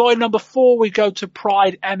 Volume number 4 we go to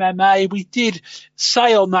Pride MMA. We did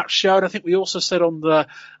say on that show, and I think we also said on the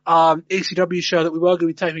ECW show that we were going to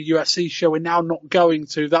be taking a UFC show. We're now not going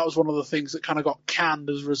to. That was one of the things that kind of got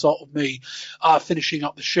canned as a result of me finishing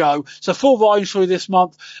up the show. So 4 volumes for you this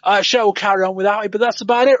month. Show will carry on without it, but that's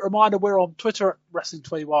about it. Reminder, we're on Twitter at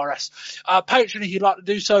Wrestling20YRS. Patreon, if you'd like to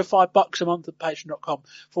do so, $5 a month at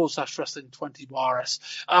patreon.com/Wrestling20YRS.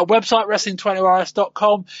 Website,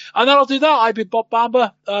 Wrestling20YRS.com. And that'll do that. I've been Bob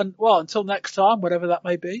Bamber. And, well, until next time, whatever that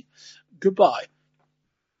may be, goodbye.